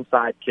night's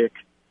onside kick,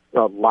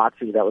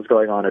 Lotzi that was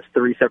going on as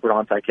 3 separate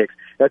onside kicks.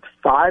 That's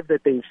 5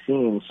 that they've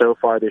seen so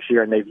far this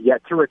year, and they've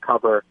yet to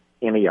recover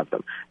any of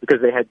them, because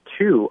they had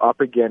 2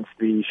 up against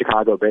the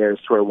Chicago Bears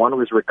where one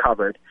was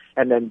recovered,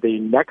 and then the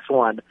next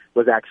one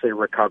was actually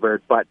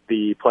recovered, but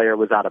the player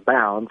was out of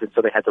bounds, and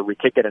so they had to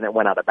re-kick it, and it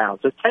went out of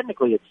bounds. So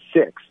technically it's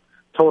 6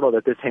 total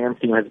that this hands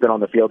team has been on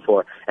the field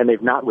for, and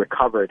they've not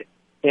recovered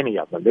any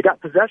of them. They got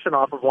possession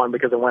off of one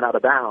because it went out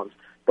of bounds,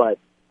 but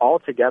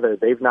altogether,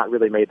 they've not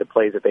really made the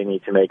plays that they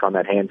need to make on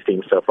that hands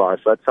team so far.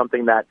 So that's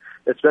something that,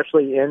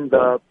 especially in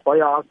the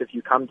playoffs, if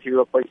you come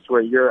to a place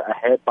where you're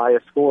ahead by a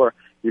score,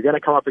 you're going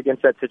to come up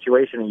against that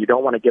situation, and you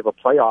don't want to give a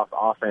playoff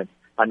offense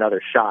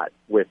another shot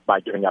by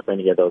giving up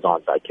any of those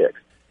onside kicks.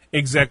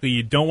 Exactly.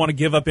 You don't want to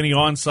give up any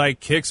onside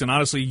kicks, and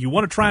honestly, you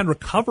want to try and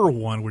recover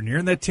one. We're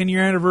nearing that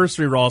 10-year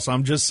anniversary, Ross.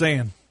 I'm just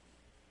saying.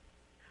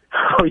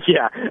 Oh,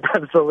 yeah,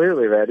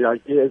 absolutely, man.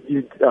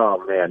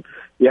 Oh, man.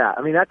 Yeah,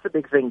 I mean, that's the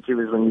big thing, too,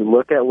 is when you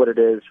look at what it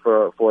is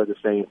for the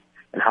Saints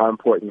and how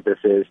important this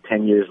is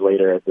 10 years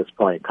later at this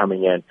point,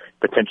 coming in,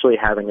 potentially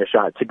having a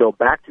shot to go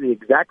back to the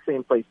exact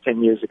same place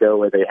 10 years ago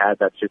where they had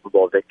that Super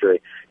Bowl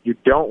victory. You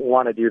don't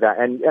want to do that.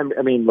 And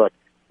I mean,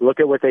 look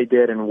at what they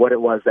did and what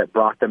it was that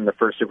brought them the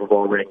first Super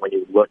Bowl ring. When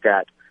you look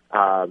at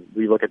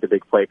the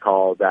big play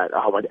call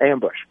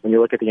ambush. When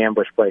you look at the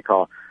ambush play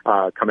call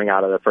coming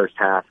out of the first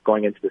half,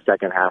 going into the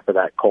second half of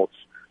that Colts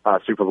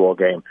Super Bowl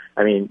game.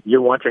 I mean,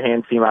 you want your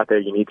hands team out there.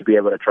 You need to be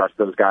able to trust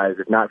those guys,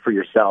 if not for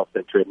yourself,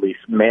 then to at least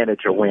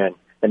manage a win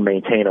and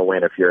maintain a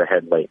win if you're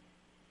ahead late.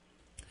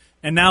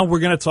 And now we're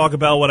going to talk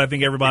about what I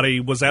think everybody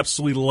was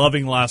absolutely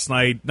loving last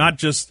night, not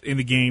just in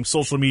the game,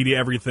 social media,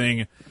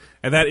 everything,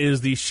 and that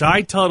is the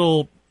Shy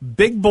Tuttle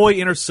big boy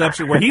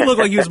interception where he looked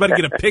like he was about to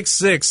get a pick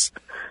 6,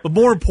 but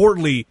more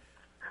importantly,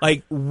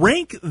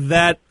 rank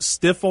that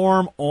stiff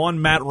arm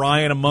on Matt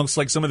Ryan amongst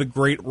some of the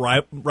great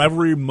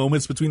rivalry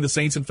moments between the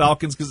Saints and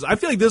Falcons, because I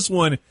feel like this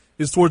one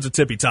is towards the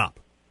tippy top.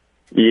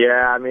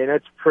 Yeah, I mean,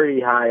 it's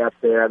pretty high up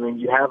there. I mean,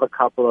 you have a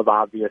couple of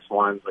obvious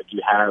ones,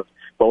 you have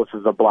both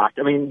of the blocked.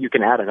 I mean, you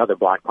can add another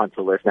block punt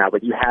to the list now,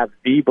 but you have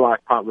the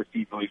block punt with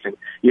Steve Gleason.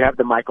 You have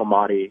the Michael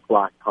Motti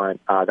block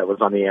punt that was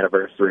on the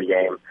anniversary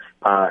game.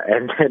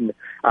 And then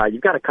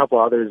you've got a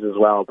couple others as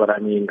well. But, I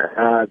mean,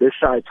 this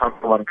Shy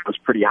Tuttle one goes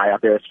pretty high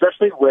up there,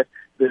 especially with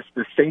the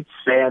Saints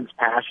fans'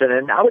 passion,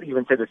 and I would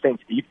even say the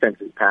Saints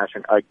defense's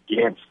passion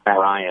against Matt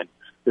Ryan.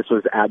 This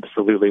was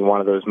absolutely one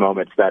of those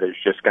moments that is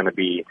just going to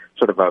be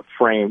sort of a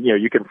frame.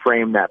 You can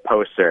frame that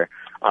poster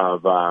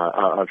of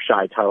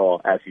Shy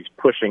Tuttle as he's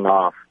pushing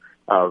Matt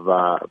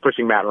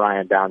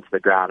Ryan down to the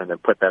ground, and then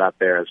put that up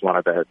there as one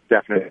of the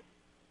definite.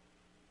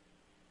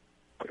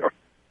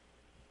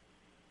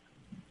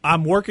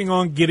 I'm working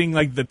on getting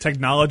the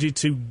technology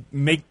to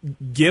make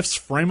GIFs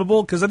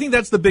frameable, because I think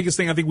that's the biggest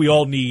thing I think we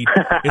all need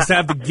is to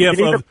have the GIF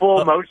you need of the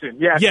full motion.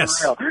 Yeah,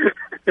 yes. For real.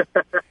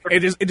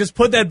 It just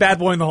put that bad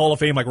boy in the Hall of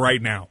Fame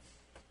right now.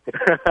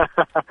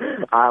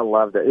 I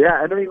loved it.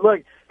 Yeah, and I mean,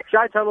 look,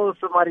 Shy Tuttle is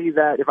somebody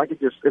that if I could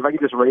just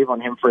rave on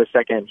him for a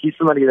second, he's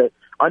somebody that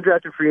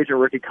undrafted free agent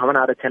rookie coming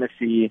out of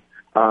Tennessee.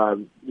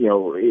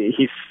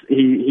 He's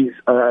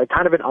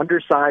kind of an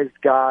undersized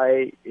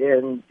guy,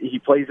 and he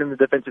plays in the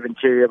defensive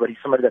interior, but he's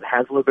somebody that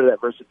has a little bit of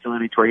that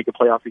versatility to where he can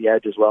play off the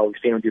edge as well. We've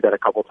seen him do that a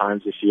couple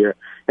times this year.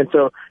 And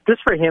so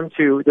just for him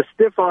the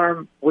stiff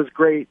arm was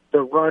great,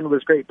 the run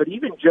was great, but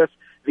even just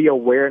the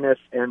awareness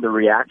and the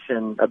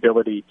reaction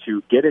ability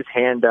to get his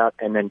hand up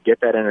and then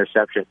get that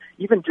interception,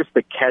 even just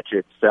the catch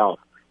itself,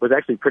 was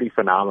actually pretty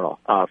phenomenal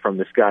from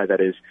this guy that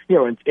is,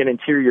 an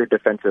interior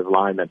defensive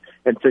lineman.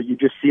 And so you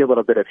just see a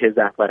little bit of his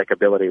athletic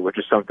ability, which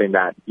is something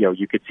that,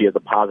 you could see as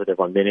a positive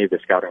on many of the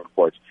scouting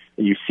reports.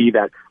 And you see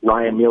that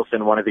Ryan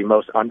Nielsen, one of the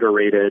most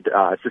underrated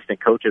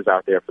assistant coaches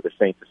out there for the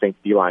Saints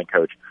D-line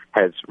coach,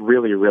 has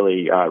really,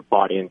 really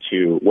bought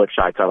into what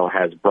Shy Tuttle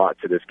has brought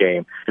to this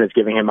game, and is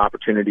giving him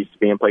opportunities to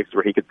be in places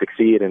where he could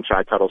succeed, and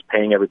Shy Tuttle's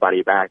paying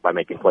everybody back by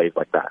making plays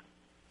like that.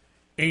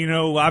 And,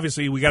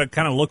 obviously we got to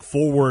kind of look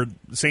forward.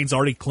 The Saints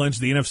already clinched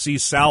the NFC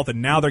South,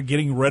 and now they're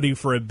getting ready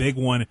for a big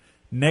one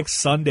next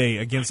Sunday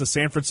against the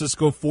San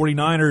Francisco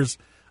 49ers.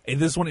 And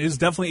this one is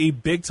definitely a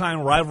big-time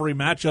rivalry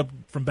matchup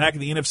from back in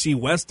the NFC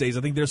West days.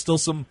 I think there's still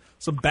some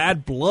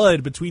bad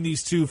blood between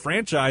these two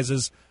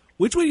franchises.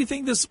 Which way do you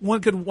think this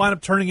one could wind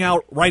up turning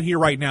out right here,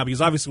 right now?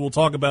 Because obviously we'll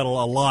talk about it a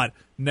lot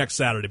next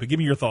Saturday. But give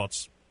me your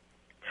thoughts.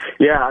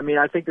 Yeah, I mean,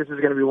 I think this is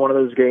going to be one of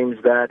those games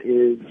that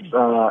is it's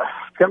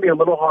going to be a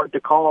little hard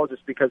to call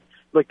just because,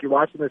 look, you're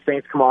watching the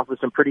Saints come off with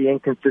some pretty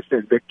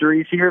inconsistent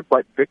victories here,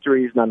 but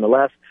victories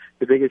nonetheless.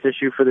 The biggest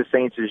issue for the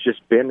Saints has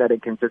just been that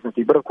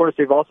inconsistency. But, of course,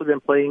 they've also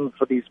been playing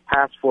for these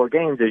past 4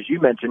 games, as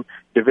you mentioned,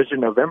 Division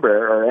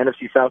November or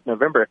NFC South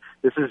November.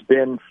 This has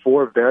been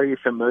 4 very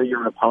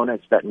familiar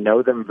opponents that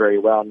know them very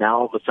well. Now,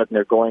 all of a sudden,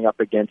 they're going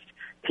up against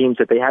teams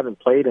that they haven't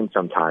played in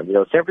some time.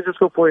 San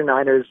Francisco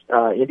 49ers,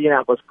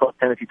 Indianapolis Colts,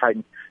 Tennessee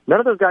Titans, none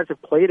of those guys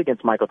have played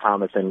against Michael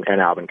Thomas and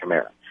Alvin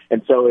Kamara.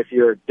 And so if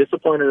you're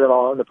disappointed at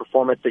all in the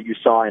performance that you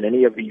saw in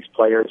any of these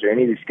players or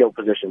any of these skill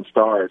position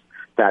stars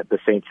that the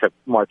Saints have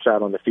marched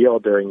out on the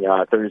field during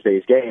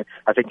Thursday's game,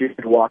 I think you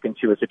could walk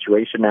into a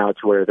situation now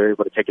to where they're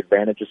able to take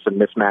advantage of some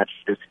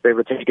mismatches. They're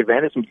able to take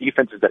advantage of some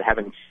defenses that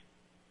haven't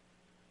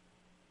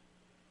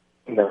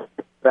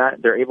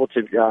that they're able to,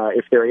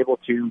 if they're able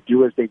to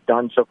do as they've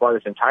done so far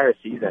this entire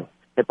season,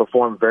 and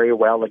perform very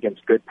well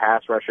against good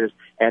pass rushers,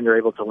 and they're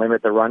able to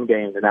limit the run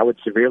game, and that would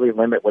severely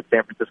limit what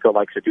San Francisco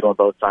likes to do on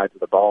both sides of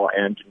the ball,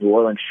 and New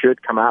Orleans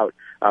should come out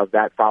of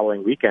that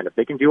following weekend. If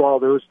they can do all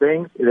those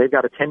things, they've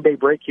got a 10-day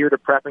break here to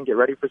prep and get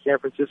ready for San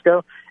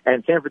Francisco,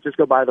 and San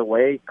Francisco, by the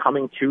way,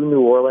 coming to New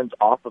Orleans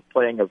off of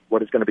playing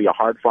what is going to be a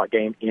hard-fought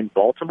game in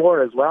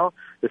Baltimore as well.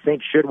 The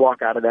Saints should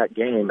walk out of that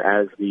game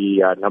as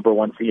the number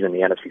 1 seed in the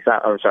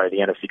the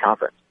NFC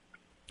Conference.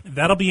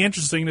 That'll be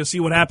interesting to see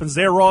what happens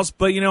there, Ross.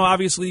 But,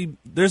 obviously,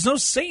 there's no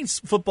Saints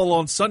football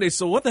on Sunday,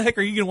 so what the heck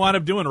are you going to wind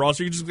up doing,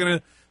 Ross? Are you just going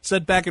to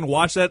sit back and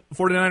watch that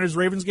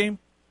 49ers-Ravens game?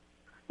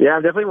 Yeah,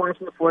 I'm definitely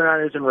watching the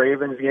 49ers and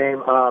Ravens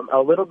game.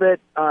 A little bit,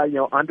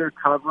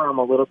 undercover. I'm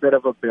a little bit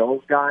of a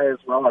Bills guy as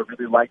well. I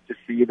really like to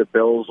see the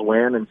Bills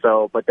win,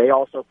 but they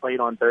also played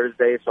on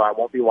Thursday, so I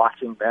won't be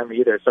watching them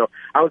either. So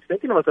I was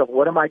thinking to myself,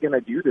 what am I going to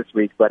do this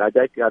week? But I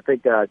think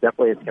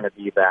definitely it's going to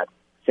be that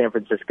San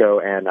Francisco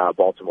and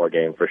Baltimore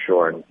game for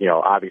sure. And,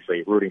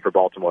 obviously rooting for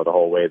Baltimore the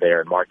whole way there,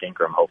 and Mark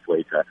Ingram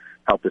hopefully to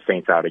help the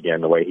Saints out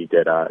again the way he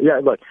did.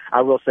 Look,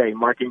 I will say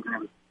Mark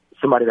Ingram,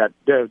 somebody that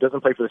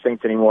doesn't play for the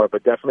Saints anymore,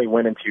 but definitely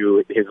went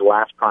into his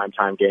last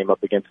primetime game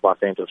up against Los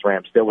Angeles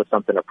Rams, still with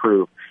something to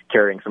prove,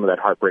 carrying some of that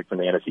heartbreak from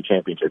the NFC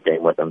Championship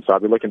game with him. So I'll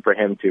be looking for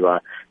him to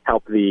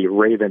help the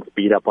Ravens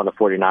beat up on the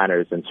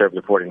 49ers and serve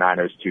the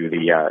 49ers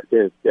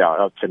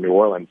up to New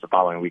Orleans the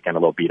following weekend a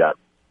little beat up.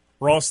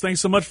 Ross, thanks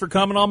so much for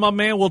coming on, my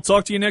man. We'll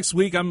talk to you next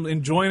week. I'm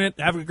enjoying it.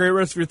 Have a great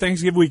rest of your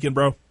Thanksgiving weekend,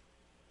 bro.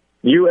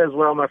 You as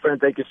well, my friend.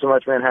 Thank you so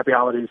much, man. Happy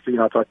holidays to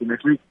you. I'll talk to you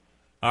next week.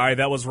 All right,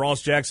 that was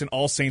Ross Jackson,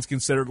 All Saints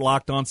Considered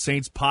Locked On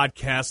Saints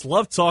podcast.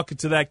 Love talking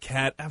to that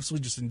cat.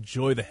 Absolutely just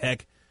enjoy the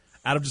heck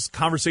out of just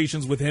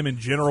conversations with him in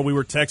general. We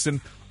were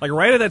texting,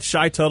 right at that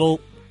Shy Tuttle,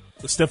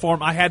 the stiff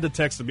arm, I had to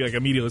text him,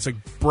 immediately. It's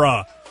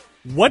bruh,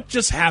 what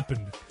just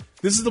happened?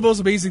 This is the most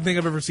amazing thing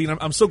I've ever seen.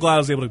 I'm so glad I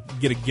was able to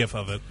get a gif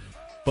of it.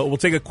 But we'll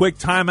take a quick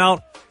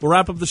timeout. We'll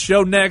wrap up the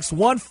show next.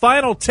 One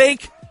final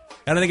take,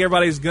 and I think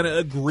everybody's going to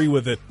agree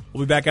with it.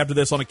 We'll be back after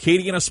this on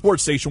Acadiana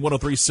Sports Station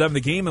 103.7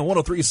 The Game and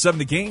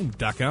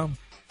 103.7thegame.com.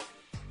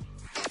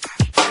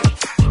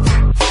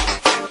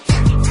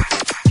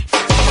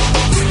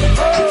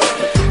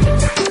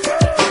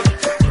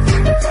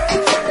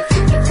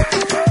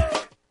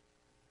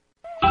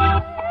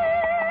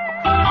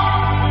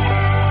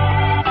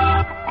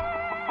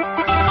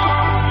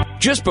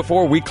 Just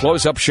before we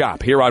close up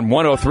shop here on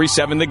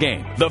 103.7 The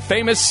Game, the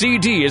famous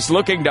CD is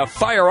looking to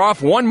fire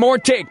off one more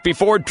take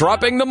before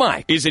dropping the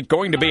mic. Is it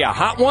going to be a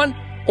hot one?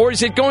 Or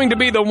is it going to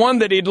be the one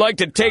that he'd like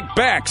to take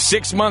back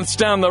 6 months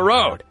down the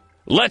road?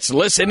 Let's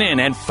listen in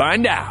and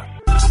find out.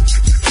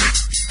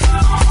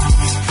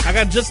 I I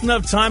got just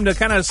enough time to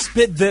kind of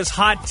spit this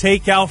hot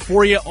take out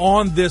for you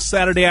on this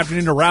Saturday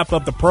afternoon to wrap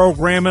up the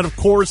program. And, of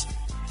course,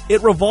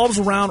 it revolves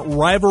around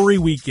rivalry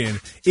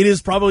weekend. It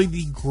is probably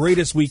the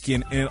greatest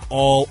weekend in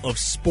all of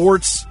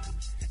sports.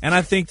 And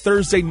I think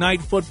Thursday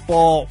night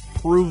football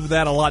proved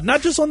that a lot.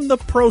 Not just on the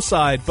pro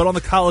side, but on the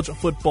college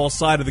football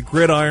side of the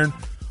gridiron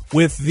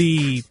with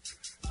the,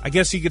 I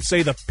guess you could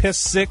say, the Piss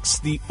 6,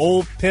 the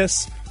old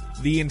Piss,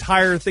 the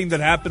entire thing that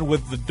happened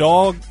with the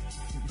dog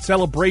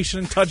celebration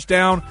and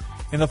touchdown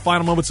in the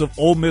final moments of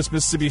Ole Miss,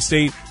 Mississippi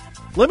State.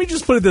 Let me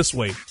just put it this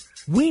way.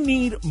 We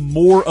need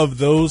more of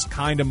those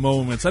kind of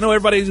moments. I know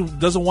everybody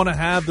doesn't want to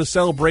have the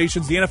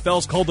celebrations. The NFL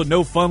is called the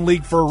No Fun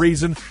League for a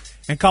reason.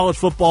 And college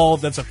football,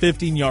 that's a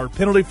 15-yard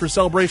penalty for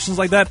celebrations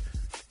like that.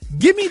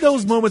 Give me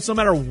those moments no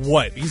matter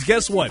what. Because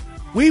guess what?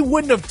 We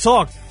wouldn't have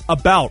talked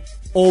about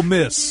Ole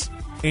Miss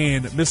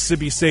and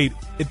Mississippi State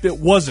if it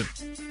wasn't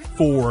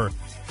for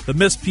the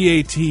missed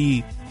PAT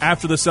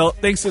after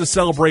thanks to the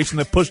celebration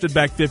that pushed it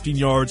back 15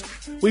 yards.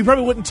 We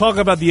probably wouldn't talk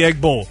about the Egg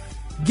Bowl.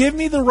 Give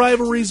me the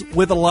rivalries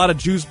with a lot of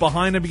juice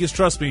behind them because,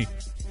 trust me,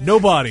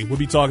 nobody would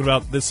be talking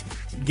about this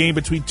game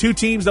between two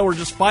teams that were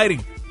just fighting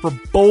for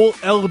bowl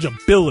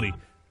eligibility.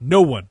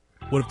 No one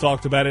would have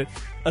talked about it,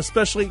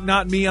 especially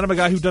not me. I'm a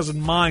guy who doesn't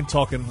mind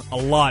talking a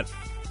lot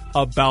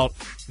about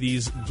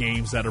these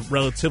games that are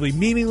relatively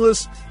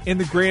meaningless in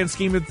the grand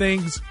scheme of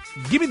things.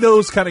 Give me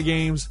those kind of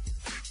games,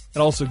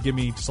 and also give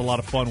me just a lot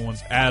of fun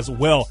ones as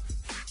well.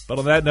 But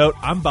on that note,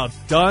 I'm about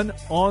done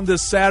on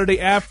this Saturday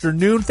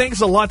afternoon.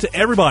 Thanks a lot to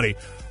everybody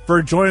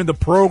for joining the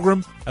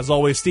program. As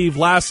always, Steve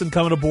Lasson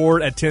coming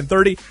aboard at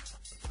 10:30.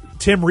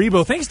 Tim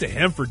Rebo, thanks to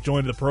him for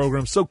joining the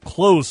program. So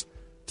close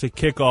to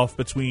kickoff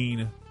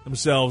between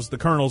themselves, the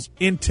Colonels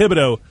in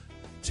Thibodaux,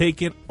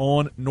 taking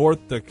on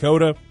North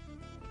Dakota.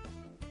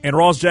 And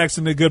Ross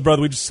Jackson, the good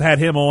brother, we just had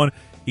him on.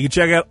 You can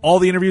check out all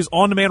the interviews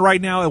on demand right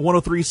now at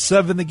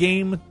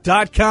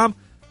 1037thegame.com.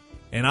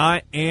 And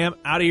I am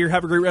out of here.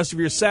 Have a great rest of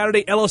your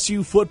Saturday.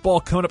 LSU football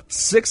coming up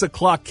 6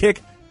 o'clock kick,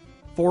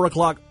 4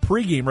 o'clock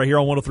pregame right here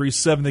on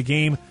 1037 The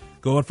Game.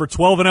 Going for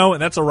 12-0,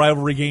 and that's a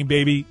rivalry game,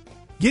 baby.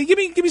 Give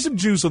me some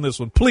juice on this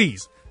one,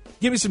 please.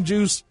 Give me some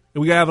juice,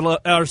 and we have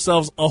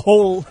ourselves a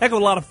whole heck of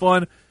a lot of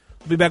fun.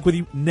 I'll be back with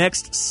you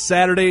next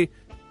Saturday,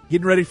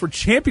 getting ready for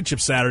Championship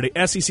Saturday,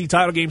 SEC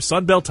title game,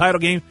 Sun Belt title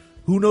game.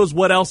 Who knows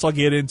what else I'll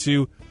get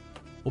into.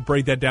 We'll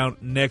break that down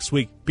next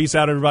week. Peace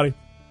out, everybody.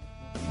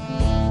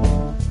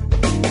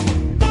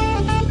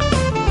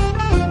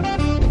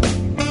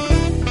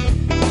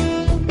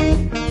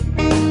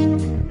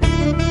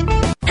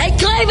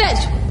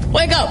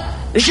 Wake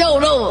up! The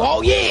show's over.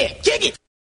 Oh, yeah. Kick it.